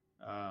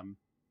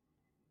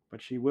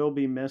 But she will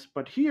be missed.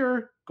 But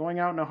here, going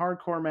out in a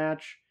hardcore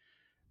match,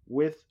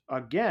 with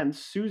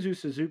against Suzu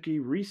Suzuki,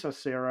 Risa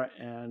Sera,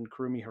 and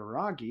Kurumi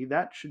Hiragi,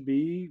 that should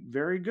be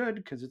very good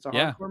because it's a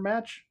hardcore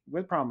match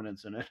with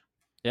prominence in it.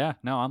 Yeah,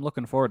 no, I'm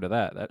looking forward to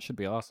that. That should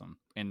be awesome.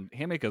 And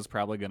Himika's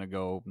probably going to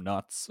go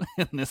nuts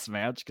in this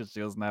match because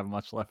she doesn't have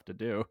much left to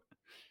do.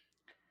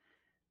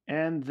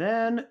 And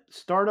then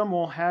Stardom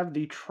will have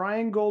the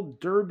Triangle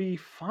Derby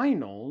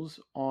Finals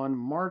on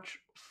March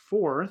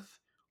 4th.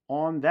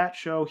 On that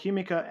show,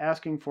 Himika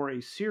asking for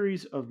a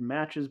series of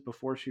matches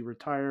before she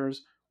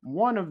retires.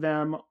 One of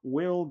them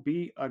will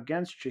be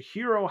against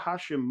Chihiro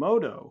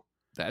Hashimoto.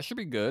 That should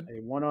be good.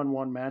 A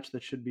one-on-one match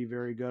that should be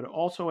very good.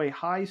 Also a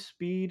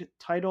high-speed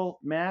title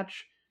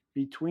match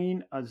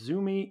between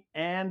Azumi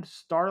and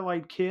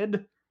Starlight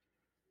Kid.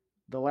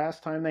 The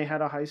last time they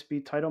had a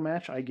high-speed title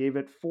match, I gave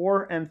it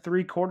 4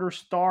 3/4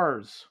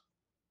 stars.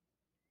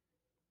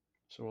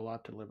 So a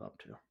lot to live up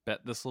to.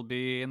 Bet this will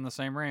be in the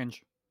same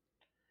range.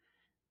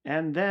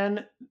 And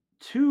then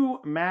 2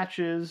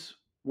 matches.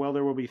 Well,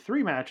 there will be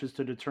 3 matches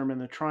to determine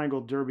the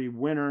Triangle Derby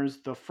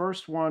winners. The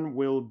first one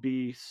will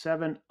be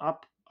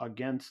 7-Up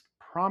against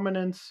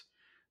Prominence.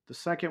 The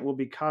second will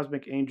be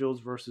Cosmic Angels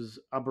versus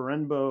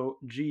Abarenbo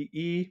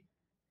GE.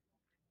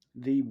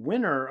 The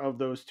winner of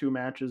those 2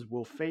 matches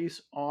will face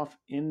off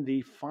in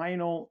the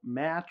final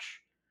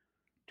match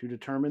to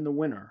determine the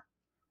winner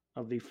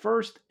of the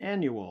first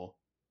annual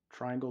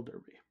Triangle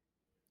Derby.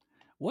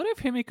 What if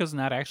Himika's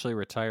not actually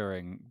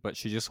retiring, but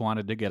she just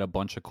wanted to get a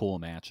bunch of cool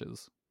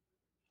matches?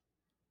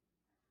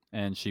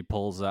 And she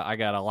pulls, I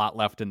got a lot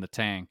left in the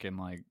tank, and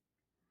like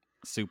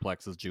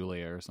suplexes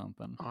Julia or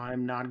something.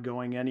 I'm not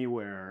going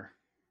anywhere.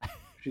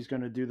 She's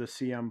going to do the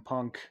CM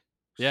Punk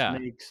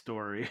snake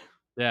story.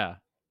 Yeah.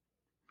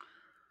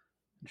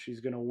 She's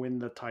going to win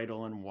the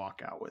title and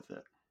walk out with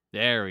it.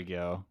 There we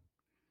go.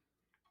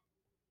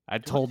 I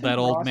told that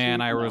old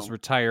man I was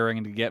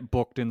retiring to get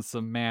booked in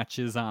some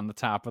matches on the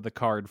top of the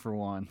card for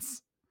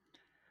once.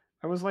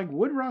 I was like,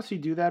 would Rossi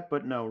do that?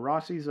 But no,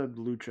 Rossi's a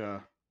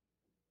lucha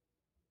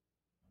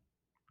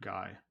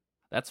guy.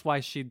 That's why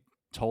she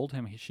told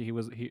him she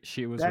was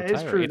retiring. That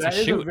is true. That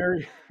is a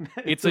very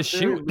it's a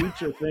shoot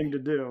lucha thing to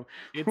do.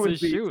 It's a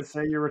shoot to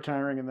say you're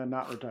retiring and then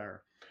not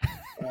retire.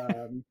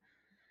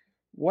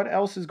 What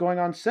else is going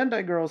on?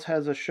 Sendai Girls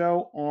has a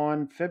show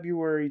on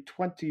February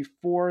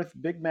 24th.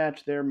 Big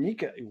match there.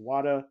 Mika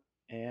Iwata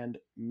and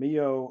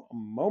Mio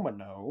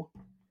Momino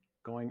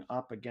going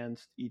up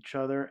against each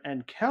other.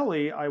 And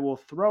Kelly, I will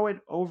throw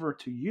it over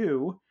to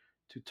you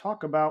to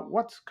talk about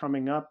what's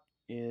coming up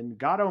in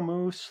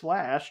Gadomu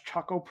 /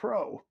 Choco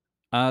Pro.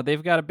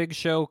 They've got a big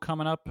show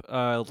coming up.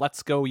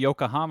 Let's Go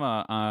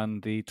Yokohama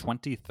on the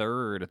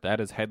 23rd. That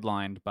is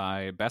headlined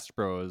by Best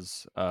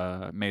Bros,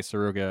 Mei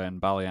Suruga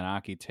and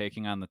Balianaki,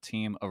 taking on the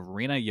team of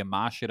Rina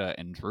Yamashita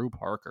and Drew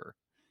Parker,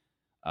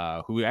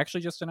 who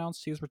actually just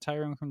announced he's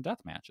retiring from death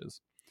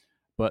matches.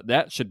 But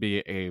that should be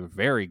a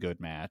very good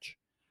match.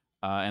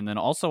 And then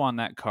also on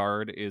that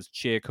card is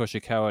Chie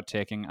Koshikawa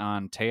taking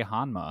on Tei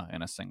Hanma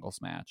in a singles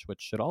match,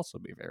 which should also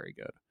be very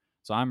good.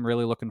 So I'm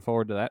really looking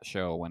forward to that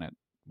show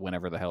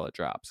whenever the hell it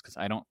drops, because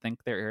I don't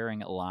think they're airing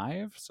it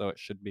live, so it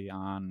should be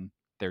on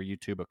their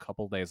YouTube a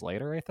couple days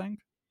later, I think.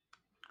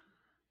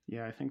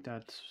 Yeah, I think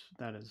that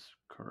is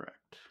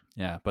correct.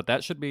 Yeah, but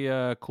that should be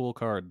a cool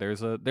card.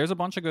 There's a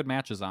bunch of good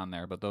matches on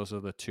there, but those are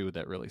the 2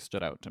 that really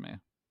stood out to me.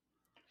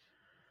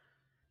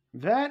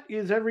 That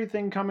is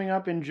everything coming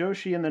up in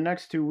Joshi in the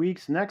next 2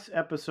 weeks. Next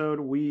episode,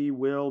 we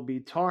will be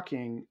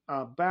talking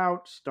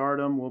about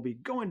Stardom. We'll be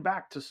going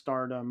back to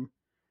Stardom.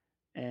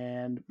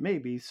 And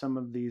maybe some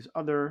of these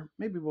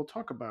maybe we'll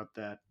talk about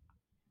that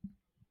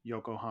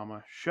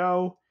Yokohama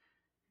show.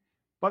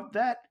 But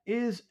that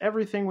is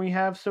everything we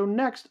have. So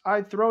next,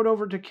 I throw it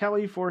over to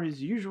Kelly for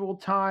his usual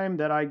time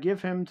that I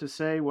give him to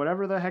say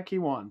whatever the heck he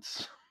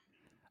wants.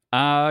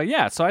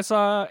 Yeah, so I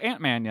saw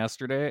Ant-Man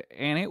yesterday,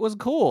 and it was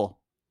cool.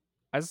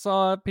 I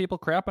saw people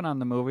crapping on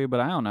the movie, but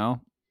I don't know.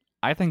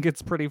 I think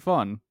it's pretty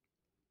fun.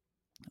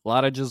 A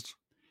lot of just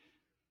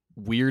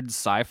weird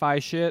sci-fi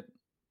shit.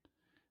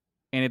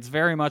 And it's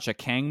very much a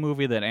Kang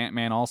movie that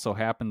Ant-Man also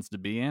happens to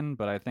be in,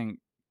 but I think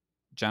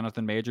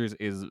Jonathan Majors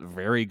is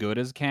very good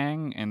as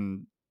Kang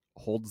and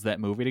holds that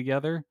movie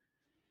together.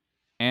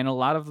 And a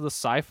lot of the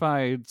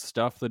sci-fi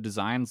stuff, the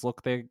designs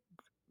look,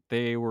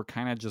 they were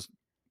kind of just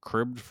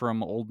cribbed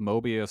from old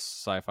Mobius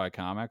sci-fi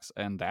comics,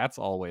 and that's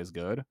always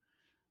good.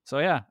 So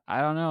yeah,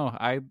 I don't know.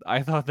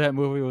 I thought that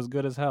movie was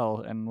good as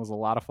hell and was a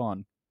lot of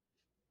fun.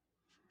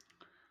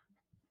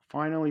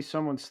 Finally,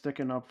 someone's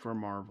sticking up for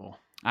Marvel.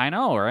 I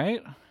know,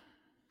 right?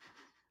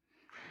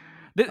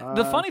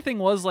 The funny thing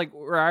was, like,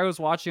 where I was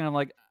watching, I'm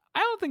like, I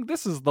don't think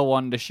this is the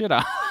one to shit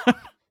on.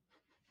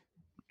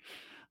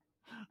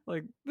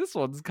 Like, this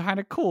one's kind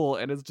of cool,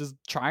 and it's just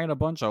trying a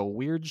bunch of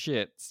weird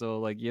shit. So,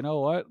 like, you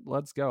know what?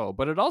 Let's go.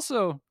 But it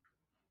also,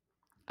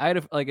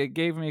 it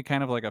gave me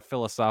kind of like a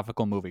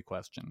philosophical movie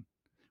question,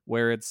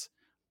 where it's,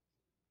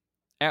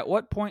 at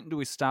what point do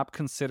we stop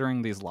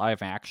considering these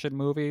live action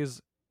movies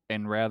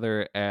and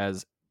rather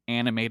as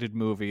animated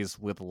movies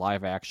with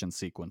live action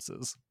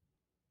sequences?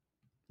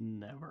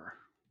 Never.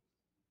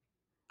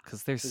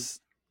 Because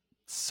there's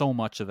so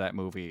much of that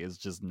movie is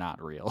just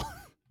not real.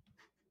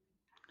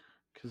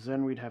 Because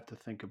then we'd have to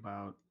think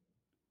about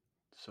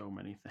so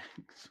many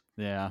things.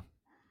 Yeah.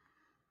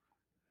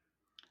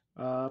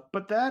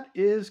 But that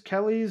is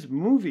Kelly's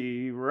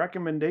movie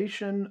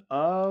recommendation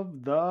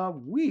of the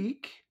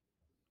week.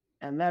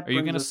 And that Are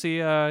you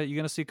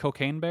gonna see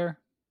Cocaine Bear?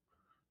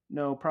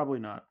 No, probably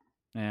not.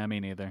 Yeah, me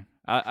neither.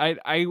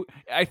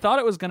 I thought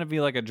it was gonna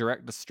be like a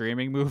direct to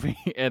streaming movie,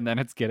 and then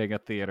it's getting a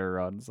theater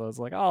run. So I was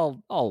like,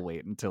 I'll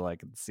wait until I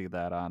can see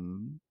that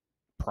on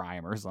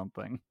Prime or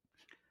something.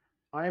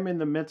 I am in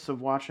the midst of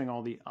watching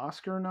all the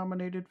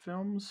Oscar-nominated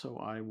films, so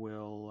I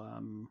will,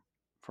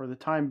 for the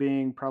time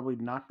being, probably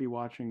not be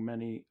watching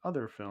many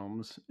other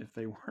films if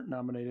they weren't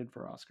nominated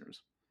for Oscars.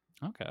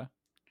 Okay.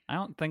 I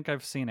don't think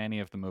I've seen any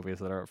of the movies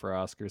that are up for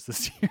Oscars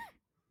this year.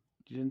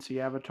 You didn't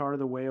see Avatar: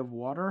 The Way of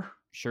Water?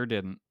 Sure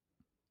didn't.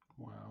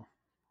 Wow.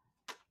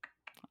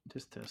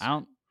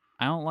 Tisk.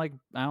 I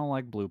don't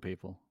like blue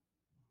people.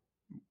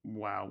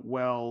 Wow.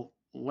 Well,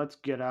 let's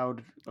get out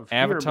of here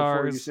Avatars,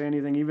 before you say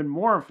anything even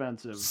more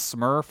offensive.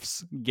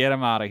 Smurfs, get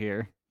them out of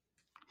here.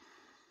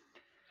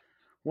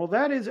 Well,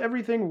 that is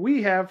everything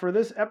we have for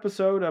this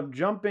episode of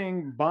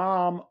Jumping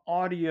Bomb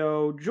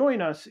Audio.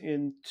 Join us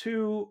in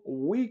 2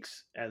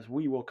 weeks as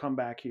we will come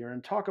back here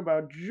and talk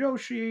about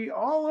Joshi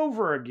all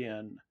over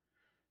again.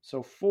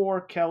 So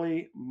for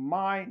Kelly,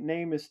 my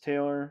name is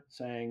Taylor,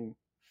 saying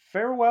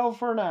farewell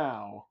for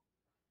now.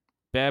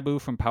 Babu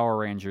from Power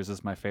Rangers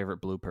is my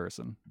favorite blue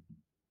person.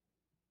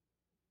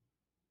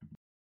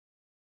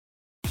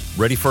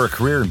 Ready for a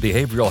career in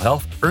behavioral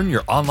health? Earn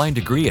your online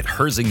degree at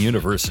Herzing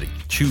University.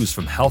 Choose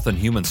from health and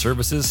human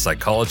services,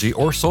 psychology,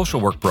 or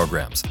social work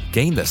programs.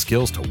 Gain the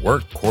skills to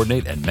work,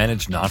 coordinate, and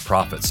manage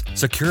nonprofits.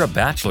 Secure a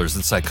bachelor's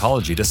in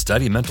psychology to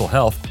study mental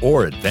health,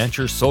 or advance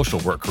your social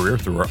work career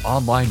through our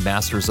online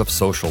Masters of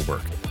Social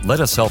Work. Let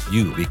us help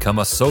you become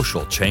a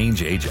social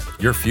change agent.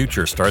 Your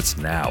future starts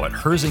now at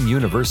Herzing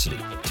University.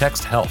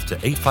 Text HEALTH to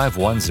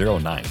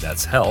 85109.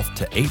 That's HEALTH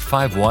to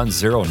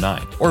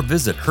 85109. Or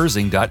visit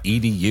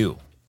herzing.edu.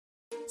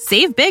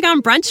 Save big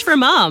on brunch for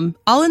mom,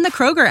 all in the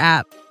Kroger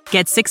app.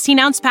 Get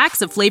 16-ounce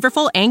packs of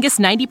flavorful Angus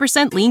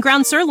 90% lean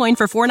ground sirloin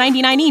for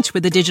 $4.99 each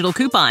with a digital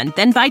coupon.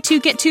 Then buy 2,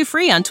 get 2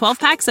 free on 12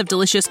 packs of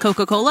delicious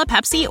Coca-Cola,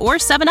 Pepsi, or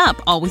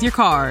 7-Up, all with your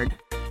card.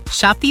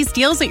 Shop these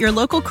deals at your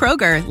local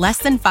Kroger, less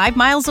than 5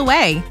 miles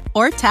away.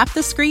 Or tap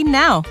the screen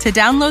now to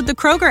download the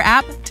Kroger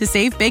app to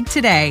save big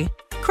today.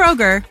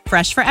 Kroger,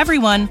 fresh for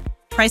everyone.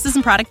 Prices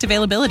and product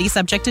availability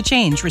subject to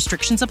change.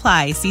 Restrictions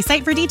apply. See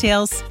site for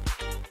details.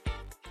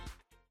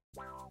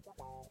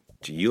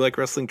 Do you like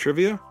wrestling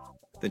trivia?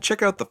 Then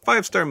check out the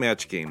 5-Star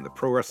Match Game, the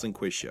Pro Wrestling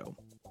Quiz Show.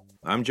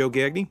 I'm Joe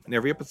Gagney, and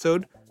every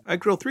episode, I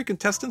grill 3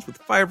 contestants with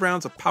 5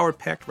 rounds of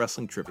power-packed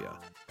wrestling trivia.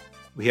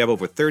 We have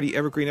over 30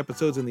 evergreen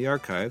episodes in the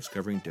archives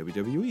covering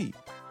WWE,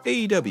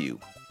 AEW,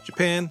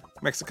 Japan,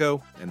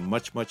 Mexico, and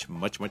much, much,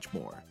 much, much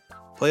more.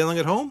 Play along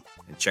at home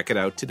and check it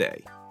out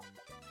today.